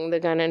 dropping the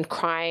gun and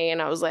crying,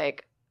 and I was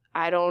like,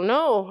 I don't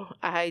know.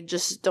 I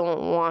just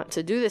don't want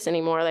to do this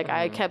anymore. Like,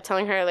 I kept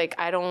telling her, like,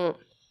 I don't.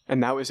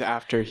 And that was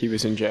after he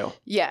was in jail.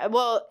 Yeah,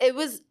 well, it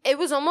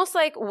was almost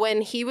like when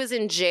he was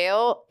in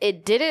jail,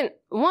 it didn't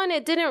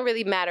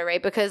really matter,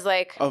 right? Because,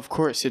 like, of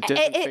course, it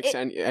doesn't fix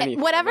anything.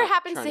 Whatever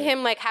happens to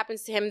him, like,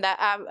 happens to him.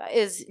 That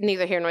is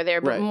neither here nor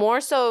there. But more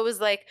so, it was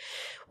like,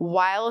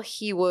 while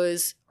he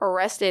was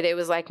arrested, it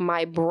was like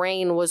my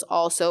brain was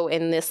also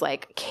in this,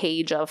 like,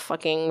 cage of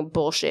fucking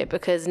bullshit,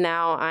 because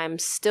now I'm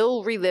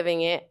still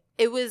reliving it.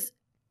 It was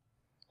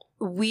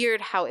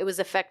weird how it was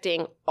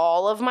affecting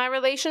all of my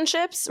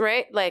relationships,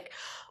 right? Like,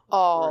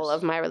 all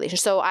of my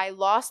relationships. So I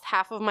lost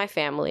half of my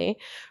family,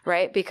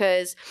 right?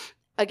 Because,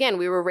 again,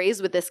 we were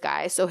raised with this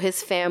guy. So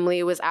his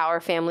family was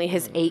our family.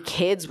 His 8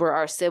 kids were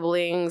our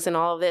siblings and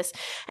all of this.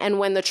 And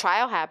when the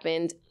trial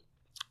happened,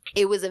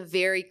 it was a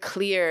very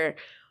clear,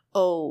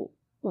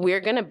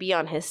 we're going to be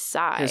on his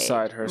side. His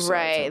side, her side.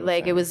 Right.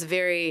 Like, it was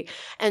very...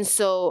 And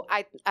so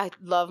I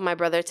love my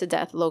brother to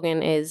death.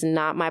 Logan is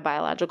not my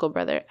biological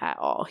brother at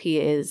all. He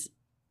is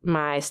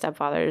my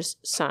stepfather's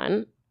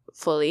son,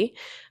 fully.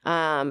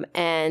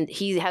 And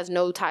he has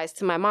no ties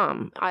to my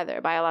mom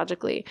either,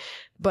 biologically.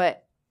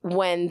 But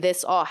when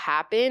this all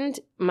happened,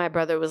 my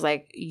brother was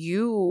like,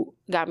 you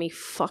got me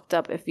fucked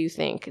up if you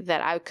think that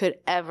I could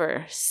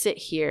ever sit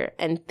here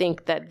and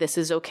think that this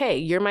is okay.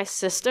 You're my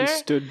sister. He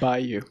stood by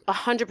you.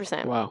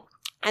 100%. Wow.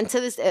 And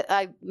to this,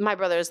 my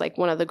brother is, like,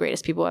 one of the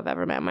greatest people I've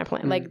ever met on my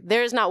planet. Like,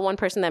 there's not one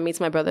person that meets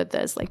my brother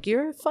that's like,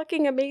 you're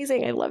fucking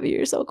amazing. I love you.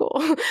 You're so cool.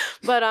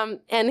 But,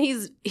 and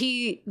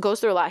he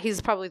goes through a lot.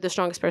 He's probably the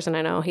strongest person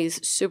I know.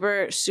 He's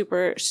super,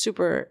 super,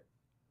 super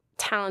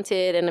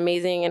talented and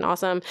amazing and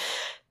awesome.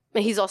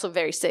 And he's also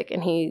very sick,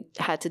 and he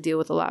had to deal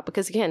with a lot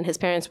because, again, his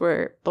parents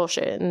were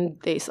bullshit and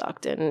they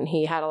sucked, and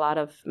he had a lot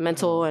of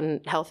mental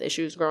and health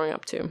issues growing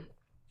up too.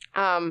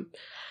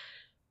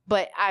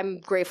 But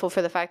I'm grateful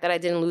for the fact that I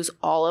didn't lose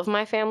all of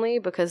my family,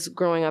 because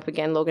growing up,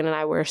 again, Logan and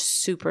I were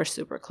super,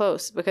 super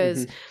close,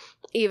 because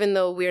even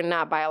though we're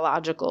not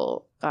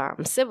biological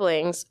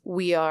siblings,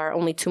 we are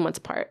only 2 months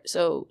apart.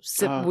 So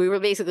we were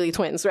basically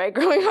twins, right?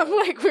 Growing up,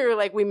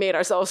 we made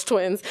ourselves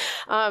twins.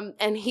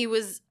 And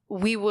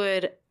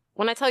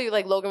when I tell you,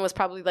 like, Logan was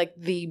probably, like,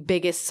 the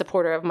biggest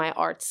supporter of my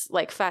arts,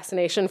 like,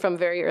 fascination from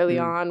very early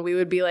on. We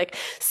would be, like,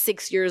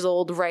 6 years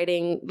old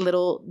writing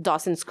little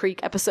Dawson's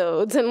Creek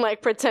episodes and,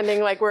 like,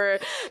 pretending like we're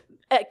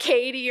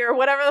Katie or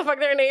whatever the fuck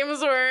their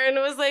names were. And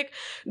it was, like,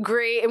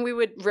 great. And we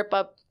would rip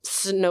up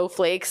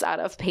snowflakes out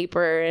of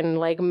paper and,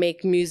 like,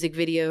 make music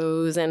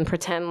videos and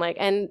pretend like,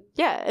 and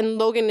yeah. And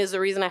Logan is the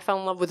reason I fell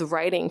in love with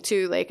writing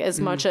too. Like, as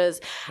much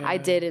as I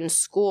did in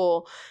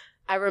school,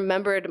 I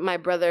remembered my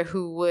brother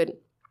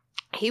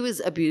he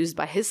was abused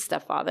by his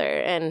stepfather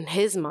and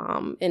his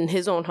mom in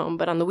his own home.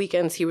 But on the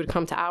weekends, he would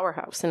come to our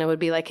house, and it would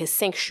be like his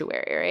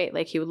sanctuary, right?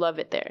 Like, he would love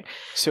it there.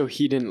 So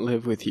he didn't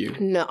live with you?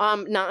 No,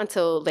 not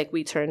until, like,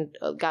 we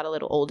got a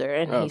little older,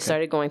 and he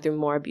started going through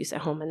more abuse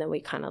at home. And then we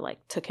kind of,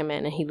 like, took him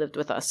in, and he lived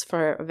with us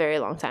for a very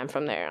long time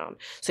from there on.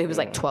 So he was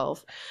like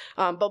 12.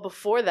 But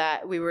before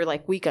that, we were,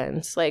 like,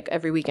 weekends, like,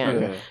 every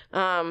weekend.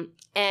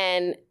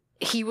 And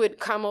he would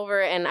come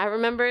over, and I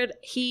remembered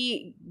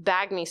he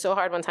bagged me so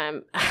hard one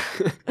time.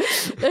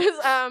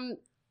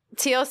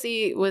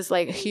 TLC was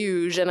like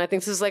huge, and I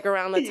think this was like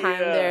around the time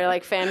their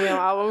like fan mail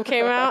album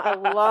came out. I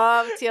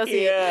love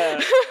TLC. Yeah.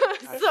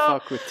 So I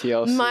fuck with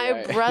TLC.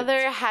 my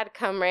brother had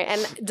come, right,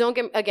 and don't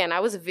get again,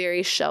 I was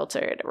very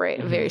sheltered,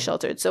 right, very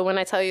sheltered. So when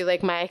I tell you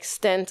like my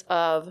extent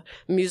of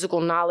musical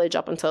knowledge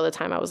up until the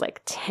time I was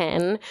like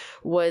 10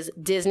 was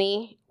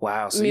Disney.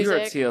 Wow, so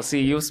music. you heard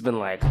TLC, you've been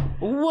like,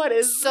 what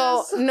is this?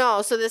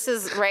 So this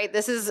is, right,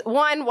 this is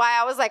one, why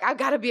I was like, I've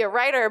got to be a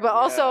writer, but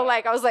also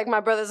like, I was like, my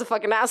brother's a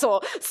fucking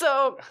asshole.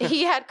 So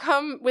he had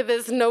come with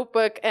his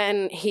notebook,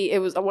 and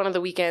it was one of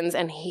the weekends,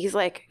 and he's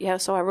like, yeah,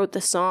 so I wrote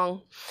this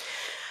song.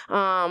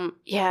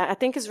 Yeah, I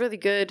think it's really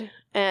good,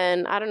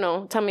 and I don't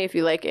know, tell me if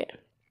you like it.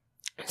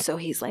 So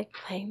he's like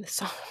playing the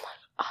song. I'm like,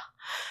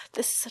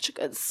 this is such a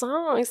good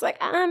song. He's like,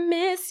 I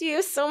miss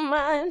you so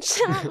much.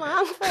 I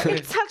long for your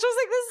touch. I was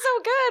like, this is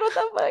so good. What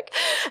the fuck?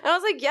 And I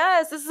was like,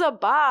 yes, this is a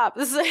bop.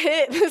 This is a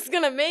hit. This is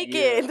going to make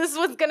it. This is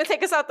what's going to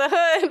take us out the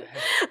hood.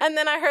 And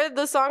then I heard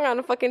the song on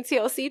a fucking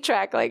TLC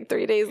track like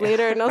 3 days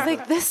later. And I was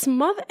like, this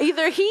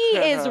either he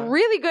is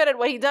really good at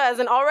what he does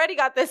and already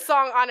got this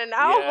song on an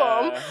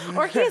album,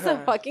 or he's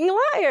a fucking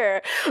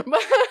liar.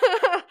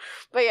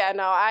 But yeah,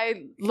 no,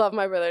 I love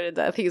my brother to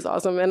death. He's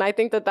awesome. And I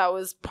think that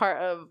was part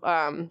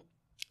of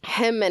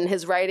him and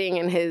his writing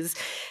and his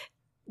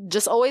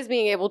just always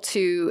being able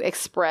to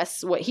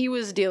express what he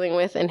was dealing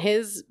with and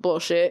his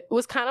bullshit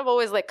was kind of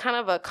always like kind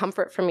of a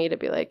comfort for me to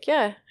be like,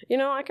 yeah, you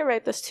know, I could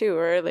write this too,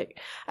 or like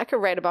I could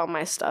write about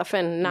my stuff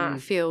and not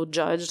feel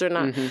judged or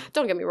not.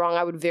 Don't get me wrong,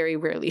 I would very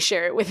rarely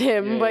share it with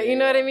him, but you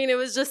know what I mean? It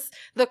was just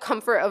the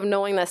comfort of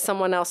knowing that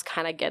someone else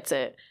kind of gets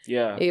it.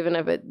 Yeah. Even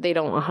if they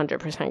don't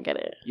 100% get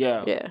it.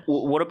 Yeah. Yeah.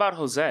 What about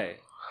Jose?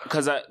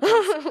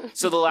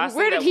 So the last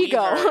where did he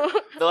go?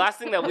 The last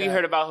thing that we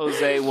heard about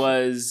Jose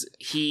was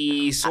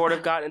he sort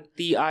of got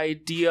the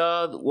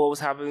idea what was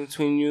happening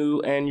between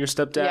you and your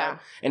stepdad,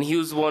 and he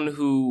was the one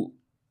who,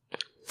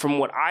 from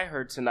what I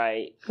heard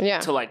tonight,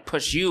 to like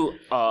push you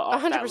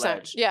off 100%, that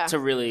ledge, to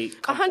really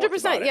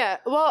 100%, yeah.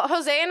 Well,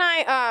 Jose and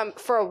I,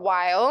 for a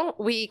while,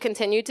 we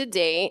continued to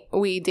date.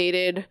 We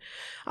dated,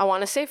 I want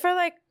to say for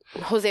like.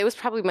 Jose was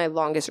probably my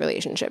longest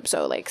relationship,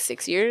 so like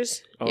 6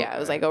 years. Okay. Yeah, it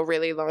was like a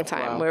really long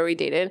time where we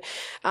dated.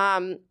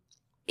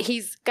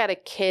 He's got a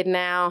kid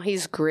now.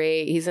 He's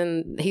great. He's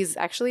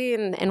actually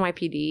in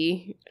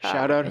NYPD.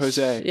 Shout out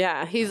Jose.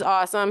 Yeah, he's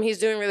awesome. He's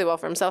doing really well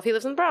for himself. He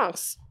lives in the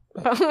Bronx.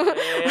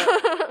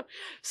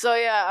 So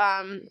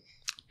yeah,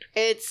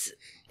 it's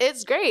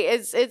great.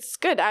 It's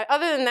good.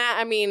 Other than that,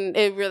 I mean,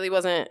 it really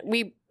wasn't.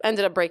 We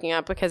ended up breaking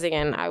up because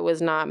again, I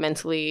was not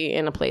mentally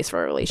in a place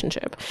for a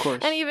relationship. Of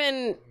course, and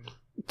even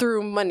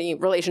through money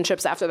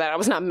relationships after that, I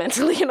was not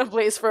mentally in a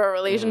place for a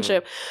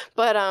relationship.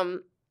 But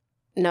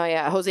no,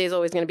 yeah, Jose is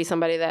always going to be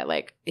somebody that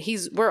like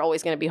we're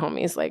always going to be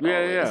homies. Like,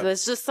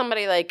 it's just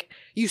somebody like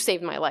you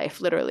saved my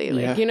life, literally.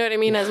 Like, you know what I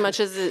mean? As much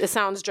as it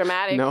sounds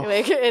dramatic,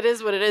 like it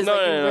is what it is.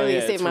 Like, you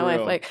really saved my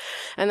life. Like,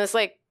 and it's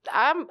like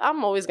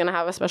I'm always going to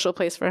have a special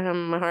place for him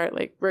in my heart,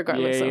 like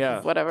regardless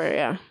of whatever.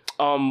 Yeah.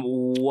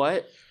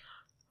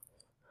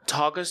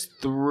 Talk us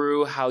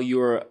through how you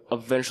were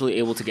eventually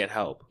able to get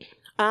help.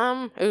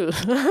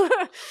 Okay.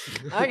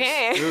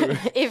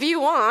 If you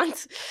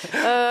want.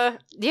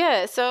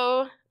 Yeah,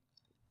 so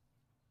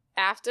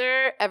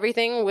after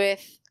everything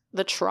with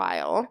the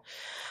trial,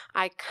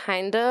 I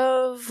kind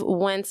of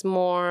went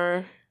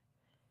more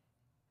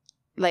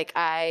like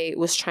I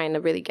was trying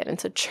to really get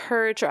into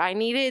church, or I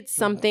needed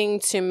something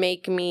to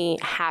make me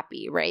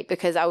happy, right?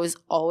 Because I was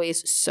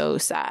always so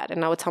sad.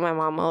 And I would tell my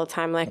mom all the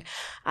time, like,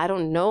 I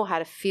don't know how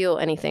to feel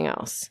anything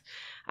else.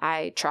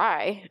 I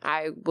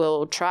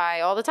will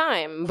try all the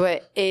time,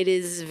 but it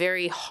is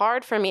very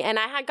hard for me. And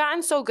I had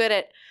gotten so good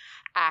at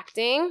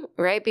acting,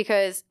 right?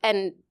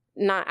 And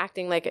not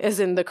acting like as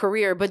in the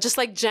career, but just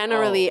like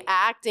generally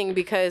acting,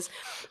 because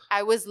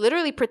I was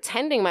literally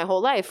pretending my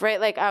whole life, right?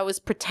 Like I was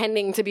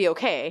pretending to be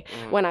okay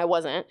when I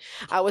wasn't.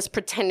 I was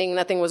pretending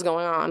nothing was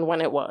going on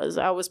when it was.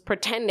 I was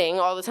pretending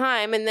all the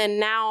time. And then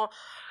now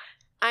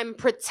I'm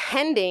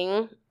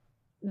pretending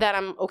that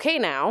I'm okay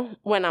now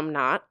when I'm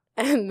not.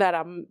 And that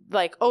I'm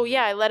like, oh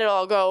yeah, I let it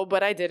all go,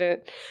 but I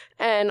didn't.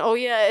 And oh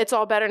yeah, it's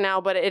all better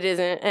now, but it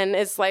isn't. And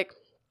it's like,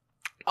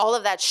 all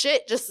of that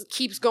shit just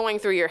keeps going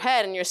through your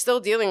head and you're still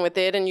dealing with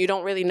it and you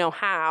don't really know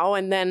how.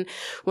 And then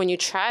when you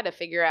try to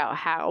figure out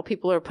how,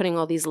 people are putting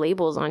all these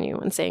labels on you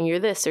and saying you're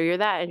this or you're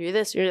that and you're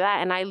this or you're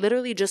that. And I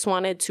literally just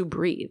wanted to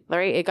breathe,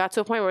 right? It got to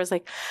a point where it's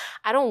like,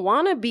 I don't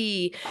want to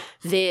be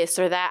this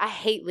or that. I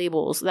hate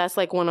labels. That's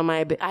like one of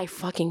I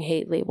fucking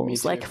hate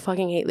labels. Like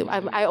fucking hate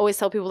labels. I always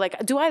tell people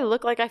like, do I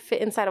look like I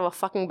fit inside of a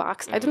fucking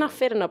box? I do not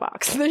fit in a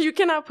box. You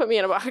cannot put me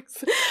in a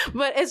box.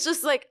 But it's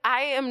just like,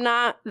 I am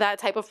not that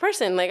type of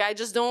person. Like I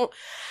just don't,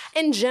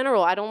 in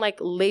general, I don't like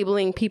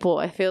labeling people.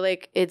 I feel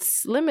like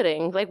it's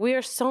limiting. Like we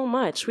are so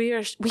much.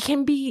 We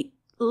can be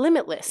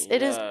limitless.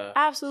 It is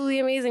absolutely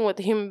amazing what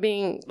the human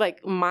being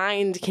like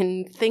mind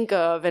can think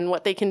of and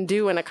what they can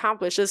do and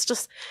accomplish. It's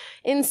just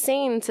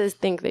insane to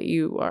think that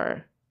you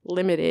are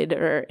limited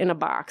or in a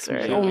box or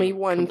only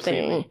one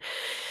thing.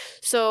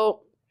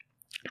 So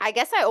I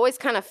guess I always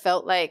kind of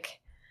felt like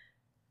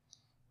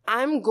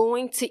I'm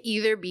going to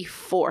either be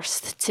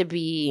forced to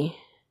be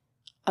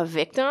a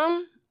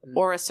victim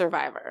or a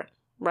survivor,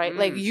 right?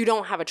 Like, you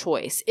don't have a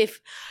choice. If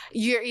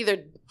you're you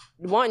either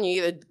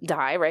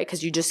die, right?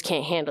 Because you just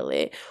can't handle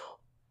it.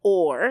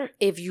 Or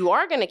if you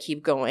are going to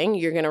keep going,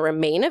 you're going to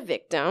remain a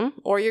victim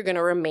or you're going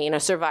to remain a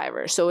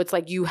survivor. So it's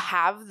like you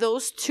have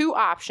those two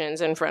options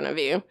in front of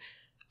you.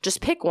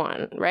 Just pick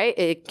one, right?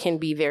 It can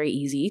be very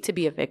easy to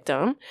be a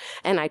victim.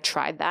 And I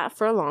tried that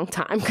for a long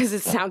time because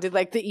it sounded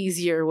like the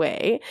easier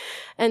way.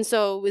 And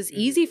so it was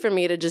easy for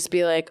me to just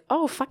be like,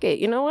 oh, fuck it.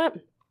 You know what?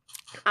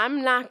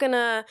 I'm not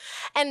gonna,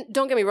 and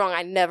don't get me wrong,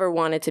 I never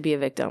wanted to be a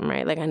victim,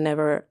 right? Like I'm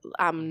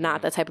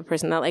not that type of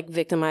person that like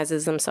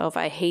victimizes themselves.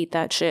 I hate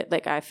that shit.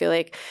 Like I feel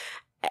like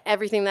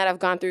everything that I've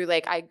gone through,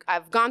 like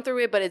I've gone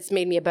through it, but it's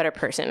made me a better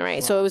person,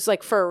 right? Wow. So it was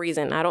like for a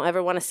reason. I don't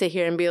ever want to sit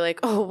here and be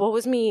like, oh, what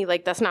was me?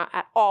 Like that's not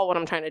at all what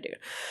I'm trying to do.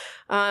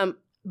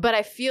 But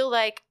I feel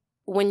like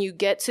when you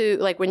get to,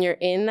 like when you're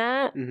in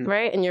that,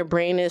 right? And your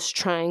brain is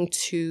trying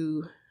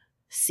to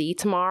see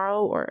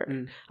tomorrow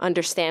or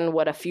understand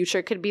what a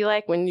future could be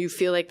like when you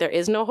feel like there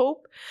is no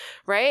hope,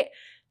 right?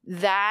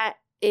 That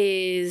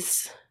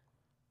is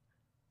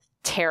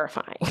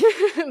terrifying.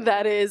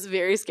 That is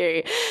very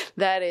scary.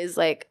 That is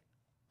like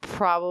that's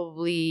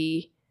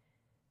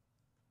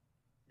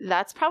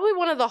probably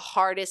one of the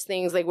hardest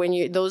things, like when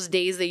you, those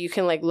days that you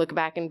can like look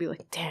back and be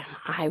like, damn,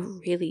 I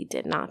really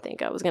did not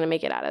think I was going to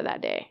make it out of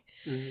that day.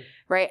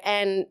 Right.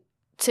 And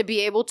to be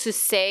able to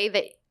say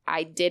that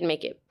I did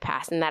make it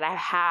past and that I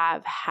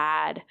have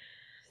had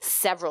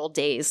several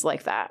days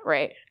like that,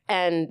 right?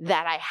 And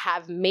that I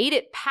have made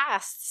it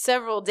past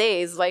several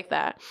days like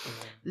that.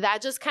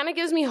 That just kind of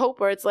gives me hope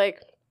where it's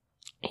like,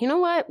 you know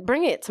what?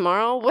 Bring it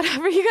tomorrow.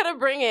 Whatever you got to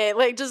bring it.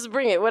 Like, just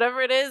bring it.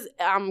 Whatever it is,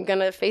 I'm going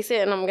to face it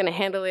and I'm going to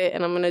handle it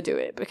and I'm going to do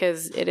it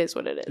because it is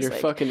what it is. You're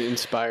like, fucking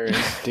inspiring,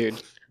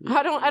 dude.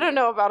 I don't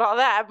know about all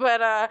that,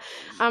 but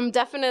I'm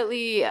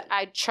definitely,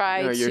 I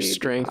try to. Your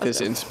strength is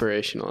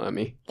inspirational,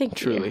 Emmy.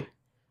 Thank you. Truly.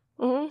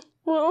 Well,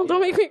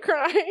 don't make me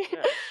cry.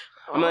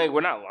 I'm like,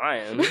 we're not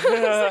lying.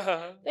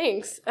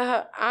 Thanks.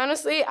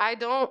 Honestly, I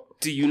don't.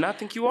 Do you not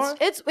think you are?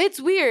 It's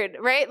weird,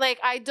 right? Like,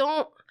 I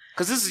don't.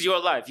 Because this is your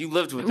life. You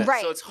lived with it.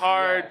 Right. So it's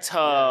hard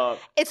to...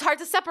 It's hard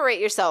to separate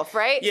yourself,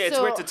 right? Yeah, it's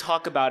weird to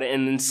talk about it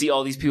and then see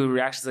all these people's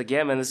reactions like,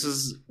 yeah, man, this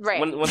is... Right.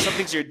 When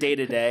something's your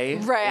day-to-day.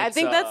 Right. I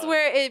think that's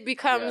where it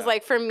becomes,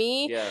 like, for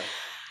me... Yeah.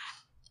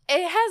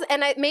 It has,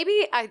 and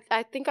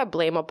I think I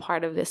blame a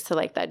part of this to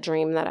like that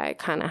dream that I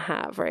kind of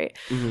have, right?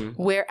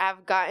 Where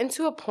I've gotten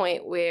to a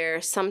point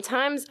where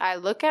sometimes I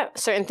look at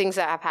certain things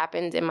that have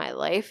happened in my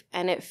life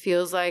and it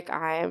feels like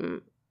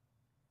I'm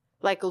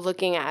like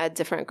looking at a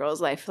different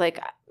girl's life. Like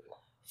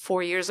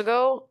 4 years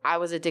ago, I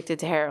was addicted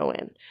to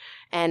heroin.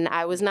 And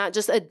I was not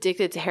just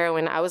addicted to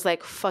heroin. I was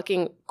like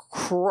fucking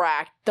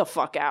cracked the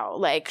fuck out,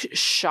 like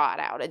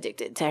shot out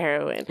addicted to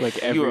heroin. Like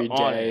every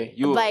day.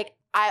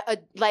 I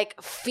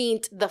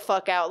faint the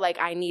fuck out,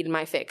 like I need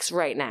my fix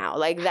right now,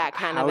 like that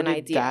kind of an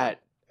idea.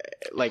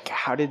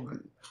 How did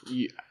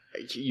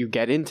you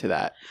get into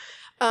that?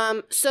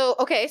 So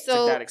okay, so it's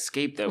like that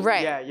escape that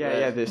right,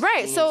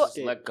 right. So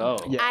let go.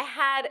 I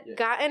had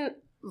gotten.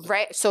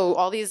 Right. So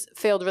all these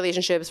failed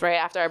relationships, right?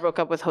 After I broke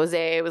up with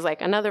Jose, it was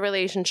like another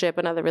relationship.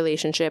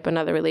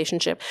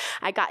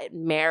 I got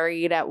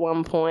married at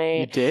one point.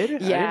 You did? Yeah. I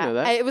didn't know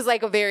that. It was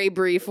like a very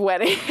brief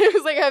wedding. It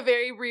was like a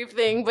very brief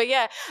thing. But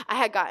yeah, I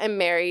had gotten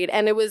married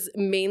and it was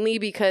mainly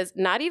because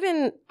not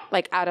even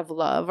like out of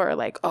love or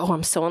like, oh,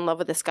 I'm so in love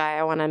with this guy.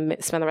 I want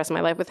to spend the rest of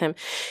my life with him.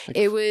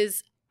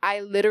 I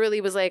literally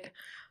was like,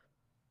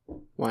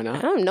 why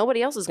not?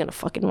 Nobody else is going to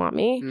fucking want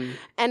me.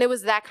 And it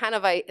was that kind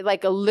of a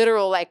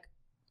literal like,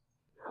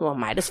 well,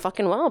 might as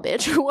fucking well,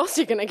 bitch. Who else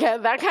are you gonna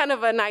get? That kind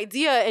of an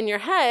idea in your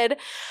head.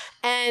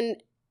 And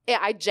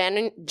I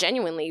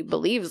genuinely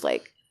believes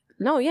like,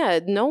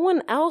 no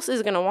one else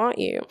is gonna want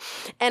you.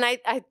 And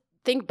I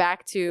think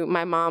back to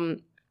my mom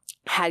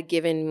had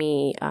given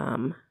me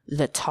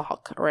the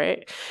talk,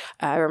 right?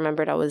 I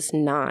remembered I was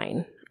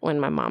 9 when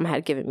my mom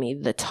had given me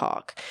the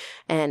talk.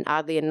 And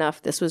oddly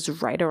enough, this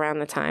was right around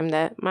the time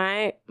that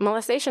my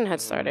molestation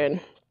had started.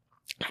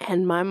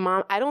 And my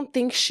mom, I don't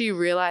think she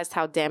realized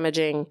how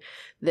damaging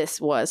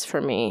this was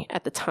for me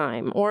at the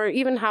time, or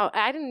even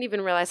I didn't even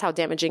realize how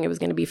damaging it was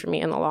going to be for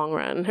me in the long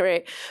run,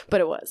 right?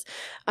 But it was.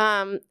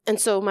 And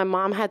so my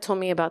mom had told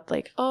me about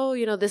like, oh,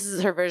 this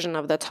is her version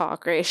of the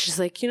talk, right? She's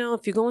like,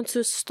 if you go into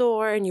a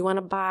store and you want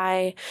to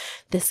buy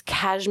this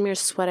cashmere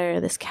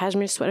sweater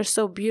is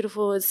so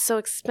beautiful, it's so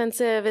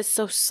expensive, it's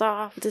so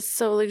soft, it's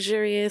so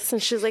luxurious.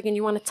 And she's like, and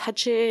you want to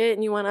touch it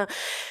and you want to...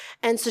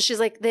 And so she's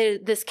like,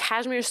 this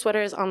cashmere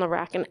sweater is on the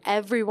rack and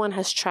everyone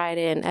has tried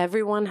it and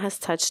everyone has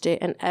touched it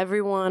and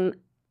everyone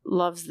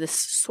loves this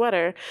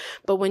sweater.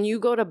 But when you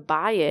go to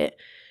buy it,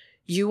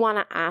 you want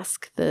to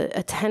ask the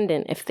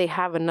attendant if they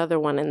have another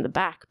one in the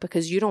back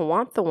because you don't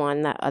want the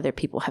one that other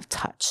people have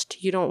touched.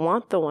 You don't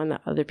want the one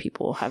that other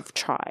people have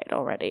tried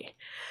already.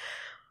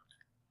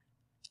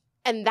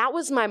 And that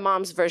was my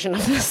mom's version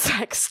of the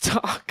sex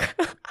talk.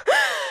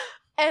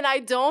 And I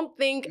don't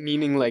think...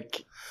 Meaning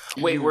like...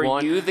 Wait,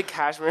 were you the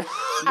cashmere?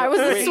 I was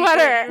the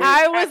sweater.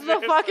 I was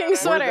the fucking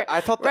sweater. I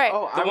thought right.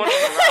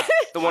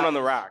 The one on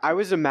the rack. I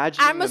was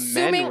imagining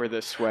men were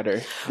the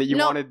sweater that you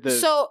wanted the...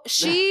 So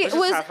she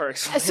was...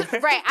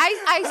 Right.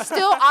 I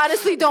still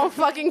honestly don't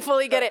fucking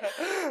fully get it.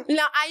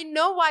 Now, I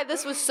know why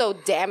this was so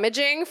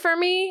damaging for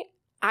me.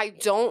 I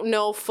don't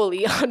know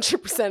fully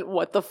 100%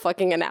 what the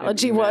fucking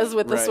analogy was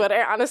with the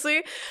sweater,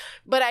 honestly.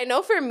 But I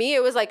know for me,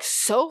 it was like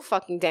so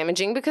fucking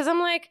damaging because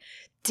I'm like,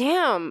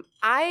 damn,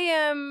 I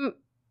am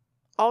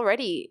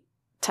already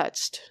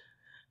touched.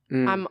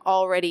 I'm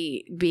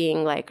already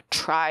being like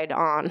tried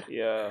on.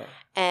 Yeah.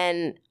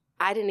 And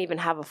I didn't even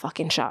have a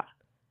fucking shot.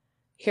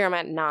 Here I'm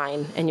at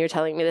 9 and you're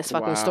telling me this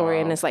fucking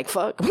story and it's like,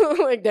 fuck,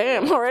 like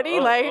damn already.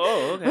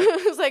 Okay.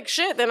 It's like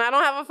shit, then I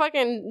don't have a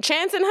fucking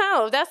chance in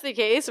hell if that's the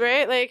case,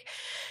 right? Like,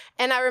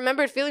 and I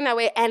remembered feeling that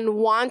way and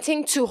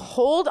wanting to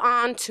hold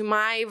on to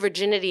my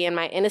virginity and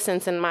my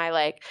innocence and my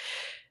like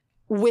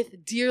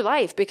with dear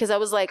life because I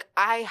was like,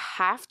 I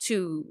have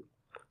to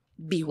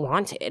be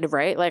wanted,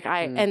 right? Like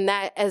and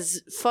that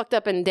as fucked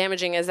up and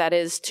damaging as that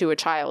is to a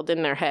child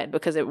in their head,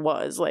 because it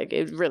was like,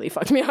 it really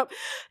fucked me up,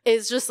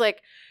 is just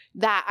like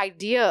that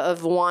idea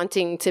of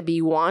wanting to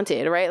be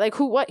wanted, right? Like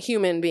what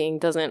human being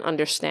doesn't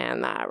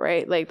understand that,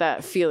 right? Like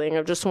that feeling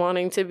of just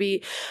wanting to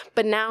be,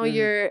 but now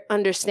you're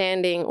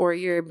understanding or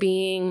you're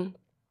being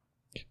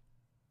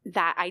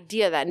that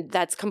idea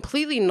that's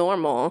completely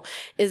normal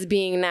is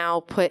being now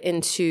put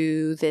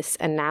into this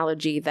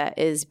analogy that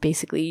is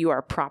basically you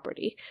are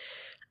property.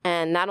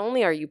 And not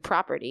only are you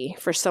property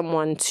for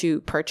someone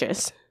to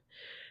purchase,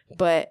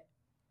 but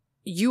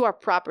you are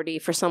property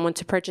for someone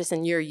to purchase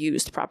and you're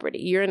used property.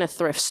 You're in a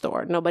thrift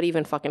store. Nobody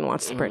even fucking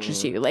wants to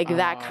purchase you. Like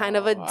that kind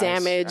of a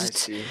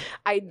damaged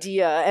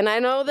idea. And I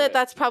know that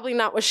that's probably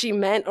not what she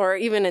meant or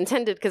even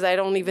intended because I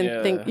don't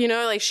even think, you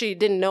know, like she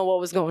didn't know what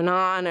was going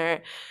on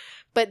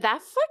but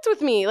that fucked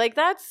with me. Like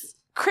that's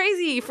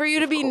crazy for you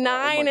to be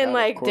 9 and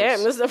like, damn,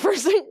 this is the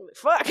first thing.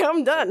 Fuck,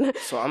 I'm done.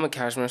 So I'm a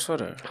cashmere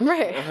sweater.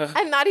 Right.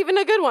 And not even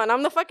a good one.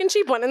 I'm the fucking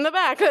cheap one in the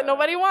back that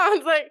nobody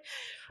wants. Like,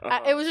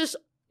 it was just,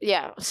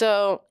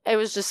 so it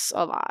was just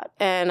a lot.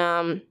 And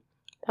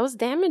that was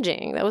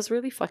damaging. That was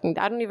really fucking,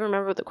 I don't even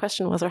remember what the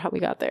question was or how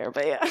we got there,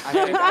 but yeah.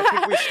 I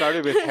think we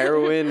started with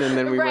heroin and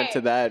then we went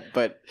to that,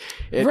 but.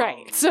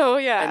 So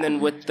yeah. And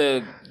then with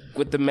the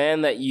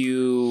man that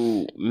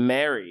you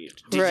married,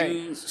 did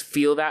you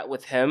feel that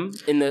with him?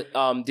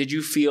 Did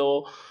you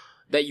feel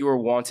that you were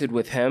wanted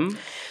with him?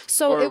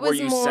 So or it was were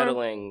you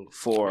settling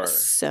for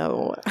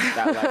that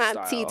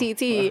lifestyle?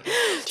 TTT.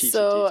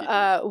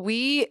 So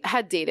we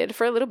had dated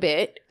for a little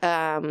bit.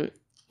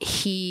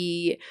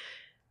 He,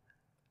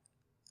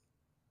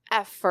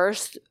 at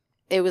first,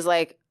 it was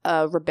like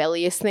a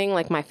rebellious thing.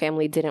 Like my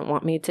family didn't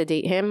want me to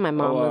date him. My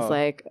mom was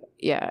like,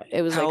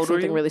 it was like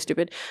something really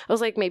stupid. I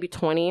was like maybe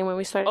 20 when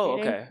we started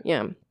dating. Okay.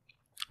 Yeah.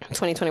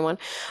 2021.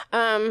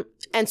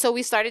 And so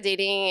we started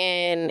dating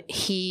and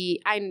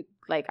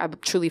I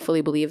truly fully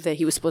believe that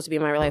he was supposed to be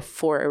in my life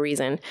for a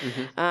reason.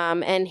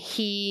 And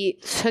he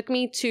took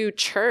me to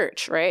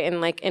church, right? And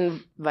like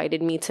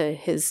invited me to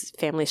his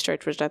family's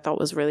church, which I thought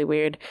was really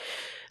weird.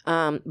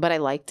 But I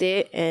liked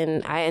it.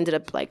 And I ended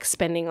up like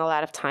spending a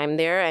lot of time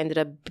there. I ended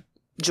up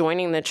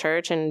joining the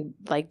church and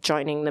like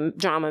joining the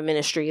drama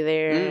ministry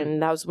there.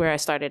 And that was where I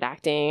started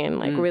acting and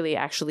like really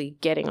actually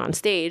getting on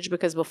stage,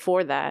 because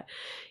before that,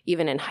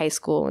 even in high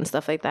school and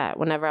stuff like that,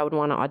 whenever I would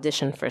want to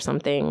audition for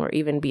something or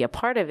even be a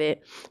part of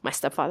it, my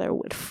stepfather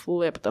would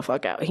flip the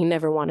fuck out. He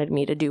never wanted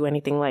me to do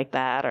anything like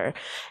that or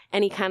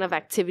any kind of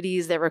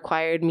activities that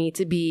required me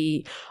to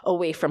be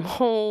away from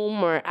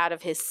home or out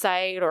of his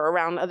sight or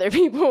around other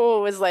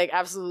people. Was like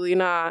absolutely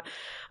not.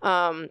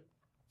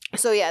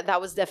 So yeah, that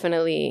was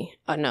definitely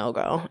a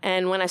no-go.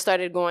 And when I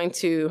started going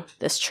to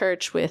this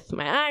church with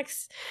my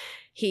ex,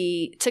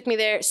 he took me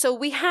there. So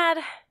we had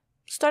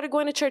started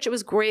going to church. It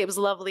was great. It was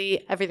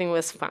lovely. Everything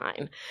was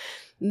fine.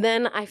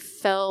 Then I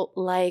felt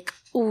like,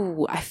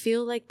 I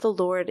feel like the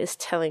Lord is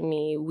telling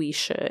me we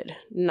should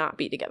not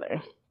be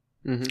together.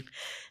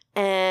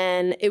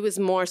 And it was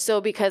more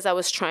so because I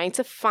was trying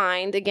to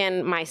find,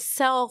 again,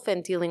 myself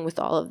and dealing with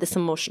all of this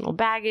emotional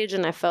baggage.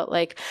 And I felt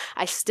like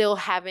I still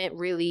haven't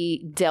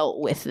really dealt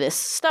with this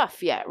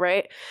stuff yet,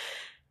 right?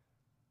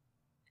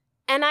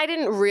 And I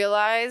didn't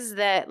realize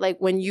that, like,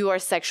 when you are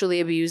sexually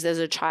abused as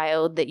a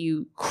child, that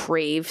you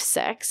crave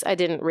sex. I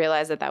didn't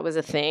realize that that was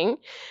a thing.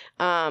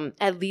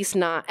 At least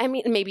not, I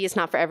mean, maybe it's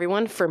not for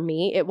everyone. For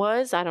me, it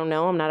was. I don't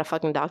know. I'm not a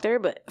fucking doctor.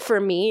 But for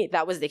me,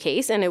 that was the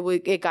case. And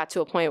it got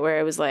to a point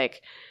where it was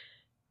like,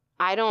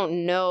 I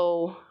don't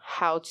know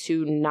how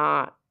to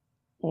not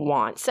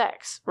want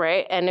sex,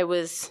 right? And it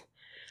got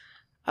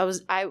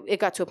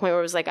to a point where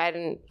it was like, I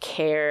didn't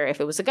care if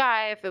it was a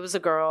guy, if it was a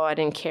girl. I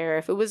didn't care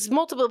if it was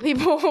multiple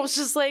people. I was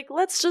just like,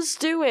 let's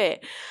just do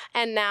it.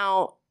 And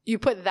now you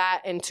put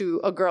that into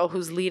a girl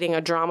who's leading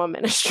a drama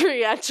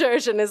ministry at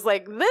church and is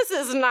like, this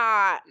is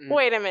not,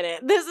 wait a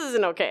minute, this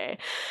isn't okay.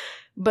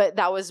 But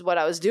that was what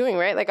I was doing,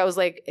 right? Like I was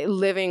like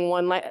living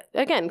one life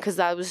again, because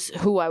that was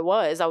who I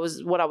was.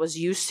 What I was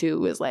used to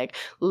was like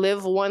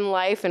live one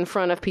life in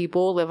front of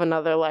people, live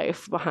another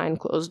life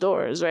behind closed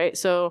doors, right?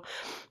 So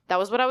that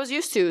was what I was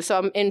used to. So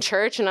I'm in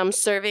church and I'm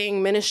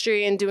serving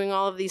ministry and doing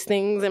all of these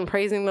things and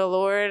praising the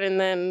Lord, and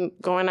then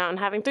going out and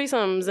having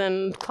threesomes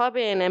and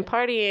clubbing and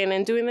partying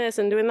and doing this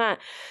and doing that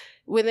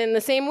within the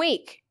same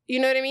week.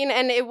 You know what I mean?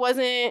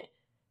 And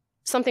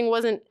something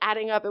wasn't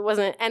adding up.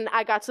 And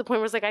I got to the point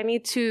where it's like, I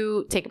need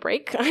to take a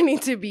break. I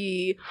need to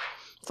be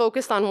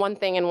focused on one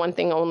thing and one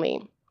thing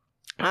only.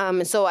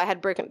 So I had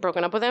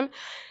broken up with him.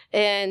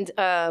 And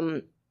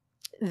the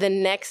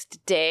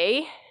next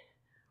day,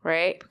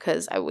 right,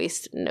 because I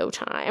wasted no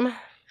time,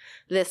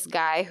 this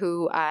guy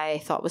who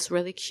I thought was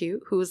really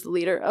cute, who was the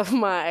leader of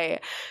my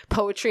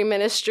poetry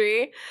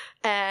ministry,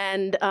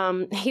 and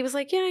he was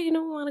like, yeah,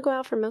 want to go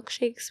out for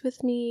milkshakes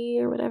with me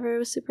or whatever. It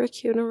was super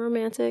cute and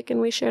romantic,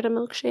 and we shared a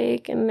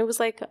milkshake, and it was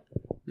like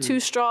 2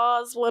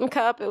 straws, 1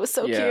 cup. It was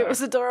so cute. It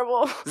was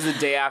adorable. It was the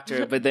day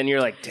after, but then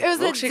you're like, damn, it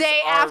was the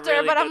day after,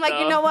 really, but I'm like,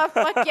 though. You know what?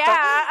 Fuck yeah,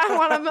 I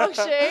want a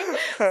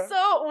milkshake.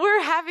 So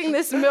we're having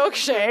this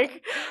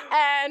milkshake,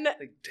 and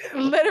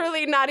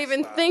literally not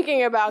even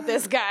thinking about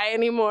this guy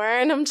anymore.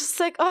 And I'm just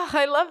like, oh,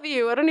 I love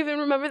you. I don't even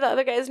remember the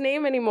other guy's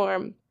name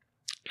anymore.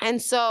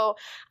 And so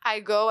I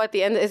go at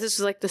the end. This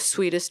was like the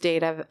sweetest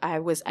date I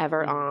was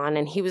ever on.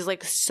 And he was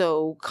like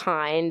so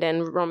kind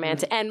and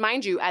romantic. And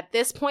mind you, at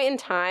this point in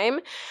time,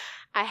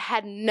 I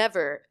had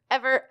never,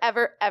 ever,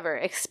 ever, ever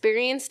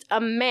experienced a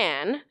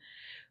man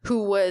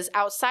who was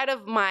outside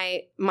of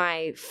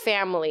my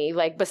family,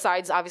 like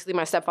besides obviously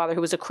my stepfather,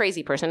 who was a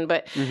crazy person,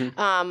 but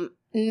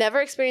never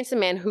experienced a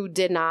man who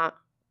did not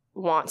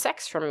want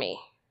sex from me.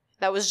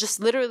 That was just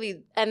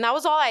literally, and that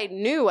was all I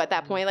knew at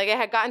that point. Like, I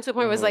had gotten to a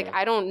point where it was like,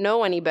 I don't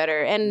know any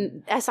better.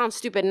 And that sounds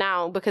stupid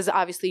now because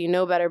obviously you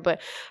know better.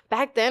 But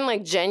back then,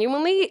 like,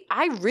 genuinely,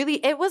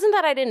 it wasn't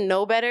that I didn't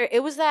know better.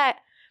 It was that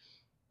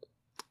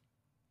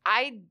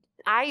I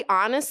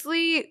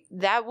honestly,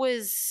 it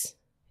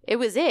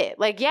was it.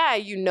 Like, yeah,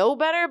 you know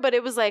better, but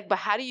it was like, but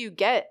how do you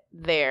get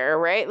there,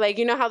 right? Like,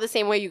 you know how the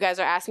same way you guys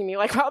are asking me,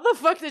 like, how the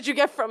fuck did you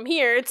get from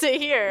here to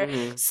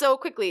here so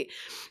quickly?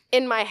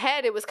 In my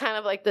head, it was kind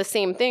of like the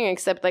same thing,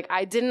 except like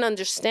I didn't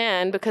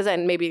understand because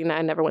maybe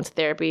I never went to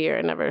therapy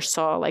or never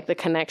saw like the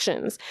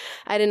connections.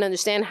 I didn't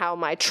understand how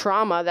my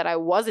trauma that I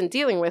wasn't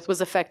dealing with was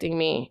affecting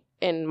me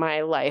in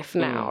my life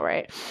now,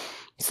 right?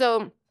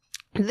 So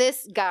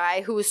this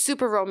guy who was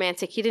super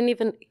romantic, he didn't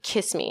even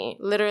kiss me.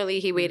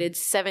 Literally, he waited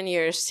 7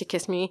 years to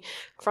kiss me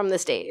from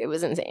this date. It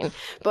was insane.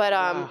 But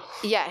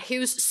yeah, he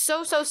was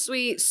so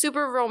sweet,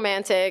 super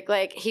romantic.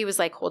 Like, he was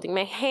like holding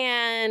my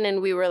hand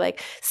and we were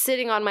like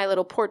sitting on my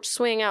little porch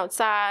swing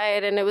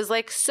outside, and it was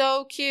like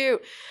so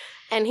cute.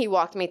 And he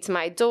walked me to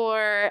my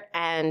door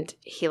and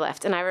he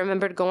left. And I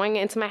remembered going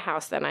into my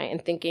house that night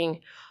and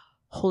thinking,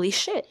 holy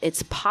shit,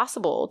 it's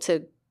possible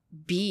to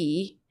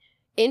be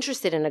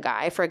interested in a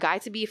guy, for a guy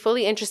to be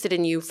fully interested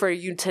in you, for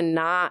you to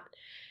not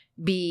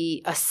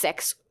be a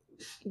sex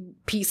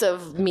piece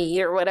of me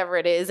or whatever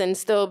it is, and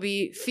still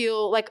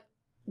feel like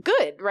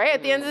good, right?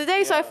 At the end of the day.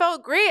 Yeah. So I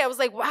felt great. I was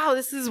like, wow,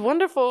 this is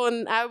wonderful.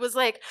 And I was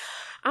like,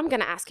 I'm going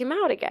to ask him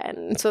out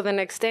again. So the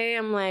next day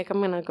I'm like, I'm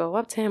going to go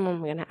up to him.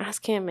 I'm going to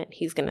ask him, and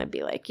he's going to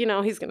be like,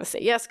 he's going to say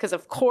yes. Because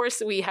of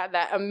course we had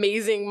that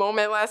amazing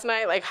moment last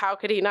night. Like, how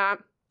could he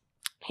not?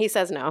 He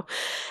says no.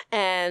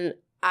 And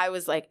I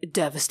was like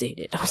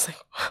devastated. I was like,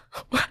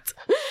 what?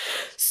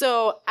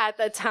 So at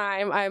the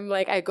time, I'm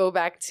like, I go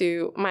back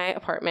to my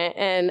apartment,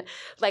 and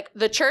like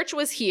the church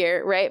was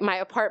here, right? My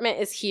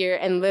apartment is here,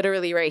 and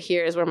literally right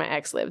here is where my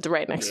ex lived,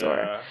 right next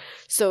door.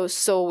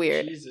 So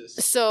weird. Jesus.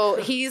 So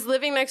he's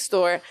living next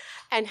door,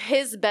 and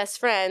his best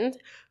friend,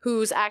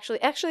 who's actually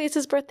it's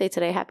his birthday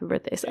today. Happy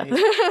birthday, Seth.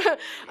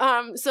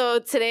 So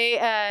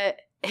today,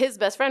 his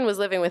best friend was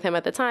living with him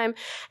at the time,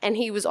 and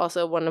he was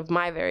also one of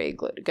my very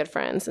good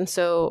friends. And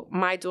so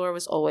my door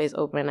was always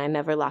open. I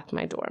never locked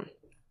my door.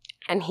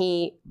 And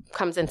he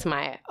comes into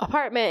my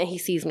apartment and he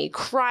sees me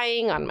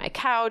crying on my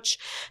couch,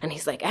 and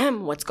he's like,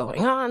 Em, what's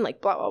going on?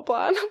 Like, blah, blah,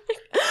 blah. And I'm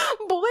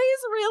like,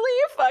 boys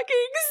really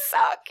fucking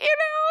suck, And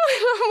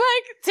I'm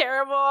like,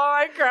 terrible.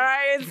 I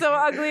cry. It's so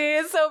ugly.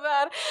 It's so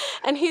bad.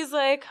 And he's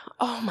like,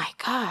 oh my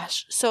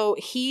gosh. So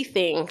he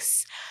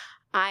thinks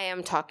I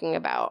am talking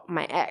about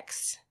my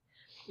ex.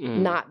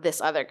 Not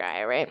this other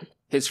guy, right?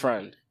 His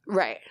friend.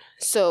 Right.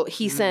 So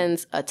he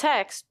sends a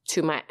text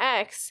to my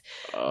ex,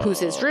 who's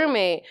his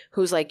roommate,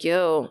 who's like,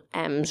 yo,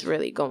 Em's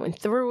really going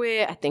through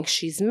it. I think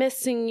she's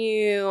missing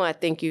you. I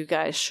think you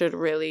guys should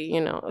really,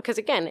 because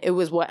again, it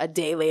was a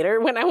day later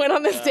when I went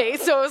on this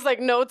date. So it was like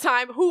no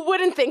time. Who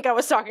wouldn't think I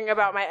was talking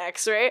about my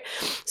ex, right?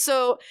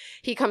 So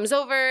he comes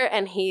over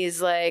and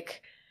he's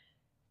like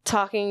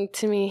talking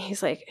to me.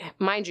 He's like,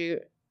 mind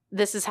you,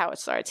 this is how it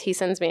starts. He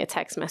sends me a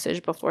text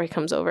message before he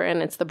comes over,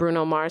 and it's the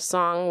Bruno Mars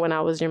song, When I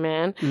Was Your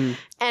Man.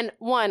 And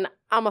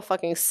I'm a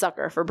fucking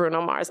sucker for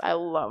Bruno Mars. I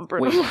love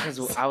Bruno Mars.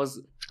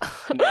 I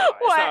No,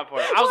 it's not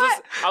important.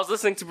 I was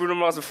listening to Bruno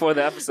Mars before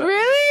the episode.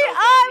 Really? So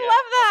I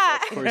love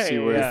that. Of course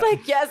you were. It's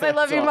like, yes, I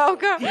love you,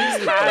 Mocha.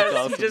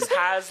 He just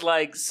has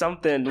like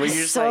something where you're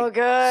just so like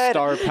good.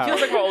 Star He power.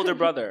 feels like my older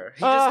brother.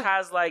 He just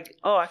has like,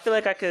 I feel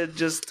like I could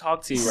just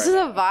talk to you This right is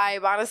now. a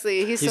vibe,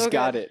 honestly. He's so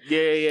got good. it.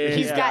 Yeah.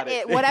 He's Got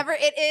it. Whatever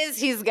it is,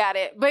 he's got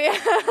it. But yeah.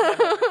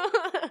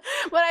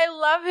 But I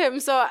love him.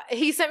 So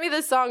he sent me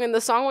this song, and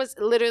the song was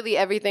literally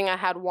everything I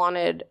had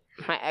wanted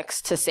my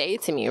ex to say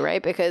to me,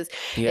 right? Because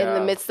in the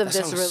midst of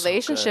this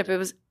relationship,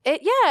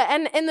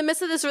 and in the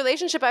midst of this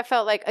relationship, I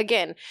felt like,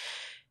 again,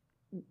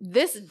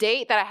 this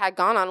date that I had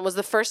gone on was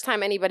the first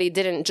time anybody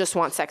didn't just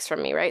want sex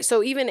from me, right?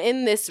 So even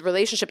in this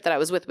relationship that I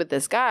was with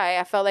this guy,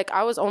 I felt like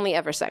I was only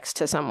ever sex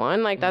to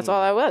someone. Like, that's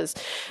all I was.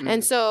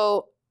 And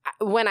so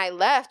when I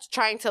left,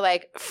 trying to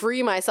like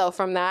free myself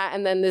from that,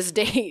 and then this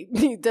date,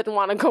 he didn't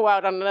want to go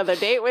out on another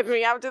date with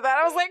me after that.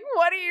 I was like,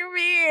 what do you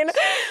mean?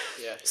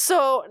 Yeah.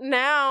 So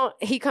now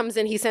he comes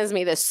in, he sends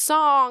me this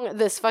song,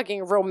 this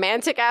fucking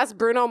romantic ass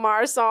Bruno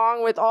Mars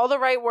song with all the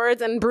right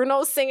words, and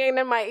Bruno's singing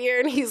in my ear,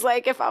 and he's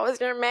like, if I was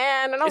your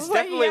man. And I was it's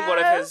like, definitely one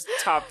of his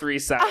top 3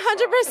 songs.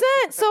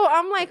 100%. So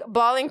I'm like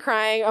bawling,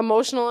 crying,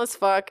 emotional as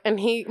fuck. And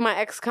my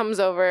ex comes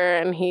over,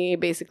 and he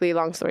basically,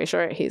 long story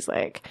short, he's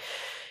like,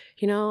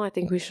 I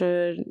think we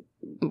should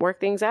work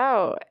things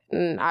out.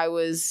 And I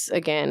was,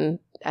 again,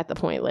 at the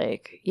point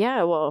like,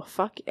 yeah, well,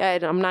 fuck,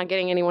 I'm not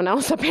getting anyone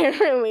else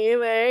apparently,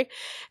 like,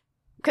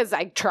 because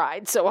I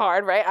tried so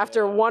hard, right?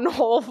 After one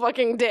whole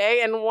fucking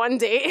day and one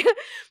date.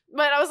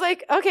 But I was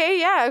like, okay,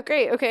 yeah,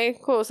 great, okay,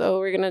 cool. So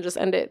we're going to just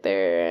end it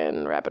there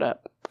and wrap it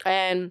up.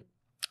 And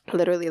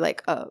literally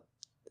like, I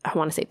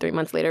want to say 3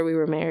 months later, we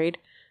were married.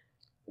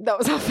 That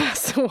was how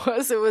fast it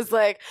was. It was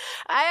like,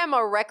 I am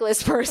a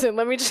reckless person.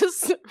 Let me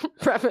just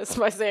preface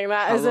by saying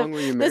that. How long were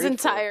you married this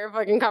entire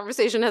fucking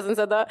conversation hasn't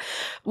said that.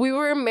 We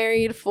were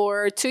married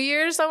for 2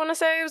 years, I want to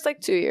say. It was like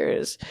 2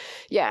 years.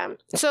 Yeah.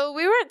 So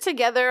we were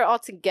all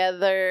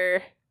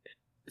together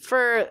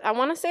for, I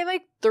want to say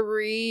like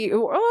 3, it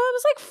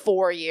was like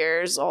 4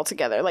 years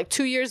altogether. Like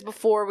 2 years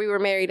before we were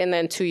married, and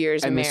then 2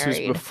 years and married. And this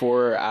was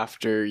before or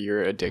after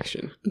your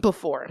addiction?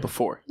 Before.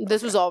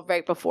 This was all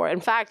right before.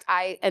 In fact,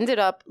 I ended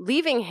up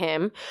leaving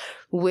him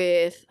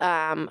with,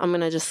 I'm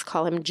going to just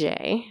call him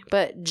Jay.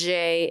 But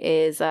Jay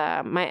is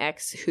my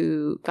ex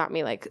who got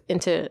me like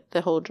into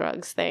the whole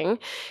drugs thing.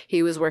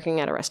 He was working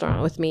at a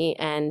restaurant with me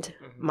and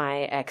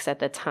my ex at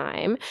the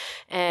time.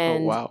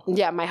 And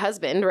yeah, my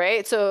husband,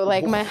 right? So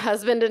like my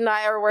husband and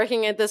I are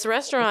working at this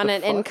restaurant,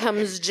 and in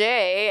comes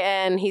Jay,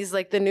 and he's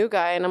like the new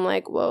guy, and I'm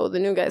like, whoa, the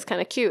new guy's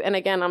kind of cute. And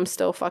again, I'm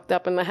still fucked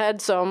up in the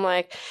head, so I'm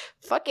like,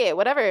 fuck it,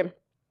 whatever.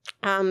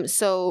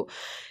 So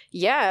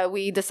yeah,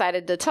 we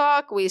decided to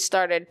talk. We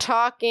started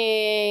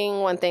talking.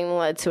 One thing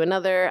led to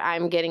another.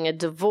 I'm getting a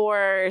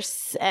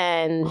divorce.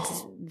 And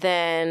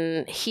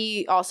then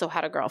he also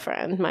had a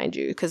girlfriend, mind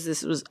you, because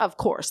this was, of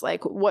course,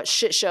 like, what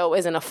shit show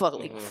isn't a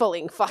fully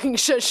fucking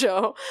shit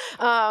show?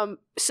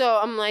 So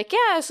I'm like,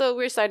 yeah, so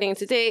we're starting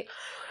to date.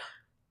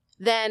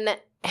 Then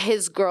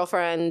his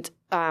girlfriend,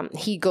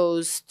 he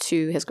goes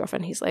to his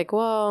girlfriend. He's like,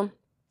 well,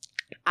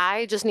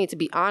 I just need to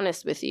be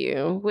honest with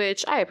you,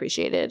 which I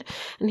appreciated.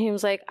 And he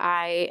was like,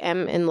 I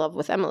am in love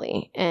with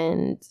Emily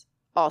and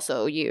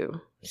also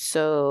you.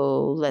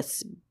 So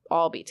let's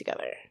all be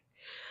together.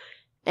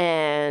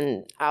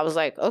 And I was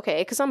like,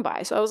 okay, because I'm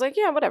bi. So I was like,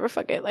 yeah, whatever,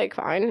 fuck it, like,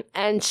 fine.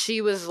 And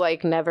she was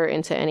like never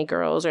into any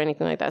girls or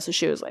anything like that. So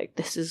she was like,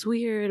 this is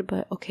weird,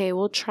 but okay,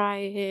 we'll try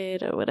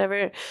it or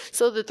whatever.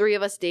 So the 3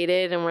 of us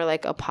dated, and we're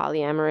like a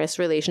polyamorous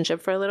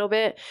relationship for a little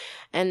bit.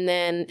 And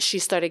then she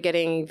started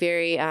getting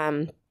very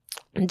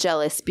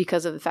jealous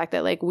because of the fact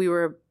that like we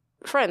were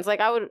friends. Like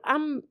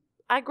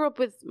I grew up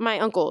with my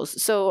uncles,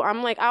 so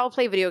I'm like, I'll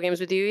play video games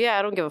with you. Yeah,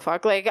 I don't give a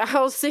fuck. Like,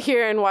 I'll sit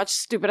here and watch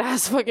stupid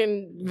ass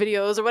fucking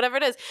videos or whatever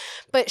it is.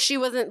 But she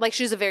wasn't like,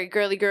 she's a very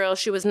girly girl.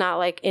 She was not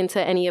like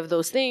into any of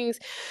those things.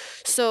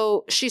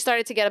 So she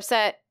started to get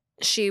upset.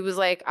 She was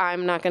like,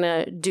 I'm not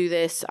gonna do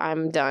this.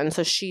 I'm done.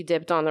 So she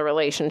dipped on the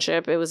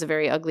relationship. It was a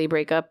very ugly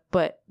breakup,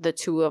 but the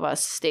 2 of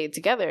us stayed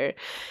together,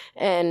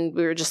 and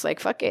we were just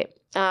like, fuck it.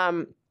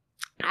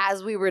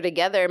 As we were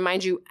together,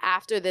 mind you,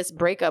 after this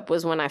breakup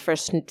was when I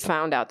first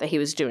found out that he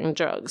was doing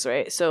drugs,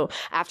 right? So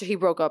after he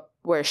broke up,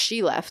 where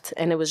she left,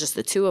 and it was just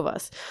the 2 of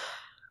us,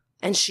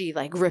 and she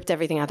like ripped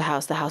everything out the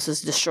house. The house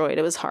was destroyed.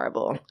 It was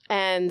horrible.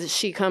 And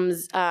she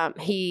comes,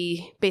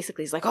 he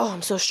basically is like, oh,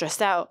 I'm so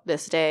stressed out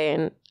this day.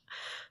 And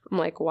I'm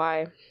like,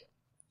 why?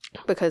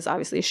 Because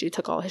obviously she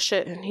took all his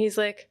shit. And he's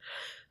like,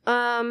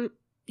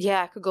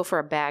 yeah, I could go for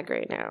a bag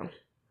right now. And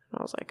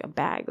I was like, a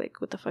bag? Like,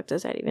 what the fuck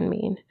does that even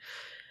mean?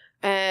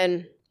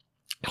 And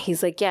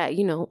he's like, yeah,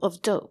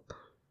 of dope.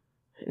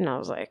 And I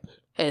was like,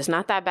 it's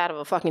not that bad of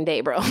a fucking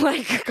day, bro.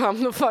 Like,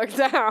 calm the fuck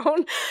down.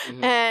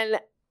 Mm-hmm. And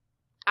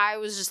I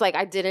was just like,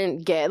 I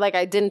didn't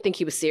think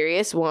he was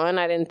serious. One,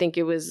 I didn't think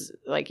it was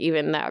like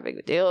even that big of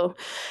a deal.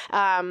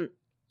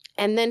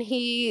 And then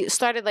he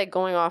started like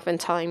going off and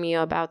telling me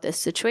about this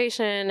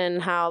situation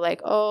and how like,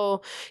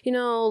 oh, you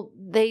know,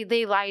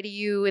 they lie to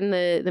you in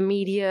the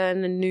media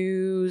and the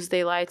news.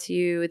 They lie to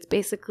you. It's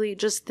basically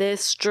just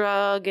this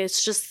drug.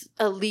 It's just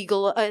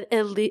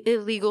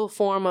illegal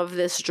form of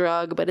this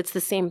drug, but it's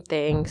the same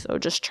thing. So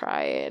just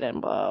try it and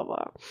blah,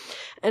 blah.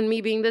 And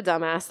me being the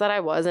dumbass that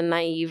I was and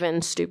naive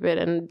and stupid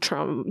and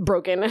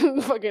broken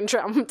and fucking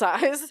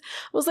traumatized,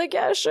 I was like,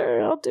 yeah,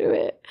 sure, I'll do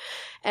it.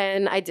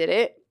 And I did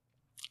it.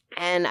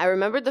 And I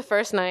remembered the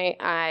first night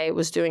I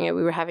was doing it,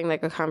 we were having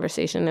like a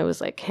conversation. It was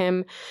like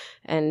him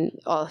and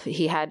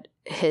he had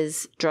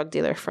his drug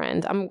dealer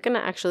friend. I'm going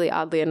to actually,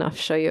 oddly enough,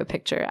 show you a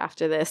picture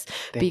after this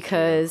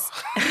because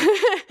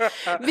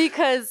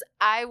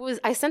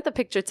I sent the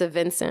picture to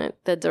Vincent,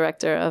 the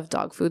director of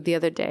Dog Food, the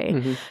other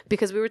day,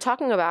 because we were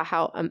talking about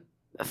how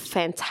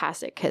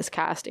fantastic his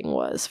casting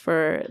was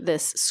for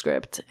this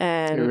script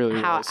and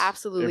really how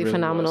absolutely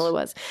phenomenal it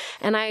was.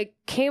 And I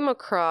came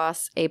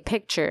across a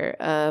picture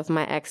of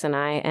my ex and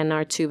I and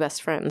our two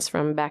best friends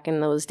from back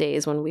in those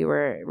days when we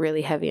were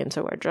really heavy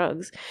into our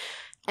drugs.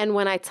 And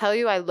when I tell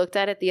you, I looked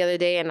at it the other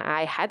day and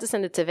I had to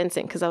send it to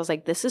Vincent because I was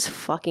like, this is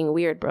fucking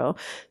weird, bro.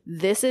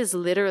 This is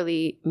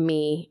literally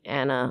me,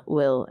 Anna,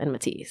 Will, and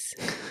Matisse.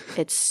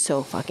 It's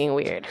so fucking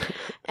weird.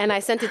 And I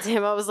sent it to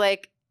him. I was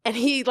like, and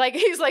he's like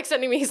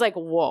sending me, he's like,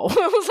 whoa.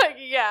 I was like,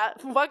 yeah,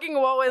 fucking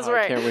whoa is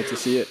right. I can't wait to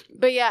see it.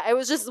 But yeah, it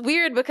was just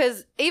weird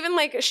because even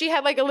like she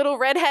had like a little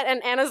redhead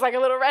and Anna's like a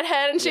little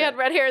redhead and she had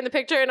red hair in the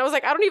picture. And I was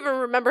like, I don't even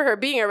remember her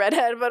being a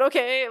redhead, but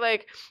okay,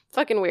 like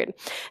fucking weird.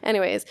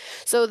 Anyways,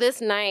 so this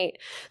night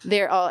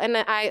they're all, and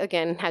I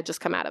again had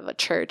just come out of a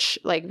church,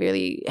 like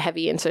really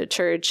heavy into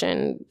church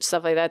and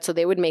stuff like that. So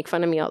they would make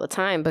fun of me all the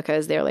time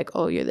because they're like,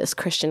 oh, you're this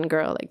Christian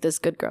girl, like this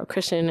good girl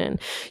Christian, and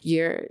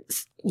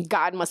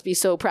God must be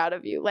so proud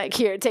of you. Like,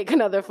 here, take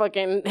another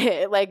fucking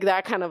hit, like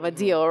that kind of a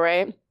deal,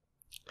 right?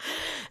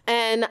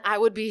 And I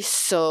would be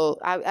so,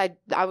 I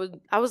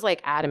was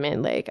like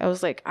adamant, like, I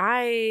was like,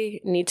 I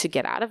need to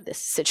get out of this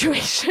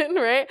situation,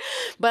 right?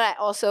 But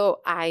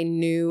I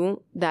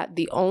knew that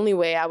the only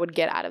way I would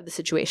get out of the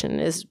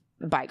situation is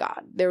by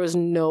God. There was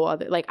no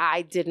other, like,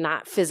 I did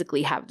not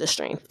physically have the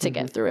strength to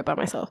get through it by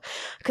myself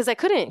because I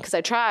couldn't, because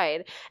I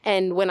tried.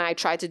 And when I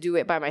tried to do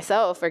it by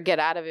myself or get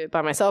out of it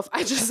by myself,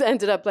 I just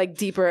ended up like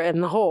deeper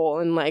in the hole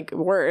and like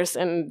worse,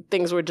 and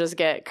things would just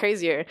get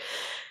crazier.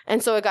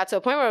 And so it got to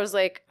a point where I was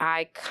like,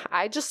 I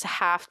just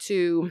have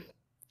to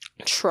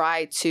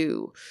try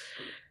to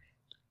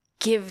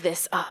give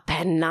this up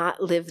and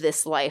not live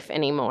this life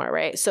anymore,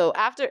 right? So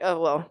after,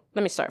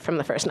 let me start from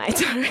the first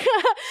night.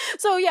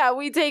 So yeah,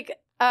 we take,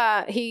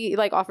 he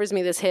like offers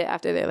me this hit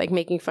after they're like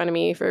making fun of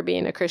me for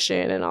being a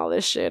Christian and all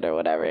this shit or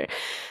whatever.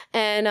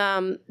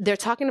 And they're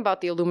talking about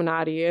the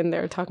Illuminati and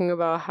they're talking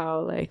about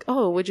how like,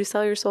 oh, would you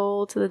sell your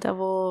soul to the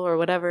devil or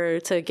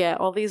whatever to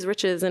get all these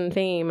riches and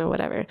fame and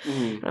whatever?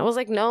 And I was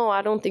like, no,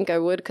 I don't think I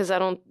would, because I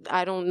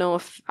don't know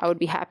if I would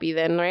be happy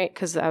then, right?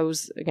 Because I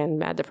was, again,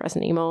 mad, depressed,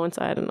 and emo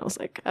inside, and I was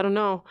like, I don't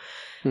know.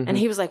 And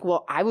he was like,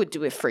 well, I would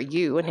do it for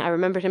you. And I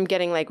remembered him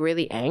getting like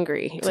really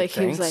angry. Like,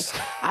 he was like,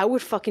 I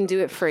would fucking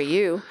do it for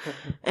you.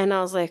 And I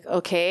was like,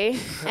 okay.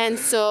 And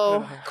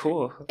so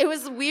cool. It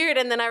was weird.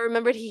 And then I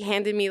remembered he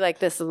handed me like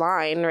this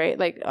line, right?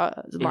 Like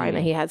a line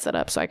that he had set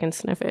up so I can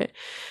sniff it.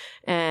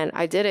 And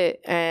I did it.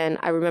 And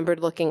I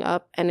remembered looking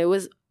up, and it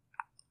was,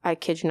 I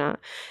kid you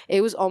not,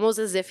 it was almost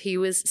as if he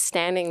was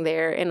standing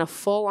there in a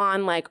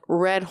full-on like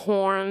red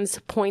horns,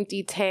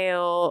 pointy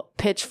tail,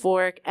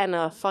 pitchfork, and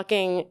a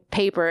fucking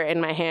paper in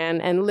my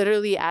hand. And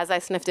literally as I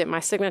sniffed it, my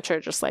signature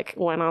just like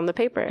went on the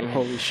paper.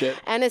 Holy shit.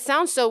 And it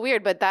sounds so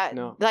weird, but that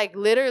like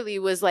literally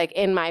was like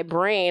in my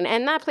brain.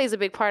 And that plays a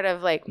big part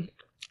of like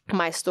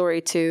my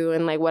story too,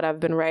 and like what I've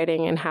been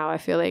writing and how I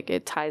feel like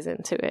it ties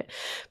into it.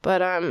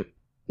 But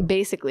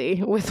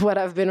basically with what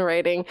I've been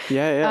writing.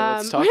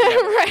 Let's talk about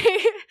it.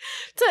 Right.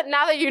 So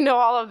now that you know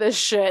all of this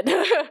shit.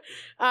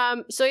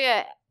 So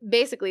yeah,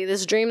 basically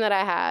this dream that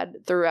I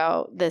had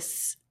throughout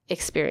this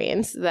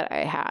experience that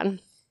I had,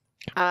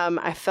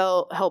 I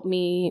felt helped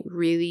me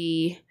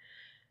really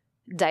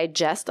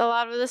digest a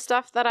lot of the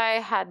stuff that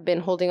I had been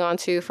holding on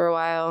to for a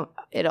while.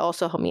 It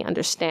also helped me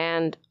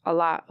understand a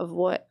lot of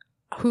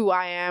who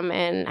I am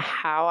and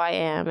how I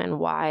am and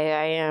why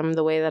I am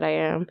the way that I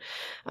am.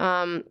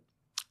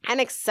 And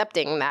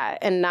accepting that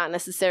and not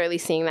necessarily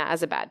seeing that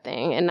as a bad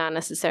thing and not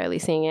necessarily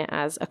seeing it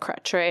as a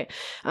crutch, right?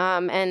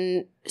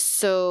 And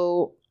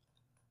so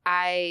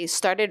I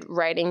started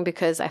writing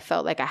because I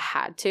felt like I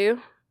had to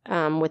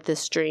with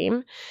this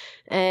dream.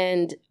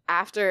 And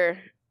after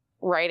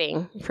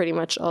writing pretty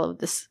much all of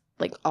this,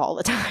 like all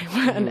the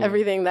time and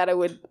everything that it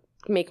would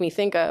make me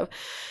think of,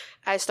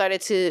 I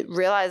started to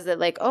realize that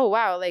like, oh,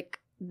 wow, like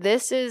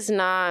this is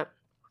not,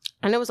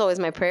 and it was always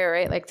my prayer,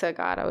 right? Like to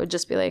God, I would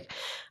just be like,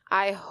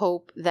 I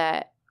hope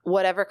that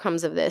whatever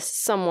comes of this,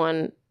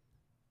 someone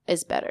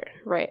is better,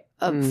 right?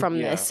 From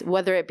this,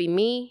 whether it be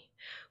me,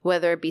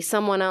 whether it be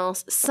someone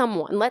else,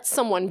 let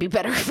someone be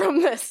better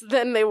from this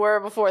than they were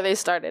before they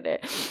started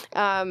it.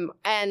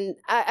 And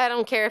I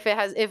don't care if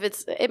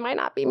it might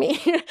not be me.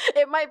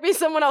 It might be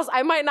someone else.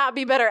 I might not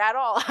be better at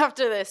all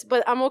after this,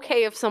 but I'm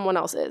okay if someone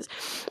else is.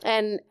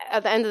 And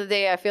at the end of the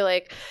day, I feel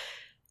like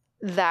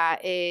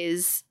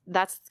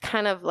that's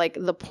kind of like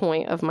the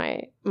point of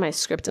my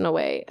script in a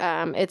way.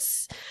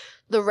 It's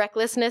the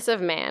recklessness of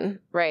man,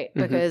 right?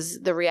 Mm-hmm. Because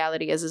the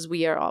reality is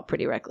we are all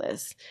pretty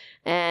reckless.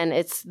 And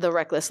it's the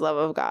reckless love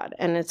of God.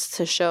 And it's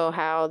to show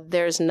how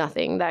there's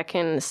nothing that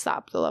can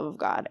stop the love of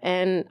God.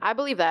 And I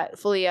believe that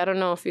fully. I don't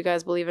know if you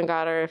guys believe in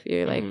God or if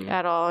you like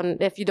at all.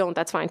 And if you don't,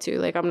 that's fine too.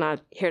 Like, I'm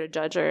not here to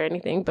judge or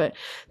anything. But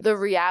the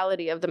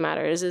reality of the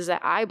matter is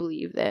that I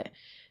believe that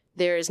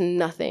there is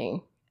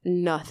nothing,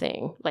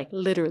 like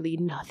literally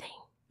nothing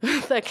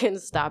that can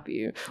stop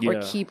you or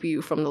keep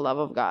you from the love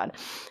of God.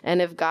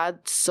 And if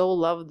God so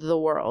loved the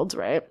world,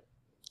 right,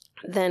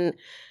 then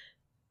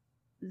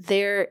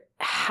there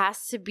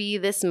has to be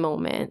this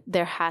moment,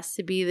 there has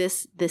to be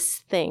this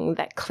thing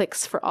that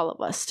clicks for all of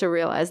us to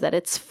realize that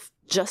it's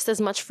just as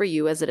much for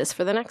you as it is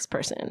for the next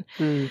person.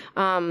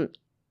 And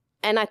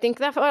I think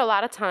that for a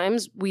lot of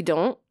times we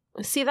don't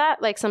see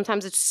that. Like,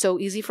 sometimes it's so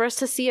easy for us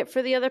to see it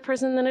for the other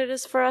person than it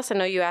is for us. I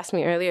know you asked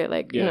me earlier,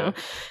 like, you know,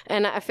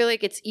 and I feel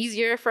like it's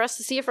easier for us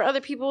to see it for other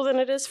people than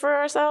it is for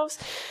ourselves.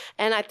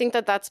 And I think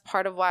that that's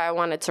part of why I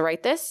wanted to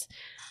write this,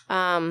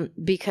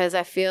 because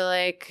I feel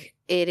like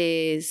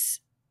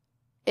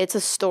it's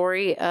a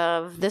story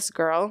of this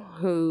girl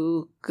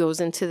who goes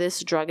into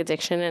this drug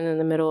addiction, and in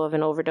the middle of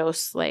an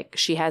overdose, like,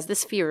 she has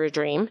this fever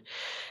dream,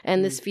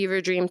 and this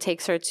fever dream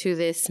takes her to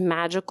this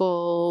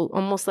magical,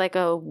 almost like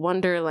a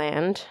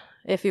wonderland,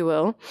 if you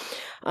will.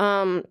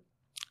 And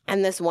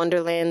this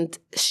wonderland,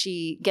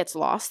 she gets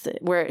lost,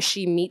 where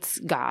she meets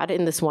God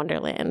in this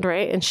wonderland,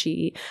 right? And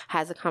she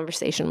has a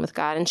conversation with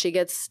God, and she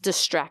gets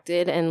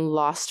distracted and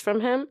lost from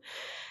him,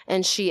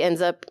 and she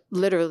ends up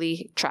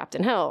literally trapped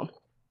in hell.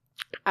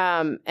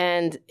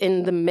 And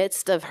in the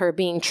midst of her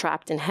being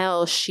trapped in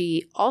hell,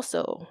 she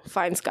also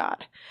finds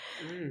God.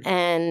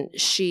 And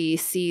she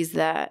sees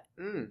that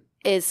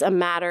it's a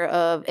matter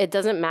of, it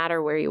doesn't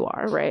matter where you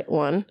are, right?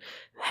 One,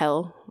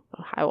 hell,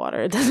 high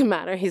water, it doesn't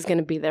matter. He's going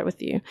to be there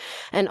with you.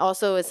 And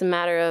also it's a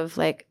matter of,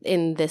 like,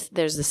 in this,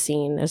 there's a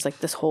scene, there's like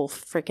this whole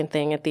freaking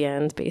thing at the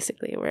end,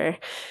 basically, where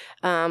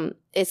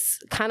it's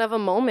kind of a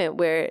moment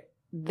where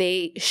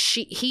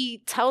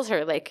he tells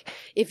her, like,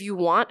 if you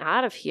want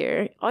out of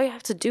here, all you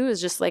have to do is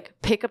just, like,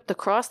 pick up the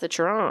cross that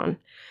you're on,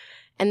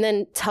 and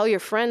then tell your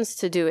friends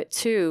to do it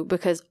too,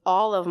 because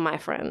all of my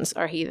friends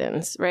are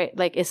heathens, right?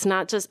 Like, it's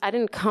not just, I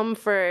didn't come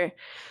for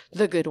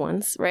the good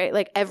ones, right?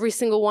 Like, every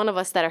single one of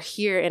us that are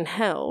here in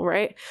hell,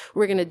 right?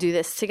 We're going to do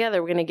this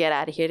together. We're going to get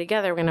out of here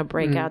together. We're going to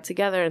break out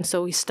together. And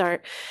so we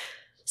start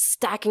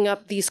stacking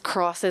up these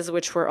crosses,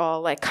 which we're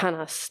all, like, kind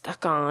of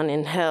stuck on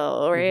in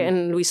hell, right?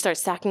 And we start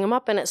stacking them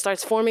up, and it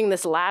starts forming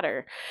this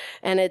ladder,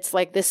 and it's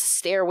like this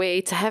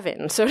stairway to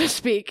heaven, so to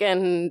speak,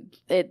 and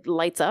it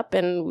lights up,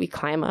 and we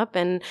climb up,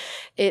 and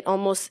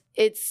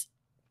it's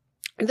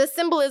the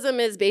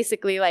symbolism is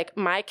basically, like,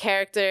 my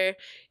character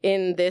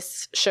in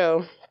this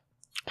show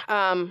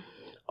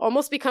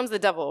almost becomes the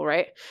devil,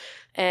 right?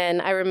 And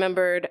I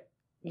remembered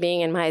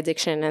being in my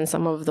addiction and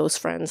some of those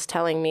friends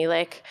telling me,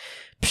 like,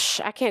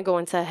 I can't go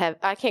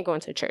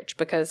into church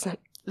because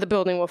the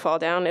building will fall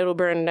down. It'll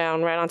burn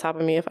down right on top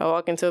of me if I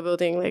walk into a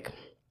building. Like,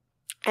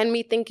 and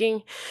me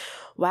thinking,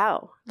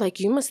 wow, like,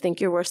 you must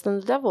think you're worse than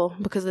the devil,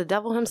 because the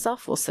devil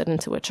himself will sit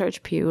into a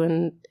church pew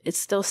and it's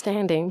still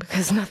standing,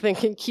 because nothing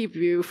can keep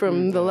you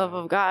from the love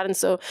of God. And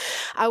so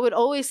I would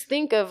always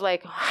think of,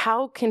 like,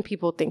 how can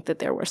people think that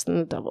they're worse than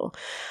the devil,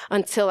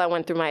 until I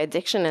went through my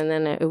addiction. And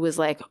then it was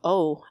like,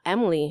 oh,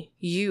 Emily,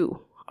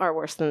 you are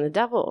worse than the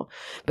devil,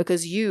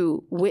 because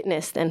you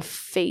witnessed and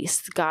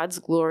faced God's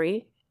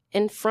glory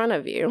in front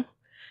of you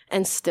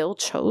and still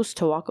chose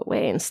to walk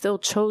away, and still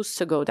chose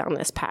to go down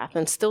this path,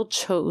 and still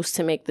chose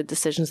to make the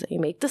decisions that you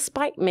make,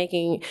 despite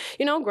making,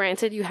 you know,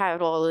 granted, you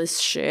had all this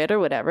shit or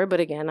whatever, but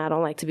again, I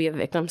don't like to be a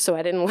victim, so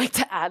I didn't like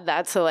to add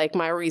that to, like,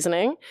 my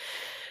reasoning.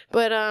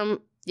 But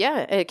yeah,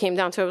 it came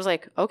down to, I was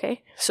like,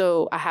 okay,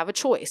 so I have a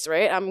choice,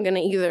 right? I'm going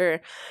to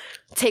either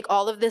take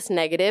all of this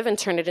negative and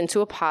turn it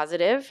into a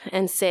positive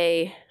and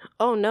say,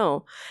 oh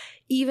no,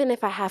 even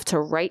if I have to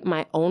write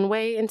my own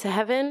way into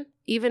heaven,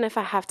 even if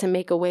I have to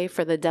make a way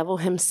for the devil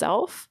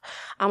himself,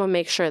 I'm going to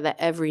make sure that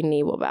every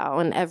knee will bow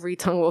and every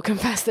tongue will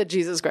confess that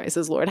Jesus Christ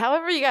is Lord.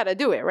 However you got to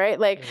do it, right?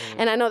 Like,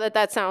 and I know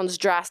that sounds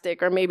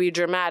drastic or maybe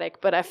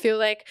dramatic, but I feel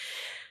like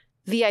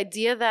the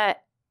idea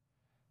that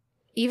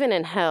even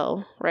in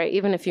hell, right,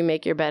 even if you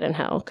make your bed in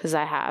hell, because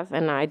I have,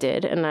 and I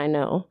did, and I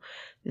know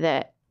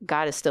that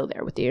God is still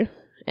there with you,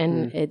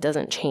 and it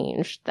doesn't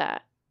change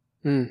that.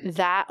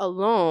 That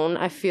alone,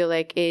 I feel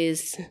like,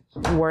 is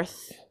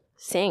worth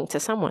saying to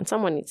someone.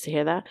 Someone needs to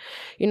hear that.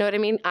 You know what I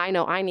mean? I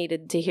know I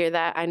needed to hear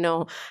that. I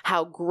know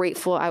how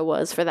grateful I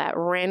was for that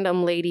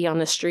random lady on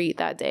the street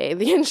that day,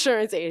 the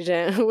insurance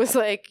agent, who was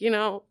like, you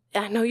know,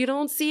 I know you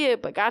don't see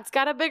it, but God's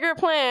got a bigger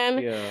plan.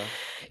 Yeah.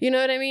 You know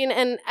what I mean?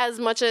 And as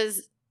much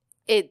as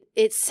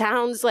it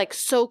sounds like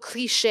so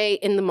cliche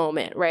in the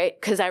moment, right?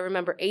 Because I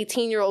remember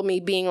 18-year-old me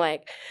being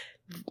like,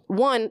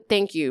 one,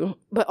 thank you,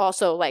 but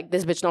also like,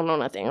 this bitch don't know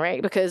nothing,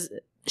 right? Because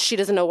she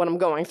doesn't know what I'm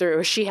going through,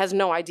 or she has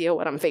no idea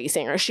what I'm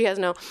facing, or she has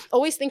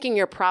always thinking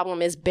your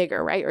problem is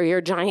bigger, right? Or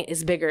your giant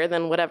is bigger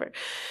than whatever.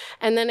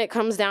 And then it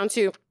comes down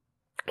to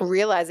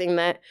realizing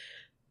that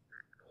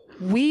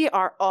we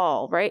are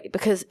all, right?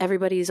 Because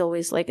everybody's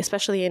always like,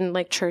 especially in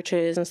like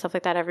churches and stuff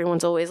like that,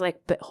 everyone's always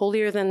like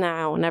holier than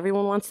thou, and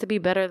everyone wants to be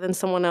better than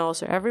someone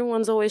else, or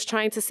everyone's always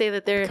trying to say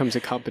that they're... It becomes a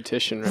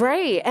competition, right?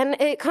 Right.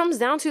 And it comes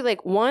down to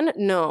like, one,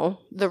 no,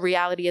 the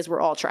reality is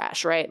we're all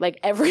trash, right? Like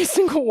every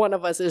single one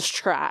of us is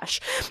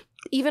trash.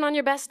 Even on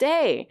your best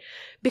day,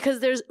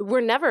 because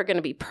we're never going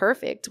to be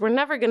perfect. We're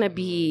never going to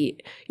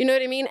be, you know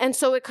what I mean? And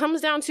so it comes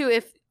down to,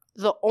 if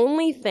the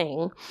only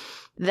thing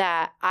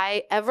that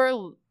I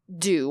ever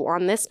do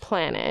on this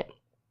planet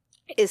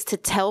is to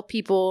tell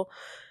people,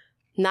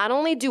 not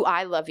only do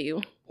I love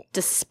you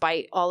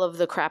despite all of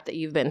the crap that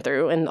you've been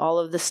through and all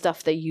of the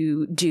stuff that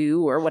you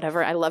do or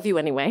whatever, I love you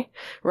anyway,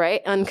 right?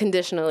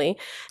 Unconditionally.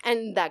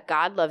 And that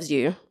God loves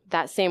you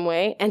that same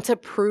way. And to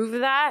prove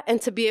that,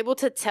 and to be able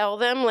to tell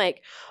them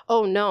like,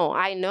 oh no,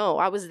 I know,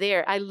 I was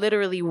there. I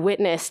literally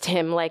witnessed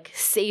him like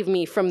save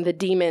me from the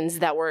demons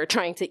that were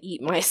trying to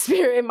eat my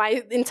spirit,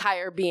 my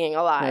entire being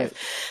alive.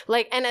 Right.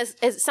 Like, and as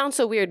it sounds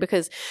so weird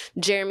because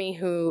Jeremy,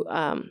 who,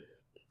 I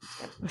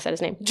said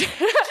his name.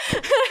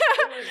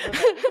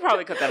 We'll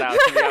probably cut that out,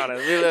 to be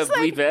honest. We'll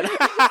bleep it.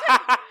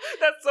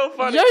 That's so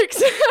funny.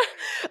 Yikes.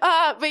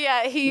 But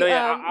yeah, he... No,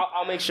 yeah,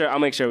 I'll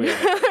make sure we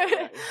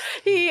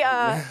he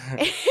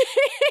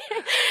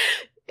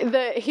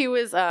he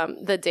was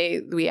the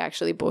day we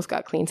actually both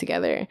got clean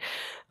together.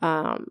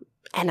 And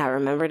I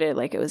remembered it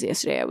like it was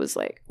yesterday. I was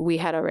like, we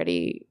had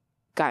already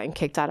gotten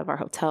kicked out of our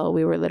hotel.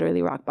 We were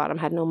literally rock bottom,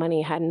 had no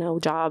money, had no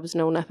jobs,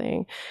 no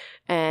nothing.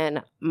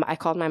 And I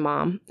called my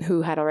mom,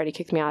 who had already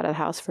kicked me out of the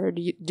house for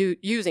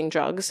using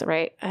drugs,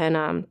 right?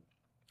 And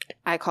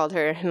I called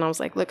her and I was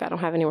like, look, I don't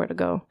have anywhere to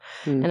go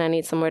and I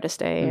need somewhere to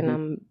stay. And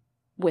I'm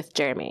with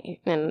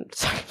Jeremy. And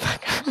sorry,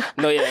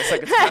 no, yeah, it's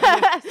like,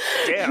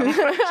 damn,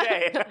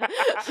 Jay.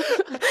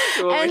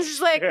 And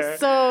she's like,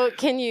 so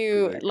can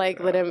you like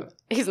let him,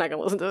 he's not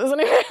gonna listen to this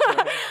anyway.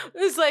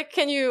 It's like,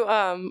 can you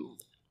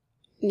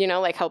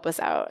like help us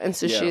out? And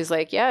so she's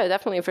like, yeah,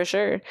 definitely, for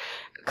sure,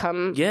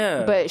 come.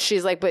 Yeah. But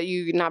she's like, but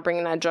you not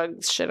bringing that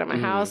drug shit at my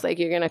house. Like,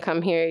 you're gonna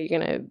come here, you're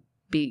gonna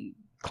be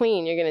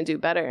clean, you're gonna do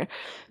better.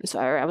 And so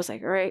I was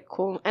like, all right,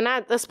 cool. And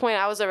at this point,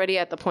 I was already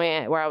at the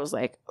point where I was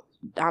like,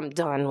 I'm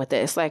done with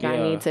this. Like, I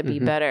need to be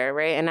better,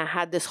 right? And I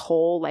had this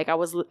whole, like,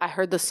 I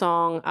heard the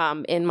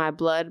song In My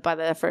Blood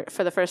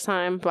for the first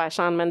time by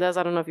Shawn Mendes.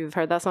 I don't know if you've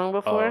heard that song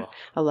before.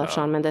 I love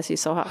Shawn Mendes.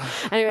 He's so hot.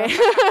 Anyway,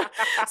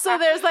 so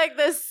there's like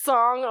this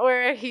song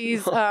where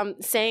he's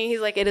saying,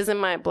 he's like, it is in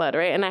my blood,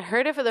 right? And I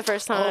heard it for the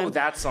first time. Oh,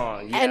 that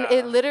song. Yeah. And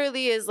it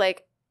literally is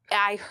like,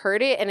 I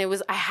heard it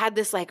and I had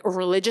this like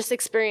religious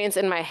experience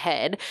in my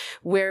head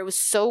where it was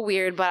so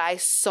weird, but I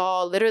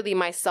saw literally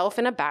myself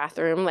in a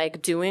bathroom,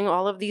 like doing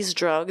all of these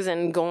drugs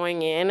and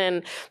going in.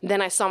 And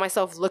then I saw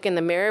myself look in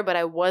the mirror, but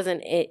it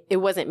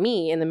wasn't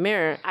me in the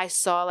mirror. I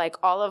saw like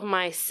all of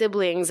my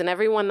siblings and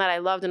everyone that I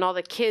loved and all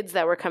the kids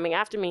that were coming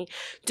after me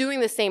doing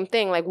the same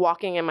thing, like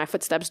walking in my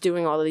footsteps,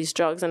 doing all of these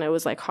drugs. And it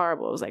was like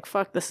horrible. It was like,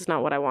 fuck, this is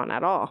not what I want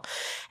at all.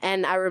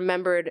 And I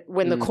remembered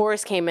when the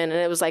chorus came in and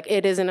it was like,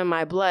 it isn't in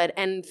my blood.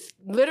 And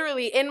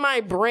literally in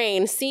my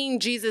brain, seeing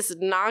Jesus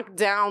knock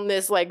down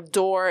this like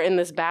door in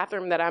this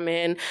bathroom that I'm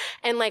in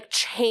and like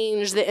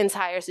change the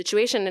entire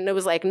situation. And it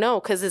was like, no,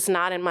 because it's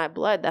not in my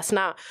blood. That's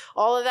not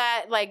all of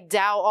that, like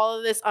doubt, all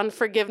of this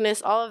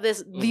unforgiveness, all of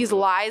this, these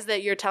lies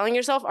that you're telling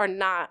yourself are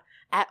not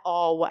at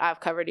all what I've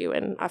covered you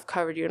in. I've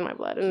covered you in my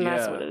blood. And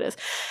that's what it is.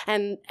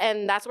 And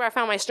that's where I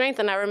found my strength.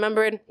 And I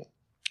remembered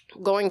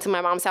going to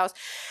my mom's house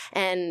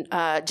and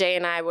Jay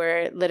and I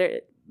were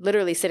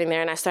literally sitting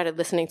there and I started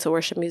listening to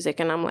worship music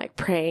and I'm like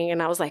praying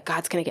and I was like,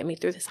 God's going to get me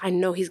through this. I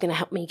know he's going to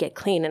help me get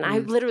clean. And I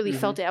literally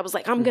felt it. I was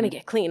like, I'm going to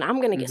get clean. I'm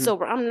going to get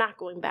sober. I'm not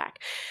going back.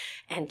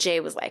 And Jay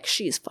was like,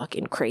 she's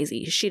fucking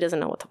crazy. She doesn't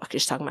know what the fuck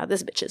she's talking about.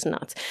 This bitch is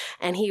nuts.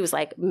 And he was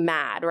like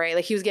mad, right?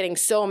 Like he was getting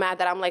so mad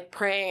that I'm like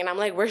praying and I'm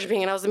like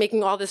worshiping and I was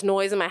making all this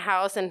noise in my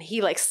house and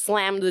he like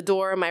slammed the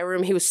door in my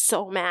room. He was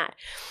so mad.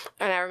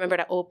 And I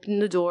remembered I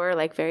opened the door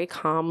like very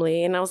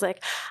calmly and I was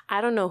like, I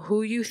don't know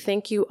who you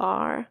think you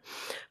are,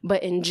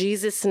 but in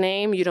Jesus'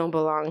 name, you don't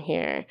belong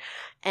here.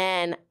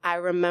 And I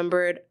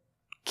remembered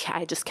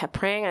I just kept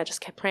praying.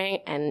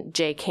 And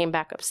Jay came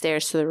back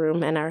upstairs to the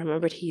room and I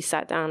remembered he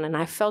sat down and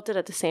I felt it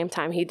at the same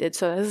time he did.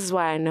 So this is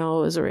why I know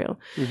it was real.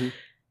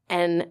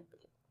 And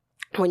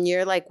when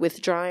you're like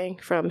withdrawing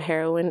from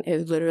heroin,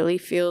 it literally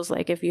feels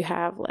like if you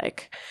have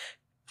like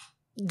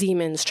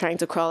demons trying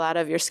to crawl out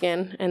of your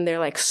skin and they're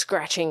like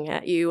scratching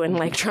at you and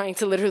like trying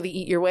to literally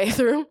eat your way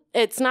through.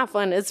 It's not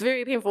fun. It's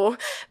very painful,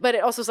 but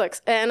it also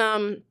sucks. And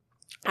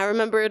I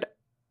remembered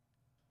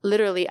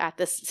literally at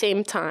the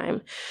same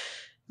time,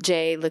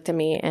 Jay looked at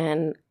me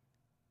and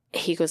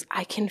he goes,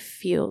 I can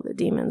feel the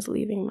demons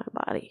leaving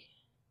my body.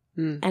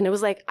 And it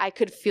was like, I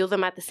could feel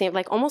them at the same,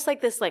 like almost like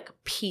this like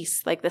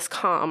peace, like this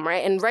calm,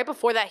 right? And right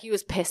before that, he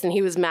was pissed and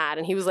he was mad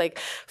and he was like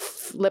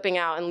flipping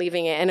out and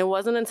leaving it. And it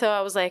wasn't until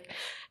I was like,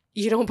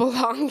 you don't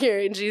belong here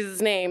in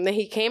Jesus' name, that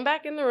he came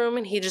back in the room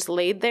and he just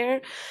laid there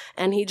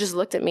and he just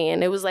looked at me.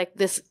 And it was like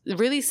this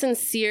really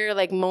sincere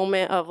like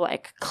moment of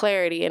like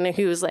clarity. And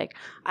he was like,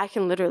 I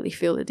can literally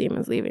feel the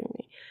demons leaving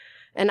me.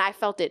 And I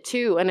felt it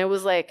too. And it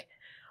was like,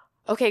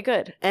 okay,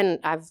 good. And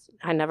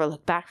I never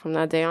looked back from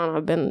that day on.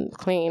 I've been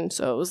clean.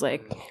 So it was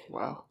like,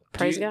 wow.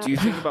 Praise God. Do you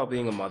think about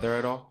being a mother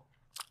at all?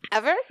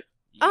 Ever?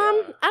 Yeah.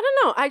 I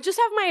don't know. I just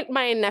have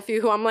my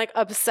nephew who I'm like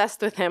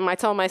obsessed with him. I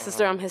tell my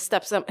sister I'm his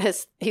stepson.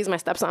 He's my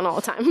stepson all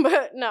the time.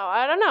 But no,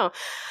 I don't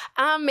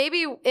know.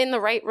 Maybe in the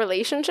right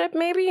relationship,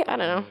 maybe. I don't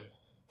know.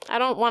 I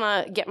don't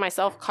want to get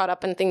myself caught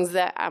up in things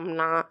that I'm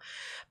not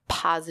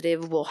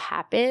positive will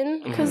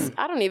happen, because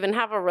I don't even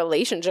have a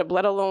relationship,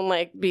 let alone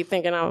like be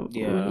thinking of,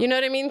 you know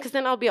what I mean? Because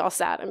then I'll be all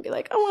sad and be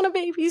like, I want a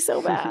baby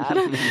so bad.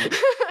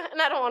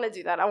 And I don't want to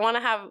do that. I want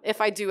to have,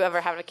 if I do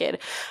ever have a kid,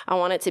 I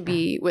want it to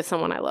be with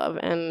someone I love,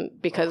 and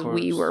because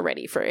we were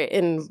ready for it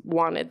and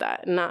wanted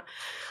that. And I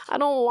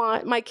don't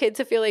want my kid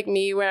to feel like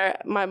me, where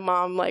my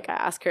mom, like, I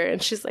ask her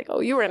and she's like, oh,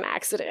 you were in an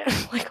accident.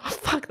 I'm like, oh,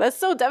 fuck, that's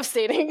so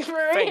devastating for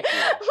me. Like,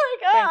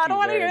 I don't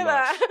want to hear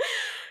that.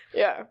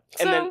 Yeah.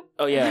 And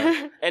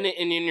then, and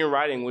in your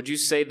writing, would you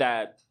say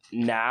that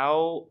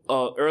now,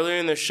 earlier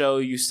in the show,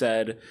 you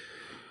said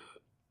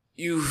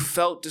you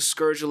felt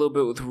discouraged a little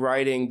bit with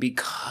writing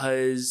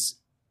because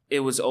it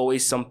was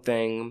always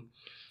something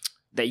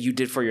that you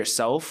did for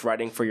yourself,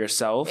 writing for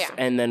yourself. Yeah.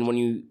 And then when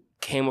you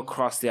came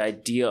across the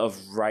idea of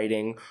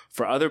writing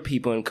for other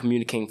people and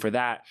communicating for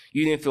that,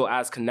 you didn't feel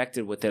as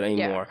connected with it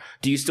anymore. Yeah.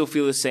 Do you still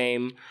feel the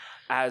same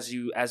as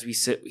we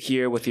sit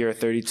here with your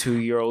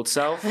 32-year-old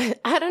self?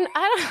 I don't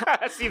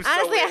That seems so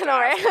honestly, weird. I know,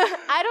 right?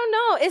 I don't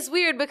know. It's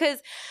weird because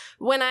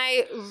when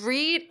I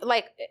read,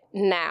 like,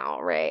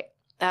 now, right,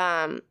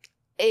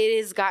 it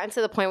has gotten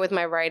to the point with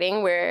my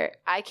writing where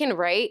I can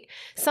write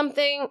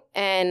something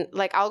and,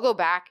 like, I'll go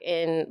back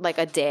in, like,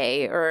 a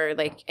day or,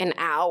 like, an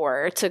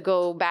hour to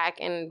go back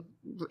and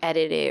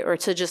edit it or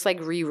to just, like,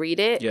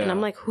 reread it. Yeah. And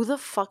I'm like, who the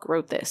fuck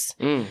wrote this?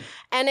 And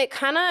it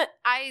kind of,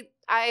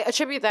 I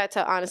attribute that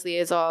to, honestly,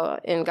 it's all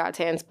in God's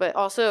hands. But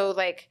also,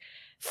 like,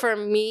 for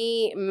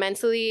me,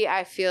 mentally,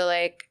 I feel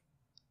like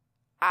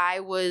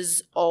I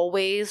was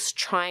always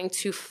trying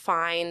to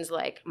find,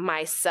 like,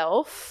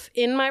 myself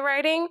in my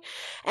writing.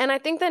 And I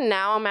think that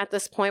now I'm at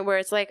this point where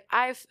it's like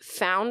I've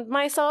found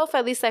myself.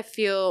 At least I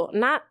feel,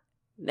 not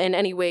in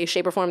any way,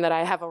 shape, or form that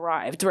I have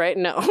arrived, right?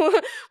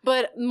 No.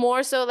 But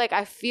more so, like,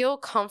 I feel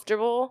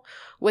comfortable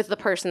with the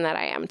person that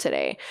I am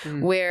today,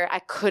 where I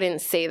couldn't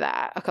say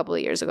that a couple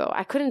of years ago.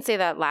 I couldn't say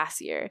that last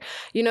year.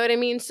 You know what I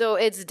mean? So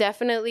it's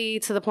definitely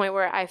to the point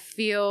where I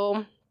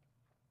feel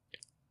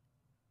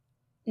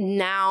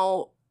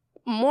now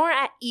more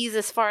at ease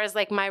as far as,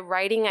 like, my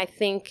writing, I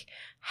think,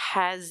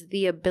 has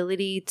the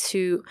ability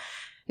to...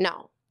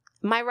 No.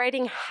 My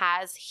writing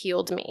has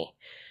healed me.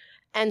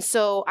 And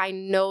so I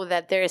know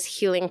that there is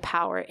healing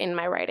power in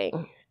my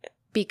writing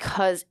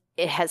because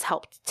it has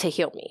helped to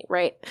heal me,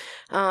 right?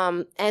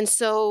 And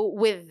so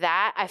with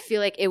that, I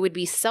feel like it would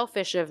be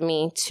selfish of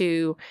me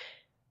to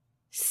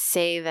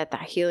say that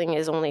healing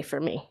is only for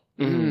me.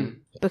 Mm-hmm.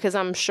 Because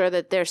I'm sure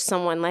that there's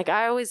someone, like,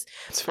 I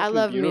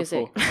love beautiful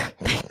music.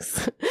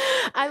 Thanks.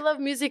 I love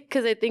music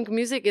because I think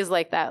music is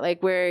like that,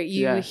 like, where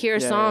you hear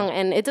a song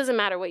and it doesn't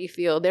matter what you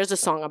feel. There's a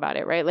song about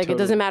it, right? Like, It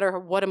doesn't matter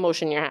what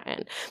emotion you're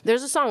in.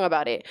 There's a song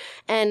about it.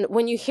 And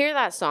when you hear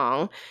that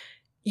song,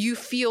 you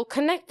feel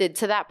connected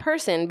to that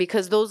person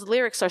because those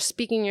lyrics are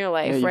speaking your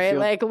life, right?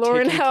 Like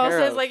Lauryn Hill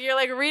says, like, you're,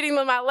 like, reading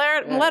my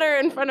letter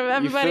in front of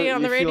everybody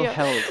on the radio.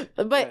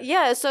 But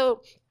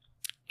so...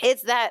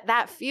 it's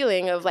that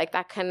feeling of, like,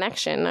 that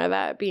connection or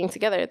that being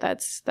together.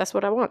 That's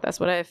what I want. That's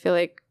what I feel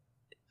like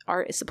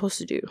art is supposed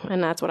to do.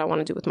 And that's what I want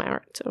to do with my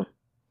art. So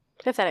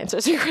if that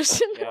answers your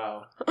question.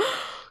 Yeah.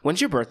 When's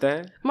your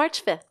birthday?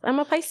 March 5th. I'm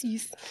a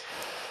Pisces.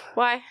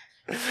 Why?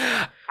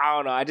 I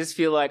don't know. I just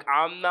feel like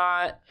I'm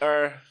not,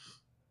 or...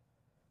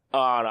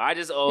 Oh, no, I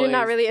just always... You're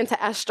not really into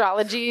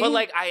astrology. But,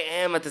 like, I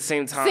am at the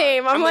same time.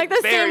 Same. I'm like the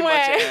same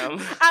way.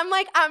 I'm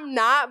like, I'm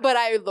not, but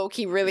I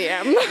low-key really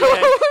am.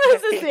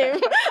 It's the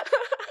same.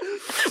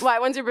 Why?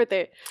 When's your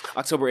birthday?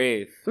 October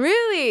 8th.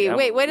 Really? Yeah,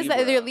 wait, what is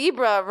that? You're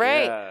Libra,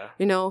 right? Yeah.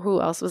 You know who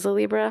else was a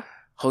Libra?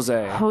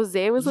 Jose.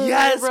 Jose was a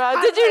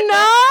Libra. Did you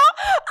know?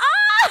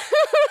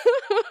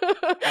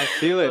 I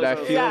feel it. I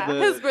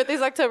feel his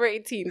birthday's October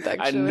 18th,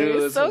 actually. I knew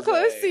it was so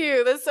close to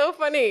you. That's so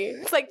funny.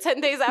 It's like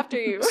 10 days after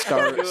you.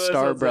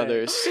 Star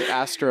brothers.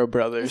 Astro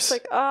brothers. It's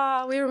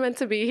like, we were meant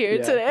to be here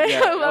today.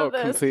 Yeah. I love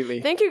this.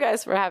 Completely. Thank you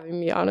guys for having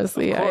me,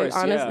 honestly. Of course,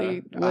 I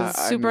honestly was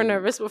super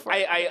nervous before.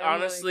 I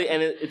honestly,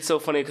 and it's so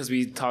funny because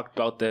we talked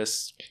about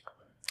this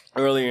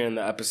earlier in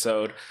the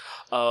episode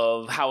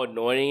of how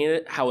annoying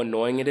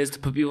it is to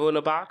put people in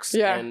a box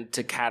and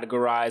to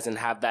categorize and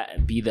have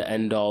that be the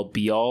end all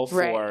be all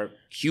for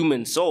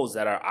human souls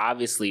that are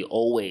obviously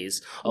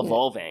always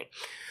evolving.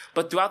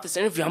 But throughout this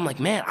interview, I'm like,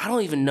 man, I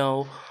don't even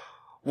know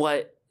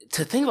what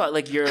to think about.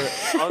 Like, you're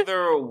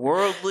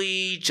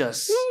otherworldly,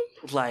 just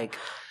like...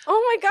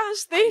 Oh my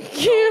gosh,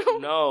 thank you.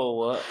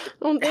 No,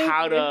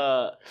 how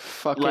to...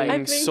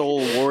 Fucking soul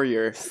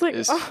warrior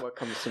is what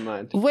comes to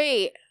mind.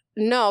 Wait.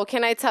 No,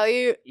 can I tell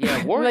you?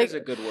 Yeah, warrior is a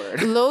good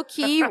word.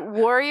 Low-key,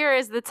 warrior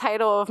is the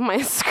title of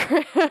my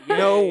script.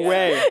 No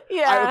way.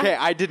 Yeah.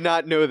 I did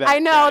not know that. I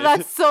know, guys.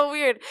 That's so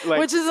weird. Like,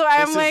 which is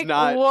why I'm like,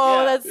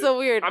 whoa, that's so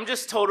weird. I'm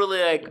just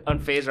totally like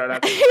unfazed right now.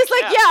 He's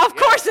like, yeah, of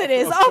course it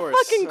is. Oh,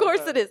 fucking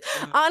course it is.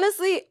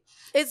 Honestly,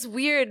 it's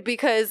weird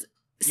because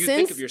you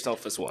think of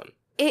yourself as one.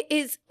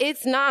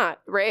 It's not,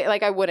 right?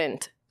 Like, I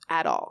wouldn't.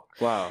 At all.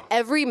 Wow.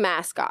 Every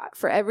mascot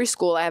for every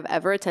school I have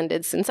ever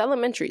attended since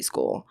elementary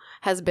school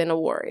has been a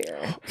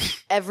warrior.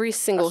 Every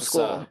single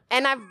school.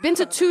 And I've been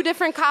to 2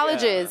 different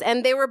colleges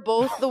and they were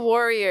both the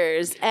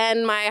warriors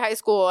and my high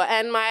school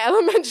and my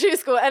elementary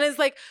school. And it's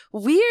like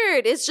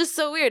weird. It's just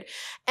so weird.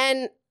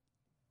 And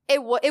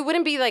it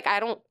wouldn't be like,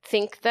 I don't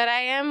think that I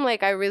am.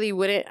 Like, I really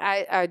wouldn't.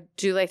 I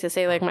do like to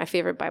say, like, my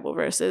favorite Bible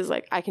verse is,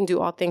 like, I can do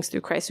all things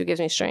through Christ who gives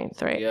me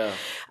strength, right? Yeah.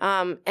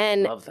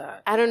 And love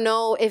that. I don't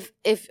know if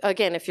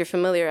you're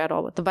familiar at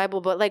all with the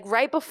Bible, but, like,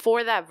 right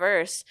before that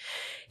verse,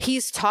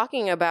 he's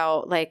talking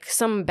about, like,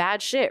 some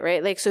bad shit,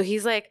 right? Like, so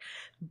he's like,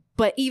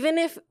 but even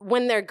if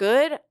when they're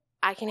good,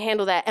 I can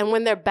handle that. And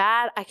when they're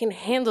bad, I can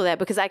handle that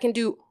because I can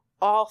do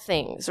all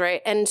things,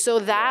 right? And so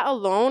that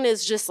alone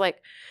is just, like,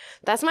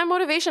 that's my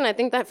motivation. I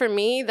think that for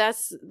me,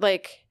 that's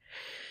like,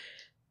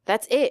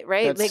 that's it,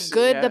 right? Like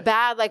good, the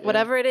bad, like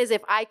whatever it is.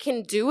 If I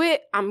can do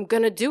it, I'm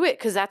going to do it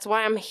because that's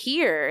why I'm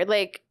here.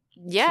 Like,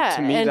 yeah.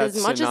 To me, and that's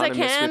as much as I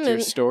can. With your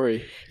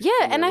story. Yeah.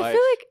 And I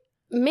feel like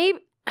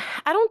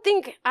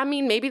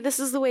maybe this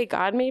is the way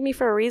God made me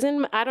for a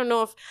reason. I don't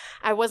know if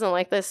I wasn't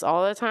like this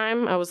all the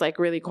time. I was like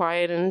really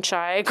quiet and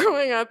shy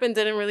growing up and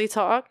didn't really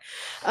talk.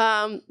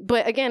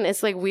 But again,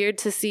 it's like weird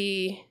to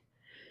see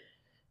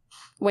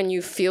when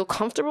you feel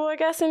comfortable, I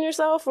guess, in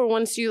yourself, or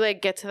once you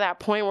like get to that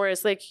point where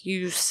it's like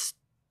you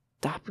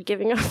stop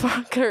giving a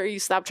fuck, or you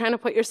stop trying to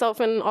put yourself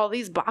in all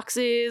these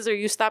boxes, or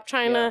you stop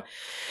trying to,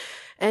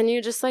 and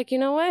you're just like, you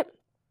know what?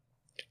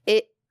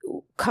 It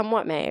come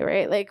what may,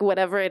 right? Like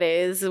whatever it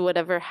is,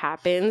 whatever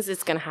happens,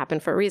 it's going to happen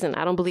for a reason.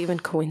 I don't believe in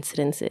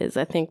coincidences.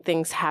 I think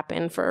things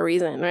happen for a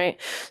reason, right?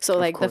 So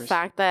like the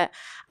fact that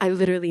I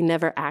literally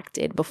never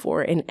acted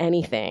before in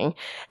anything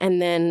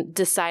and then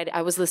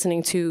I was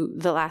listening to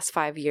The Last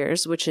 5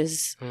 Years, which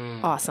is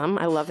awesome.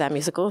 I love that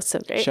musical. It's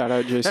so great. Shout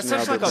out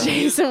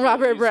Jason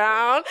Robert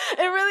Brown.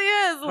 It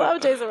really is.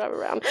 Love Jason Robert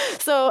Brown.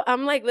 So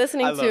I'm like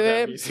listening to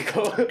it.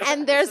 Musical.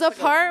 And there's a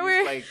part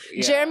where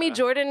Jeremy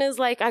Jordan is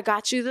like, I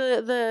got you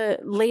the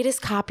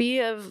latest copy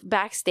of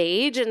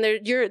Backstage, and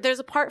there's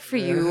a part for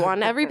you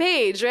on every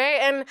page, right?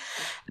 And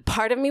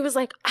part of me was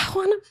like, I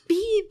want to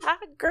be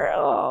that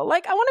girl.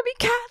 Like, I want to be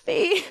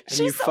Kathy. And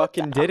you so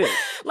fucking did it.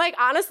 Like,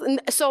 honestly,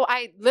 so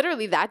I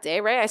literally that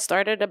day, right? I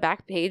started a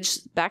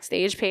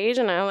Backstage page,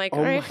 and I'm like,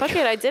 all right, fuck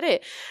it, I did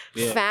it.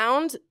 Yeah.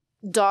 Found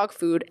dog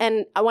food,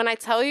 and when I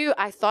tell you,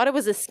 I thought it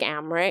was a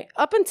scam, right?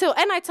 Up until,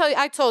 and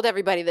I told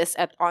everybody this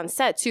on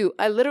set too.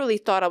 I literally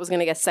thought I was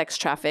gonna get sex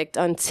trafficked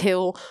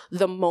until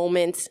the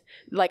moment,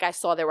 like I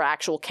saw there were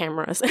actual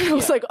cameras, and I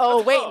was like,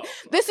 oh wait,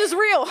 this is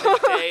real.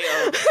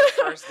 The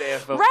first day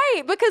of film.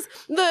 Right, because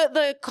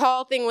the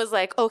call thing was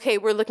like, okay,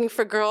 we're looking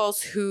for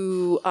girls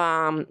who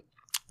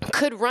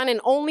could run an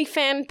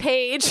OnlyFans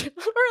page, or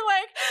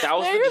like that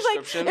was the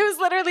description. Like, it was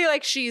literally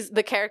like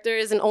the character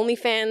is an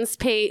OnlyFans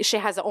page. She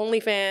has an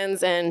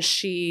OnlyFans and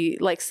she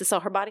likes to sell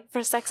her body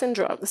for sex and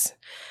drugs.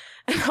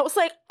 And I was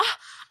like,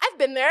 I've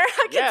been there.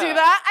 I can do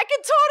that. I can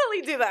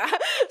totally do that.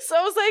 So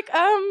I was like,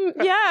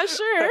 yeah,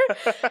 sure.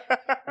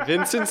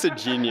 Vincent's a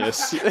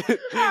genius.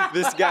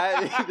 This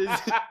guy.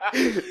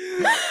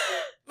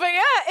 But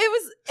yeah,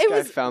 it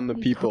was found the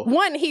people.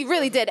 One, he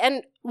really did.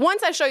 And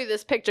once I show you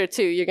this picture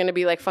too, you're going to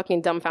be like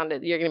fucking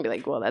dumbfounded. You're going to be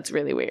like, well, that's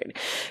really weird.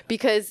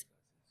 Because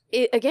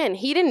again,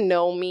 he didn't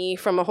know me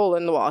from a hole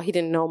in the wall. He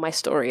didn't know my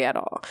story at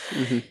all.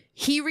 Mm-hmm.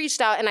 He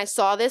reached out and I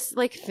saw this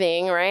like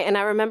thing, right? And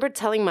I remember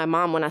telling my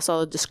mom when I saw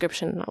the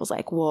description, and I was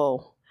like,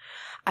 whoa.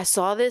 I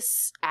saw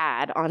this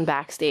ad on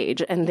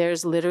Backstage, and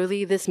there's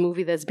literally this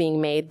movie that's being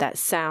made that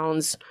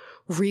sounds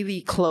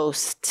really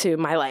close to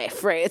my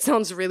life, right? It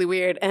sounds really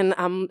weird. And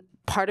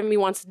part of me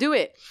wants to do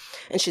it.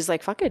 And she's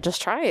like, fuck it,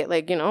 just try it.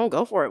 Like,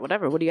 go for it,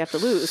 whatever. What do you have to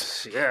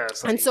lose? Yeah.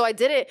 And so I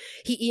did it.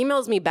 He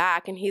emails me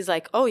back and he's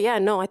like, oh yeah,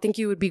 no, I think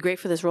you would be great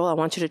for this role. I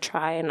want you to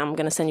try, and I'm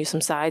going to send you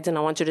some sides, and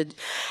I want you to.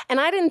 And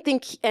I didn't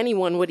think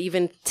anyone would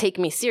even take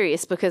me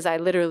serious because I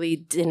literally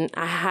didn't.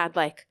 I had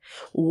like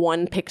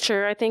one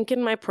picture, I think,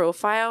 in my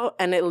profile,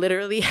 and it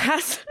literally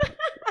has.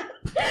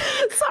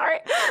 Sorry.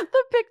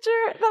 The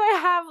picture that I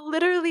have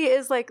literally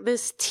is like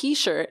this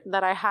t-shirt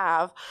that I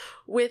have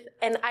with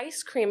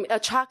a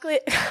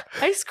chocolate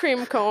ice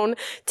cream cone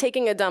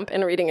taking a dump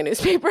and reading a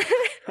newspaper.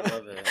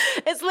 Love it.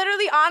 It's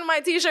literally on my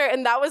t-shirt,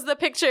 and that was the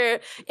picture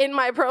in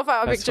my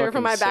profile picture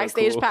for my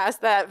backstage pass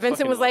that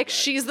Vincent was like,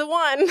 she's the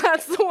one.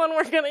 That's the one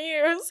we're gonna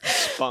use.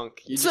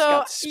 Spunk. You just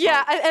got spunk.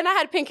 Yeah, and I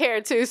had pink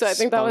hair too, so I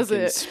think that was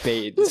it.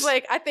 Spades. It was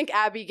like, I think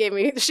Abby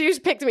she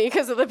picked me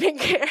because of the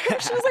pink hair. She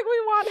was like, we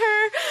want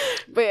her.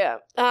 But yeah,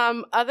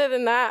 other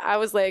than that, I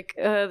was like,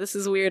 this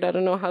is weird. I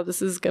don't know how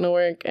this is gonna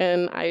work.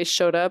 And I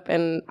showed up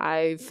and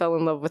I fell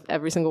in love with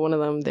every single one of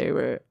them. They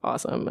were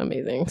awesome,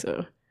 amazing.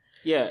 So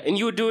yeah, and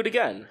you would do it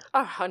again?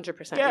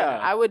 100%. Yeah,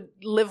 I would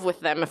live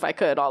with them if I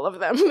could. All of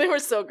them, they were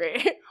so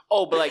great.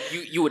 Oh, but like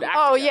you would act.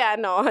 Oh again. yeah,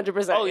 no,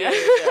 100%. Oh yeah.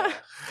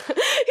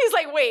 He's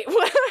like, wait,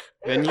 what?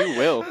 Then you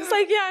will. It's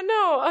like, yeah,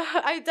 no,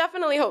 I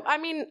definitely hope. I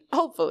mean,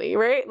 hopefully,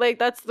 right? Like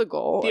that's the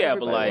goal. Yeah,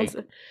 but like,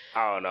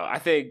 I don't know. I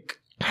think.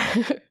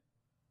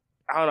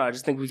 I don't know. I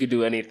just think we could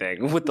do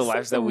anything with the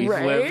lives that we've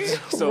lived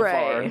so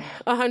far.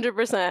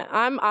 100%.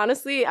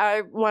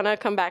 I want to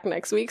come back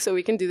next week so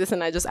we can do this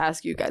and I just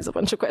ask you guys a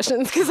bunch of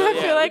questions because I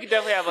feel like we could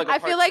definitely have like a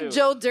part like two.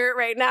 Joe Dirt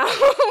right now.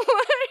 I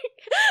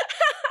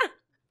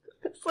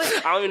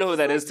don't even know who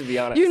that is, to be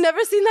honest. You've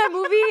never seen that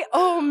movie?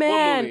 Oh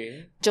man, what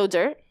movie? Joe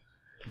Dirt.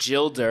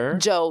 Jill Dirt.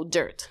 Joe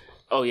Dirt.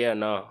 Oh yeah,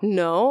 no.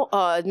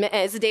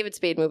 It's a David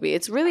Spade movie.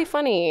 It's really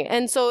funny.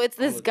 And so it's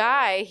this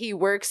guy, he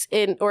works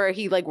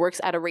works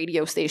at a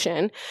radio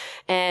station,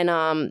 and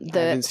I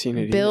haven't seen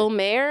it Bill either.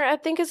 Mayer, I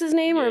think is his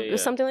name, or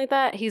something like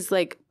that. He's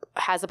like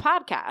has a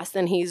podcast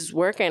and he's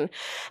working,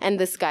 and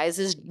this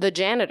guy's the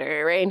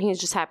janitor, right? And he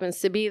just happens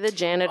to be the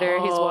janitor.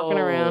 He's walking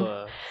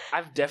around.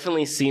 I've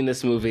definitely seen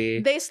this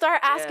movie. They start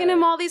asking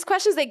him all these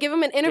questions. They give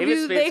him an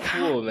interview. David Spade's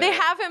cool, man. They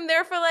have him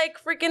there for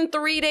like freaking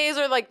 3 days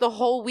or like the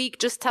whole week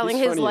just telling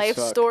his life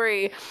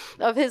story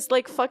of his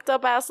like fucked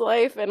up ass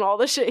life and all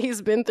the shit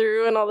he's been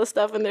through and all this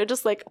stuff. And they're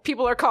just like,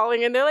 people are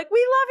calling and they're like, we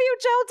love you,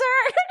 Joe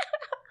Dirt.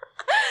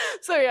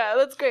 So yeah,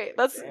 that's great.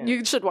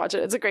 You should watch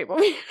it. It's a great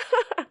movie.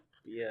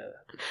 Yeah,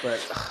 but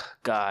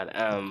God,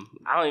 I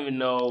don't even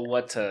know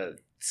what to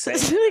say.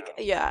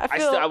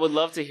 I would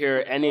love to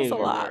hear any of your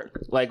work.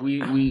 Like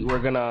we're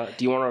gonna.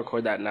 Do you want to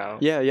record that now?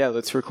 Yeah.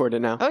 Let's record it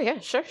now. Oh yeah,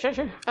 sure.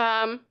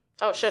 Oh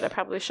shit, I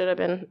probably should have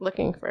been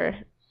looking for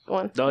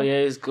one. Oh yeah,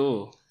 it's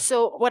cool.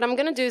 So what I'm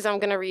gonna do is I'm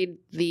gonna read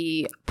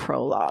the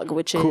prologue,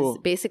 which is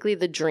basically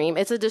the dream.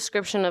 It's a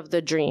description of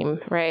the dream,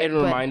 right? And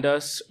remind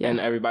us and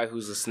everybody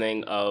who's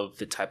listening of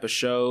the type of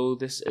show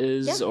this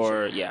is,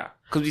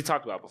 because we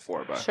talked about it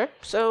before. But sure.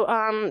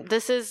 So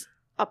this is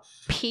a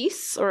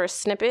piece or a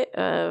snippet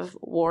of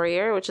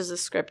Warrior, which is a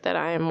script that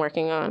I am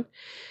working on,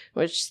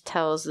 which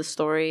tells the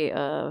story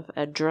of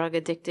a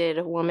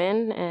drug-addicted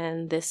woman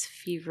and this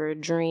fever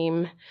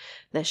dream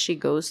that she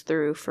goes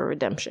through for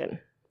redemption.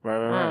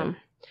 Right.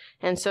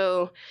 And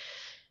so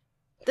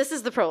this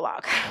is the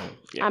prologue.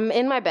 Yeah. I'm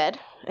in my bed,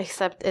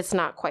 except it's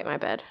not quite my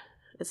bed.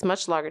 It's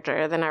much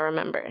larger than I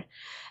remember.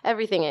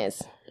 Everything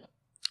is.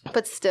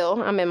 But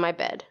still, I'm in my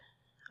bed.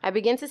 I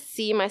begin to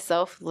see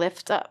myself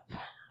lift up.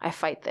 I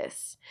fight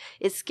this.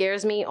 It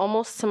scares me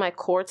almost to my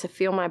core to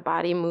feel my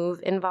body move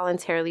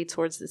involuntarily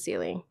towards the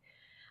ceiling.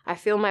 I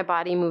feel my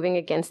body moving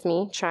against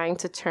me, trying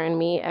to turn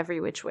me every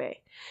which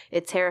way.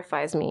 It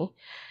terrifies me.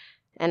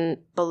 And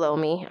below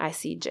me, I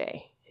see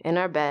Jay. In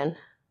our bed,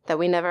 that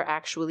we never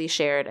actually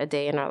shared a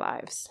day in our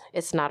lives.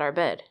 It's not our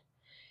bed.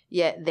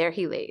 Yet there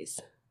he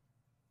lays.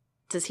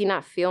 Does he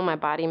not feel my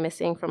body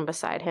missing from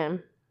beside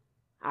him?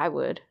 I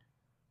would.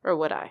 Or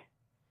would I?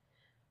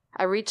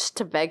 I reach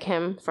to beg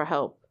him for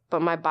help,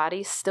 but my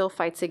body still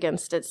fights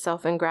against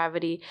itself in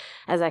gravity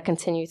as I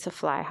continue to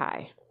fly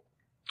high.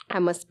 I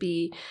must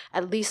be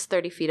at least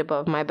 30 feet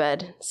above my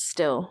bed.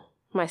 Still,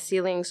 my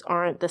ceilings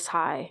aren't this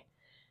high.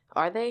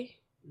 Are they?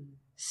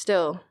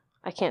 Still,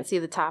 I can't see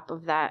the top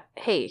of that.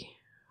 Hey,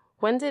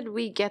 when did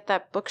we get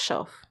that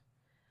bookshelf?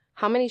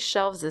 How many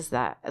shelves is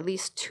that? At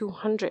least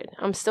 200.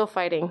 I'm still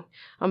fighting.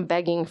 I'm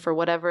begging for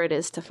whatever it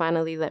is to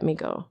finally let me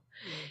go.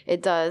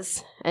 It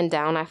does, and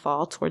down I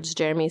fall towards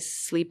Jeremy's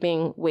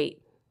sleeping.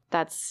 Wait,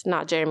 that's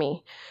not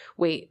Jeremy.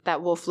 Wait,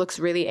 that wolf looks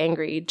really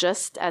angry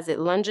just as it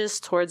lunges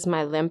towards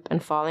my limp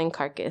and falling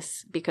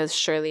carcass, because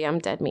surely I'm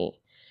dead meat.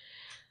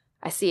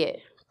 I see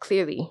it,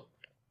 clearly.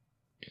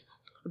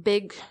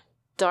 Big,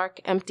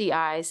 dark, empty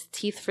eyes,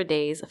 teeth for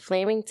days, a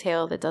flaming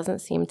tail that doesn't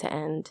seem to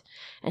end.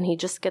 And he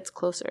just gets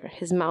closer.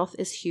 His mouth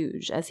is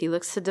huge as he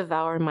looks to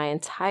devour my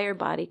entire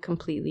body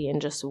completely in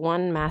just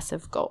one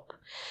massive gulp.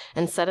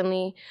 And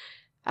suddenly,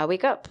 I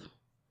wake up.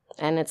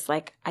 And it's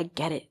like, I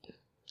get it.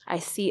 I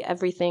see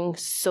everything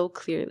so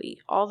clearly.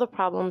 All the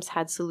problems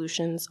had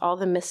solutions. All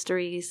the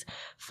mysteries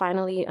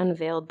finally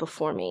unveiled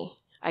before me.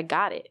 I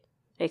got it.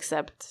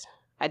 Except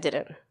I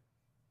didn't.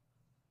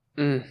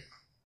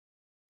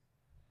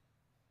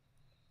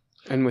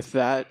 And with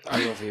that,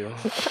 I love you.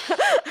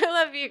 I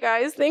love you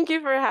guys. Thank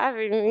you for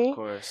having me. Of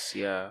course,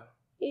 yeah.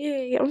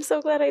 Yay, I'm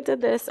so glad I did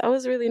this. I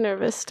was really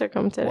nervous to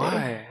come today.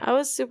 Why? I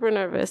was super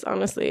nervous,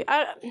 honestly.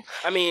 I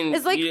mean,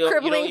 it's like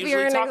crippling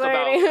fear and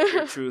anxiety. About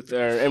your truth,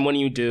 and when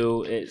you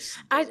do, it's.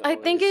 I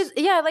think it's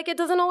like it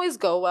doesn't always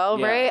go well,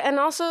 right? And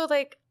also,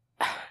 like,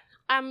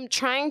 I'm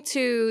trying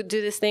to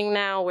do this thing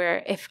now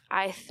where if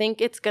I think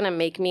it's going to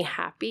make me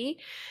happy,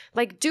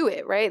 like do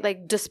it, right?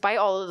 Like despite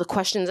all of the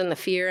questions and the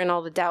fear and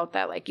all the doubt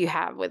that like you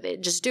have with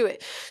it, just do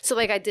it. So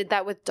like I did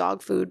that with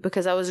dog food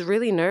because I was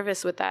really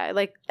nervous with that.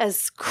 Like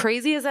as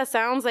crazy as that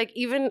sounds, like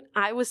even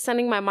I was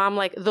sending my mom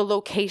like the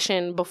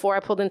location before I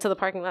pulled into the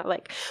parking lot,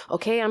 like,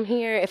 okay, I'm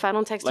here. If I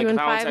don't text you in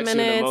 5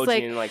 minutes,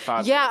 like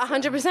 5 yeah,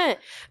 100%.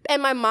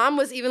 And my mom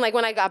was even like,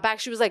 when I got back,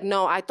 she was like,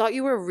 no, I thought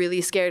you were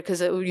really scared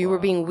because you were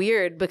being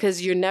weird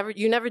because you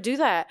never do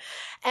that.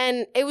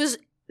 And it was,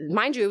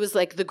 mind you, it was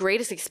like the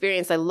greatest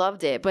experience. I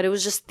loved it, but it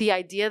was just the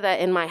idea that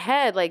in my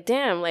head, like,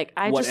 damn, like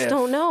I just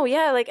don't know.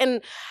 Yeah. Like,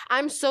 and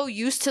I'm so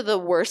used to the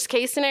worst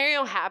case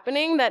scenario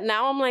happening that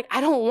now I'm like,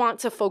 I don't want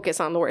to focus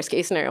on the worst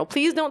case scenario.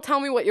 Please don't tell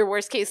me what your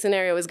worst case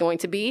scenario is going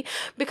to be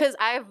because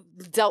I've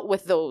dealt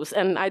with those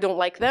and I don't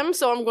like them.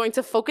 So I'm going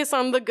to focus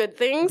on the good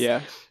things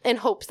in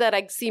hopes that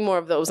I see more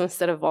of those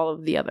instead of all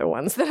of the other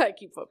ones that I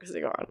keep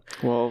focusing on.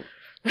 Well,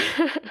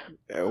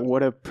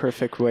 what a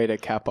perfect way to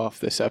cap off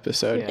this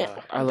episode.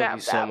 Yeah. I love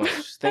you so much.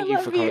 Thank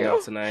you for coming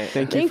out tonight.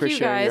 Thank you for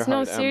sharing guys.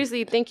 No,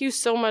 seriously, thank you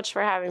so much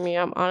for having me.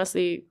 I'm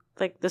honestly,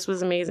 like, this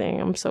was amazing.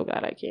 I'm so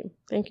glad I came.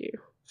 Thank you.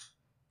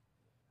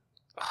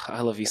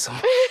 I love you so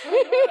much.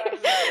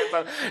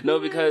 No,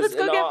 because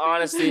in all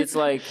honesty, it's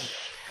like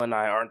you and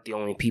I aren't the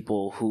only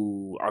people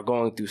who are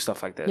going through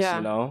stuff like this,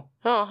 you know?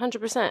 Oh,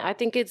 100%.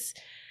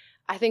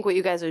 I think what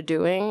you guys are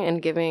doing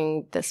and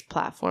giving this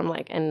platform,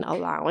 like, and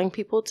allowing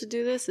people to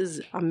do this is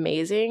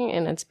amazing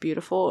and it's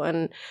beautiful.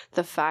 And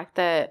the fact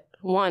that,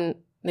 one,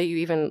 that you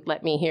even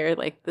let me hear,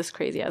 like, this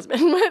crazy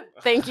husband,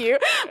 but thank you.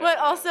 But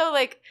also,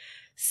 like,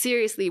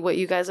 seriously, what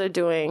you guys are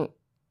doing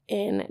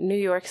in New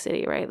York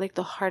City, right? Like,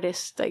 the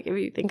hardest, like, if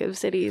you think of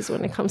cities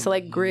when it comes to,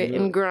 like, grit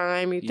and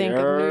grime, you think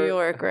of New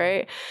York,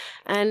 right?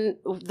 And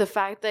the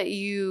fact that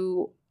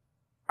you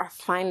are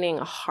finding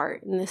a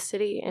heart in this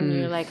city and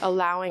you're like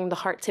allowing the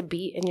heart to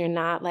beat and you're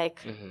not like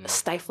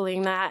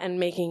stifling that and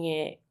making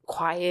it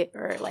quiet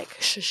or like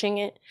shushing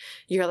it.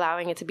 You're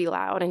allowing it to be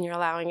loud and you're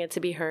allowing it to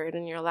be heard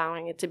and you're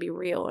allowing it to be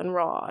real and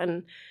raw.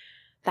 And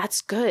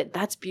that's good.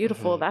 That's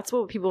beautiful. That's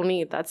what people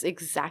need. That's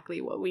exactly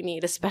what we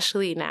need,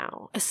 especially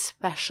now.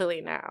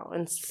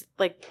 And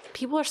like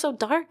people are so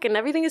dark and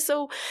everything is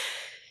so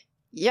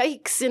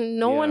yikes, and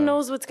no one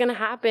knows what's gonna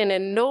happen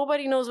and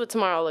nobody knows what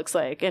tomorrow looks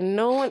like, and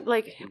no one,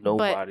 like,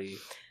 nobody.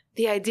 But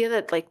the idea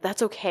that, like,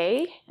 that's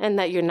okay and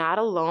that you're not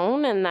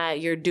alone and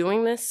that you're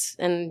doing this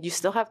and you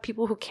still have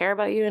people who care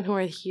about you and who are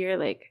here,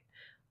 like,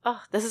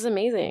 oh, this is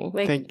is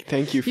like,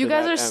 thank you for you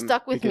guys that, are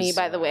stuck with me,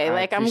 by the way.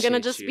 Like, I'm gonna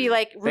just be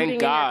like rooting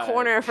in your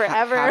corner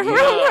forever.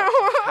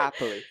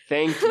 Happily.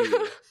 Thank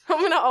you. I'm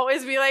gonna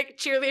always be like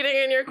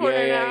cheerleading in your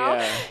corner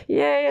now.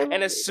 Yeah.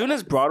 And as soon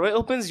as Broadway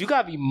opens, you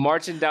gotta be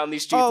marching down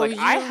these streets. Like,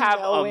 I have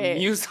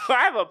I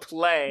have a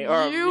play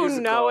or a musical.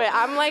 You know it.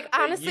 I'm like,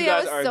 honestly, I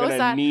was so sad. You guys are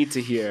gonna need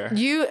to hear.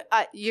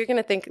 You're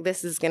gonna think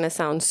this is gonna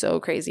sound so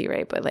crazy,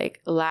 right? But like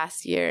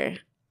last year,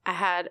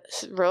 I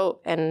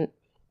wrote, and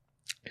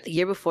the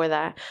year before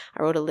that,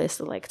 I wrote a list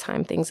of like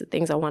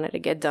things I wanted to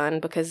get done,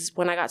 because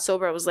when I got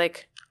sober, I was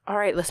like, all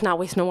right, let's not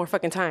waste no more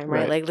fucking time,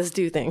 right? Like, let's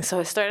do things. So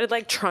I started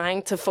like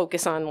trying to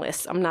focus on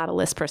lists. I'm not a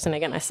list person.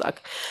 Again, I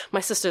suck.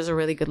 My sister's a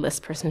really good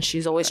list person.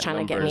 She's always trying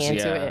to get me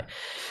into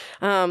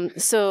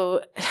it.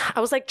 So I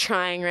was like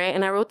trying, right?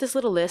 And I wrote this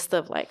little list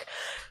of like,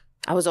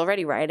 I was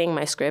already writing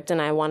my script and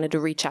I wanted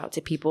to reach out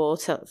to people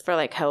for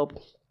like help.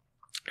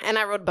 And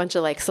I wrote a bunch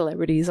of like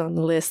celebrities on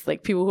the list,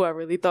 like people who I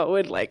really thought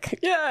would like,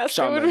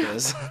 Shawn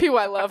Mendes. People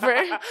I love,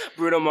 right?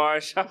 Bruno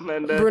Mars, Shawn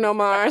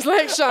Mendes.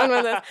 Like Shawn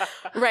Mendes.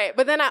 Right.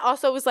 But then I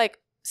also was like,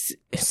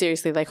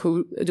 seriously, like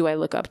who do I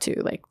look up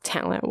to, like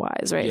talent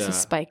wise, right? So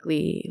Spike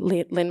Lee,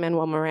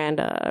 Lin-Manuel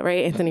Miranda,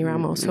 right? Anthony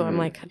Ramos. So I'm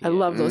like, I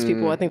love those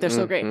people. I think they're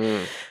so great.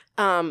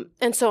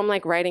 And so I'm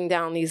like writing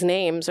down these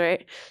names,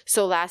 right?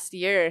 So last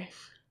year,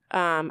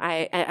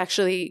 I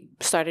actually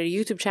started a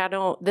YouTube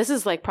channel. This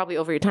is like probably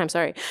over your time,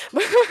 sorry.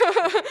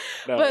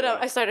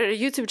 I started a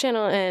YouTube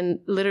channel, and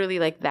literally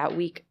like that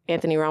week,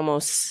 Anthony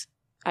Ramos,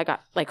 I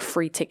got like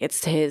free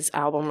tickets to his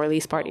album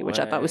release party, which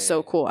I thought was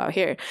so cool out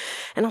here.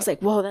 And I was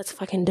like, whoa, that's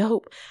fucking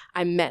dope.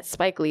 I met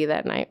Spike Lee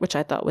that night, which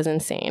I thought was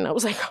insane. I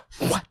was like,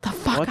 what the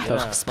fuck? I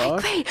love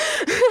Spike Lee.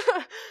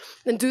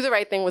 And Do the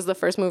Right Thing was the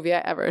first movie I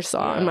ever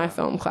saw in my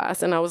film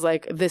class. And I was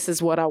like, this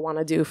is what I want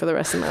to do for the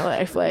rest of my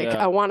life. Like,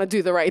 I want to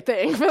do the right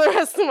thing for the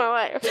rest of my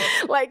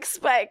life. Like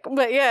Spike.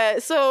 But yeah,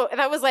 so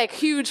that was like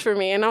huge for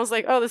me. And I was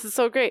like, oh, this is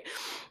so great.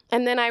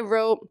 And then I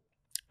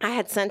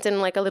had sent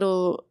in like a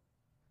little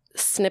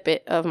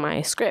snippet of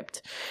my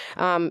script,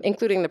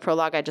 including the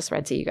prologue I just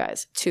read to you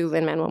guys, to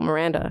Lin-Manuel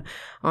Miranda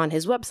on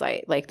his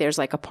website. Like, there's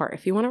like a part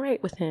if you want to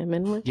write with him,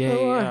 and like,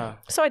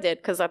 so I did,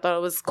 because I thought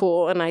it was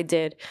cool, and I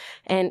did.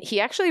 And he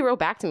actually wrote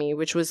back to me,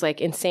 which was like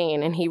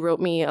insane. And he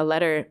wrote me a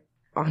letter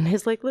on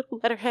his like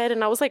little letterhead,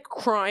 and I was like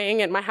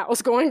crying in my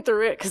house going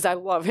through it because I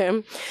love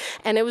him.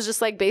 And it was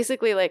just like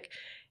basically like,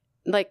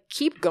 like,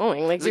 keep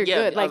going. Like, you're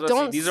good. Like,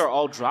 don't. These are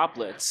all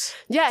droplets.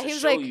 Yeah, he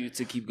was like, you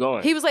to keep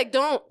going. He was like,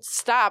 don't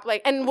stop.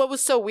 Like, and what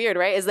was so weird,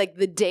 right, is like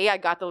the day I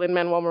got the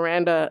Lin-Manuel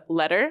Miranda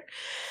letter,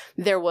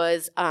 there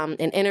was an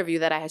interview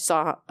that I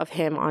saw of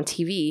him on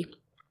TV,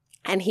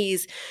 and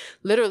he's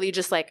literally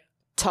just like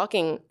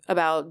talking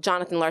about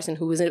Jonathan Larson,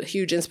 who was a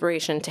huge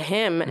inspiration to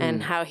him,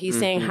 and how he's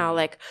saying how,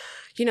 like,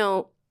 you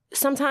know,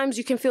 sometimes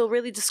you can feel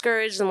really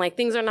discouraged and like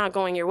things are not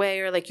going your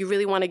way, or like you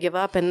really want to give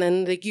up, and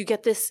then like you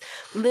get this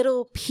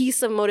little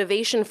piece of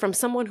motivation from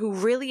someone who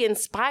really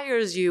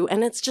inspires you,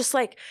 and it's just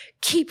like,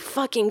 keep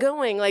fucking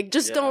going, like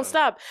just don't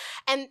stop.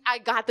 And I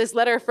got this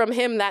letter from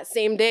him that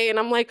same day, and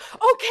I'm like,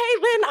 okay,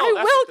 Lin, I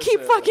will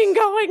keep fucking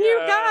going. You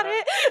got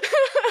it.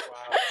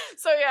 Wow.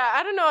 So yeah,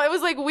 I don't know, it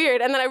was like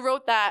weird. And then I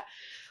wrote that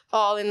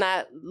all in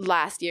that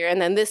last year.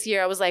 And then this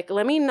year I was like,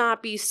 let me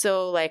not be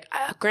so like,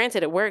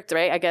 granted it worked,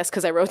 right? I guess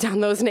because I wrote down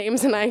those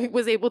names and I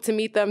was able to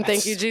meet them.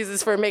 Thank you,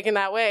 Jesus, for making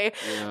that way.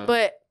 Yeah.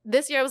 But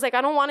this year I was like,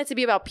 I don't want it to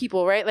be about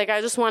people, right? Like,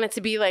 I just want it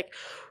to be like,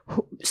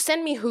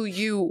 send me who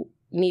you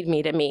need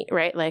me to meet,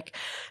 right? Like,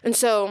 and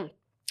so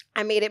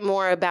I made it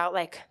more about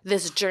like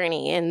this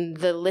journey, and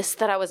the list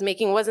that I was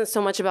making wasn't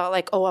so much about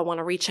like, oh, I want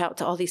to reach out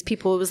to all these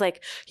people. It was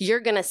like,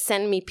 you're going to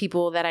send me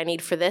people that I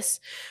need for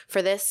this,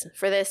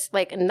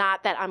 like,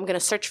 not that I'm going to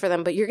search for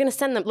them, but you're going to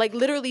send them, like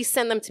literally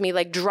send them to me,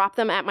 like drop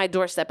them at my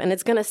doorstep. And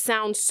it's going to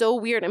sound so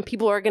weird, and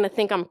people are going to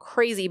think I'm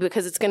crazy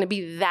because it's going to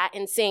be that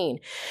insane.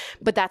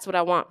 But that's what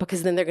I want,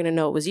 because then they're going to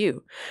know it was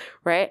you.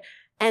 Right.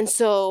 And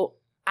so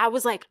I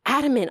was like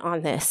adamant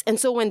on this. And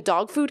so when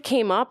dog food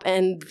came up,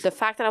 and the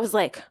fact that I was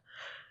like,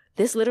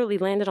 this literally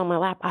landed on my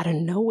lap out of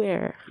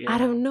nowhere.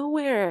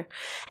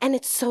 And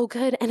it's so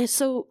good. And it's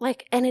so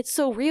like, and it's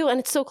so real, and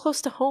it's so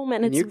close to home.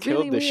 And it's you really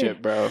killed the weird.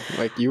 Shit, bro.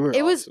 Like, you were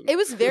It awesome.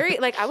 was very,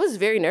 like, I was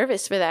very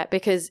nervous for that,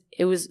 because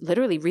it was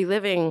literally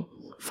reliving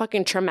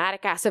fucking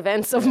traumatic ass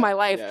events of my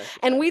life. Yeah.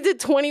 And we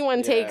did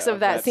 21 takes of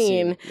that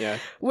scene.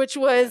 Which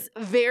was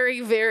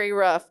very, very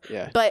rough.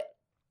 Yeah. But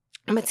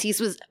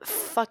Matisse was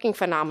fucking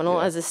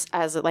phenomenal as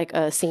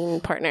a scene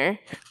partner.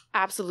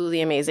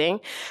 Absolutely amazing.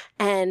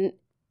 And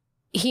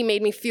he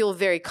made me feel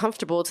very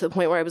comfortable to the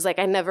point where I was like,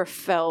 I never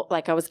felt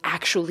like I was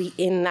actually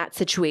in that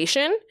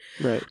situation.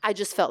 Right. I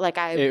just felt like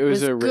I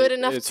was good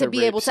enough to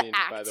be able to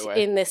act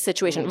in this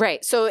situation. Mm-hmm.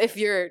 Right. So if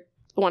you're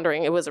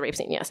wondering, it was a rape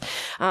scene, yes.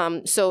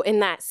 So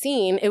in that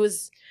scene,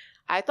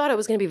 I thought it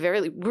was going to be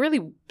very,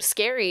 really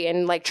scary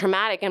and like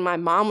traumatic. And my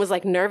mom was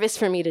like nervous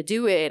for me to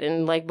do it.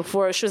 And like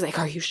before, she was like,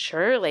 are you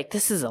sure? Like,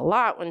 this is a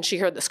lot. When she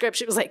heard the script,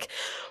 she was like,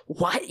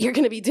 what? You're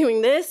going to be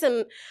doing this?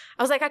 And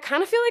I was like, I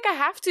kind of feel like I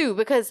have to,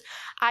 because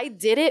I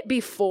did it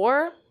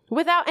before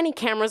without any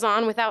cameras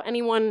on, without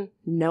anyone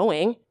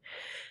knowing.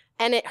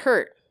 And it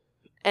hurt.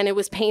 And it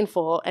was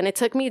painful. And it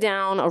took me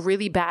down a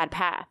really bad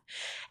path.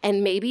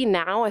 And maybe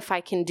now, if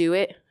I can do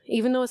it,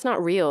 even though it's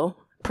not real,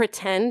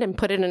 pretend and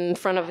put it in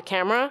front of a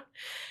camera,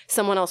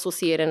 someone else will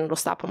see it, and it'll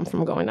stop them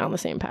from going down the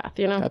same path,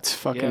 you know? That's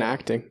fucking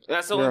acting.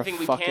 That's the only thing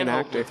we can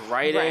help with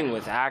writing,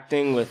 with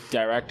acting, with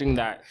directing,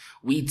 that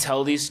we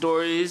tell these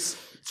stories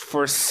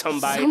for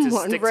somebody to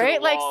stick right? to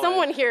the like wall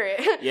someone hear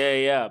it.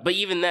 Yeah. But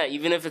even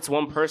if it's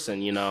one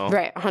person, you know?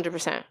 Right,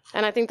 100%.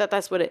 And I think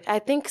that's what I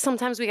think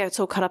sometimes we get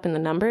so caught up in the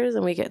numbers,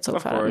 and we get so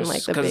caught up in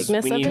like the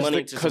bigness of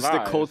it. Because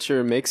the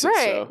culture makes it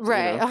so.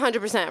 Right,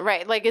 100%.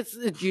 Right. Like,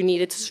 you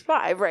need it to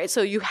survive, right?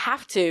 So you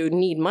have to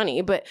need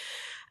money. But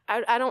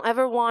I don't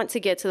ever want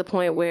to get to the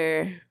point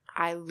where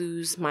I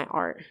lose my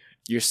art.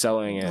 You're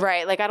selling it.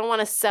 Right. Like, I don't want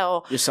to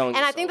sell. You're selling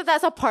And yourself. I think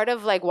that's a part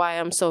of like why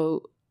I'm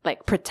so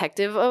like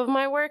protective of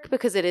my work,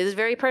 because it is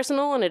very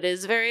personal and it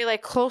is very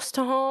like close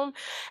to home,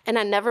 and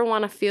I never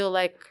want to feel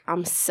like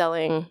I'm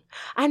selling.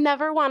 I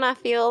never want to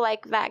feel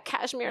like that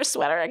cashmere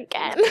sweater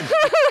again.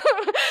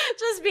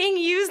 Just being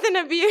used and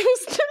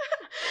abused.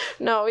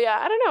 No, yeah,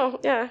 I don't know.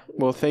 Yeah.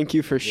 Well, thank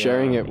you for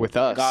sharing it with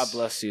us. God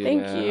bless you.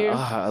 Thank man. you.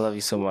 Oh, I love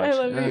you so much. I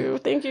love you.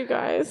 Thank you,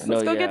 guys.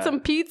 Let's go get some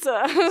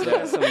pizza.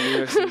 Some New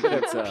York City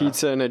pizza.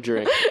 Pizza and a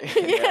drink.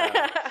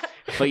 Yeah.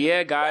 But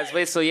yeah, guys,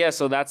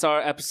 so that's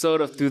our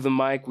episode of Through the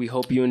Mic. We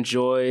hope you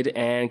enjoyed,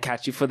 and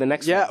catch you for the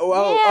next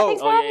one.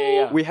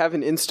 Yeah. We have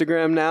an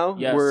Instagram now.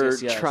 Yes, We're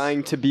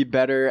trying to be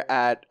better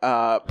at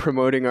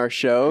promoting our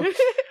show.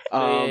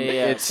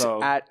 It's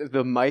at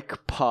the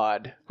Mic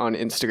Pod on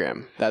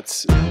Instagram.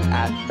 That's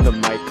at the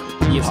Mic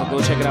Pod. Yeah, so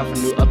go check it out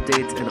for new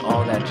updates and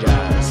all that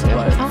jazz.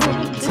 But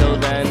until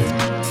then,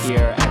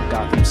 here at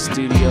Gotham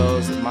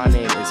Studios, my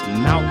name is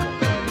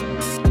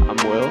Malcolm. I'm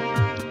Will.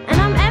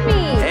 And I'm Emmy.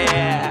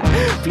 Yeah.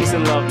 Peace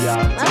and love, y'all.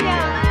 Love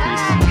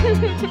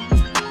y'all. Peace.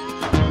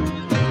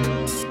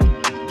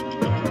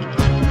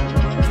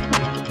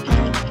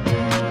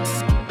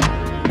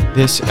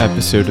 This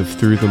episode of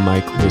Through the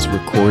Mic was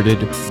recorded,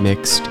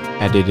 mixed,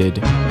 edited,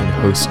 and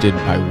hosted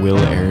by Will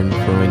Aaron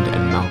Freund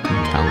and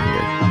Malcolm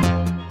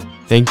Callender.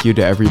 Thank you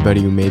to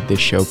everybody who made this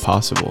show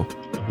possible.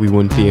 We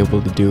wouldn't be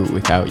able to do it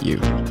without you.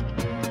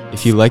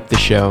 If you like the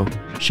show,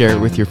 share it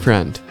with your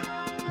friend.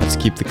 Let's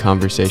keep the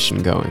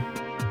conversation going.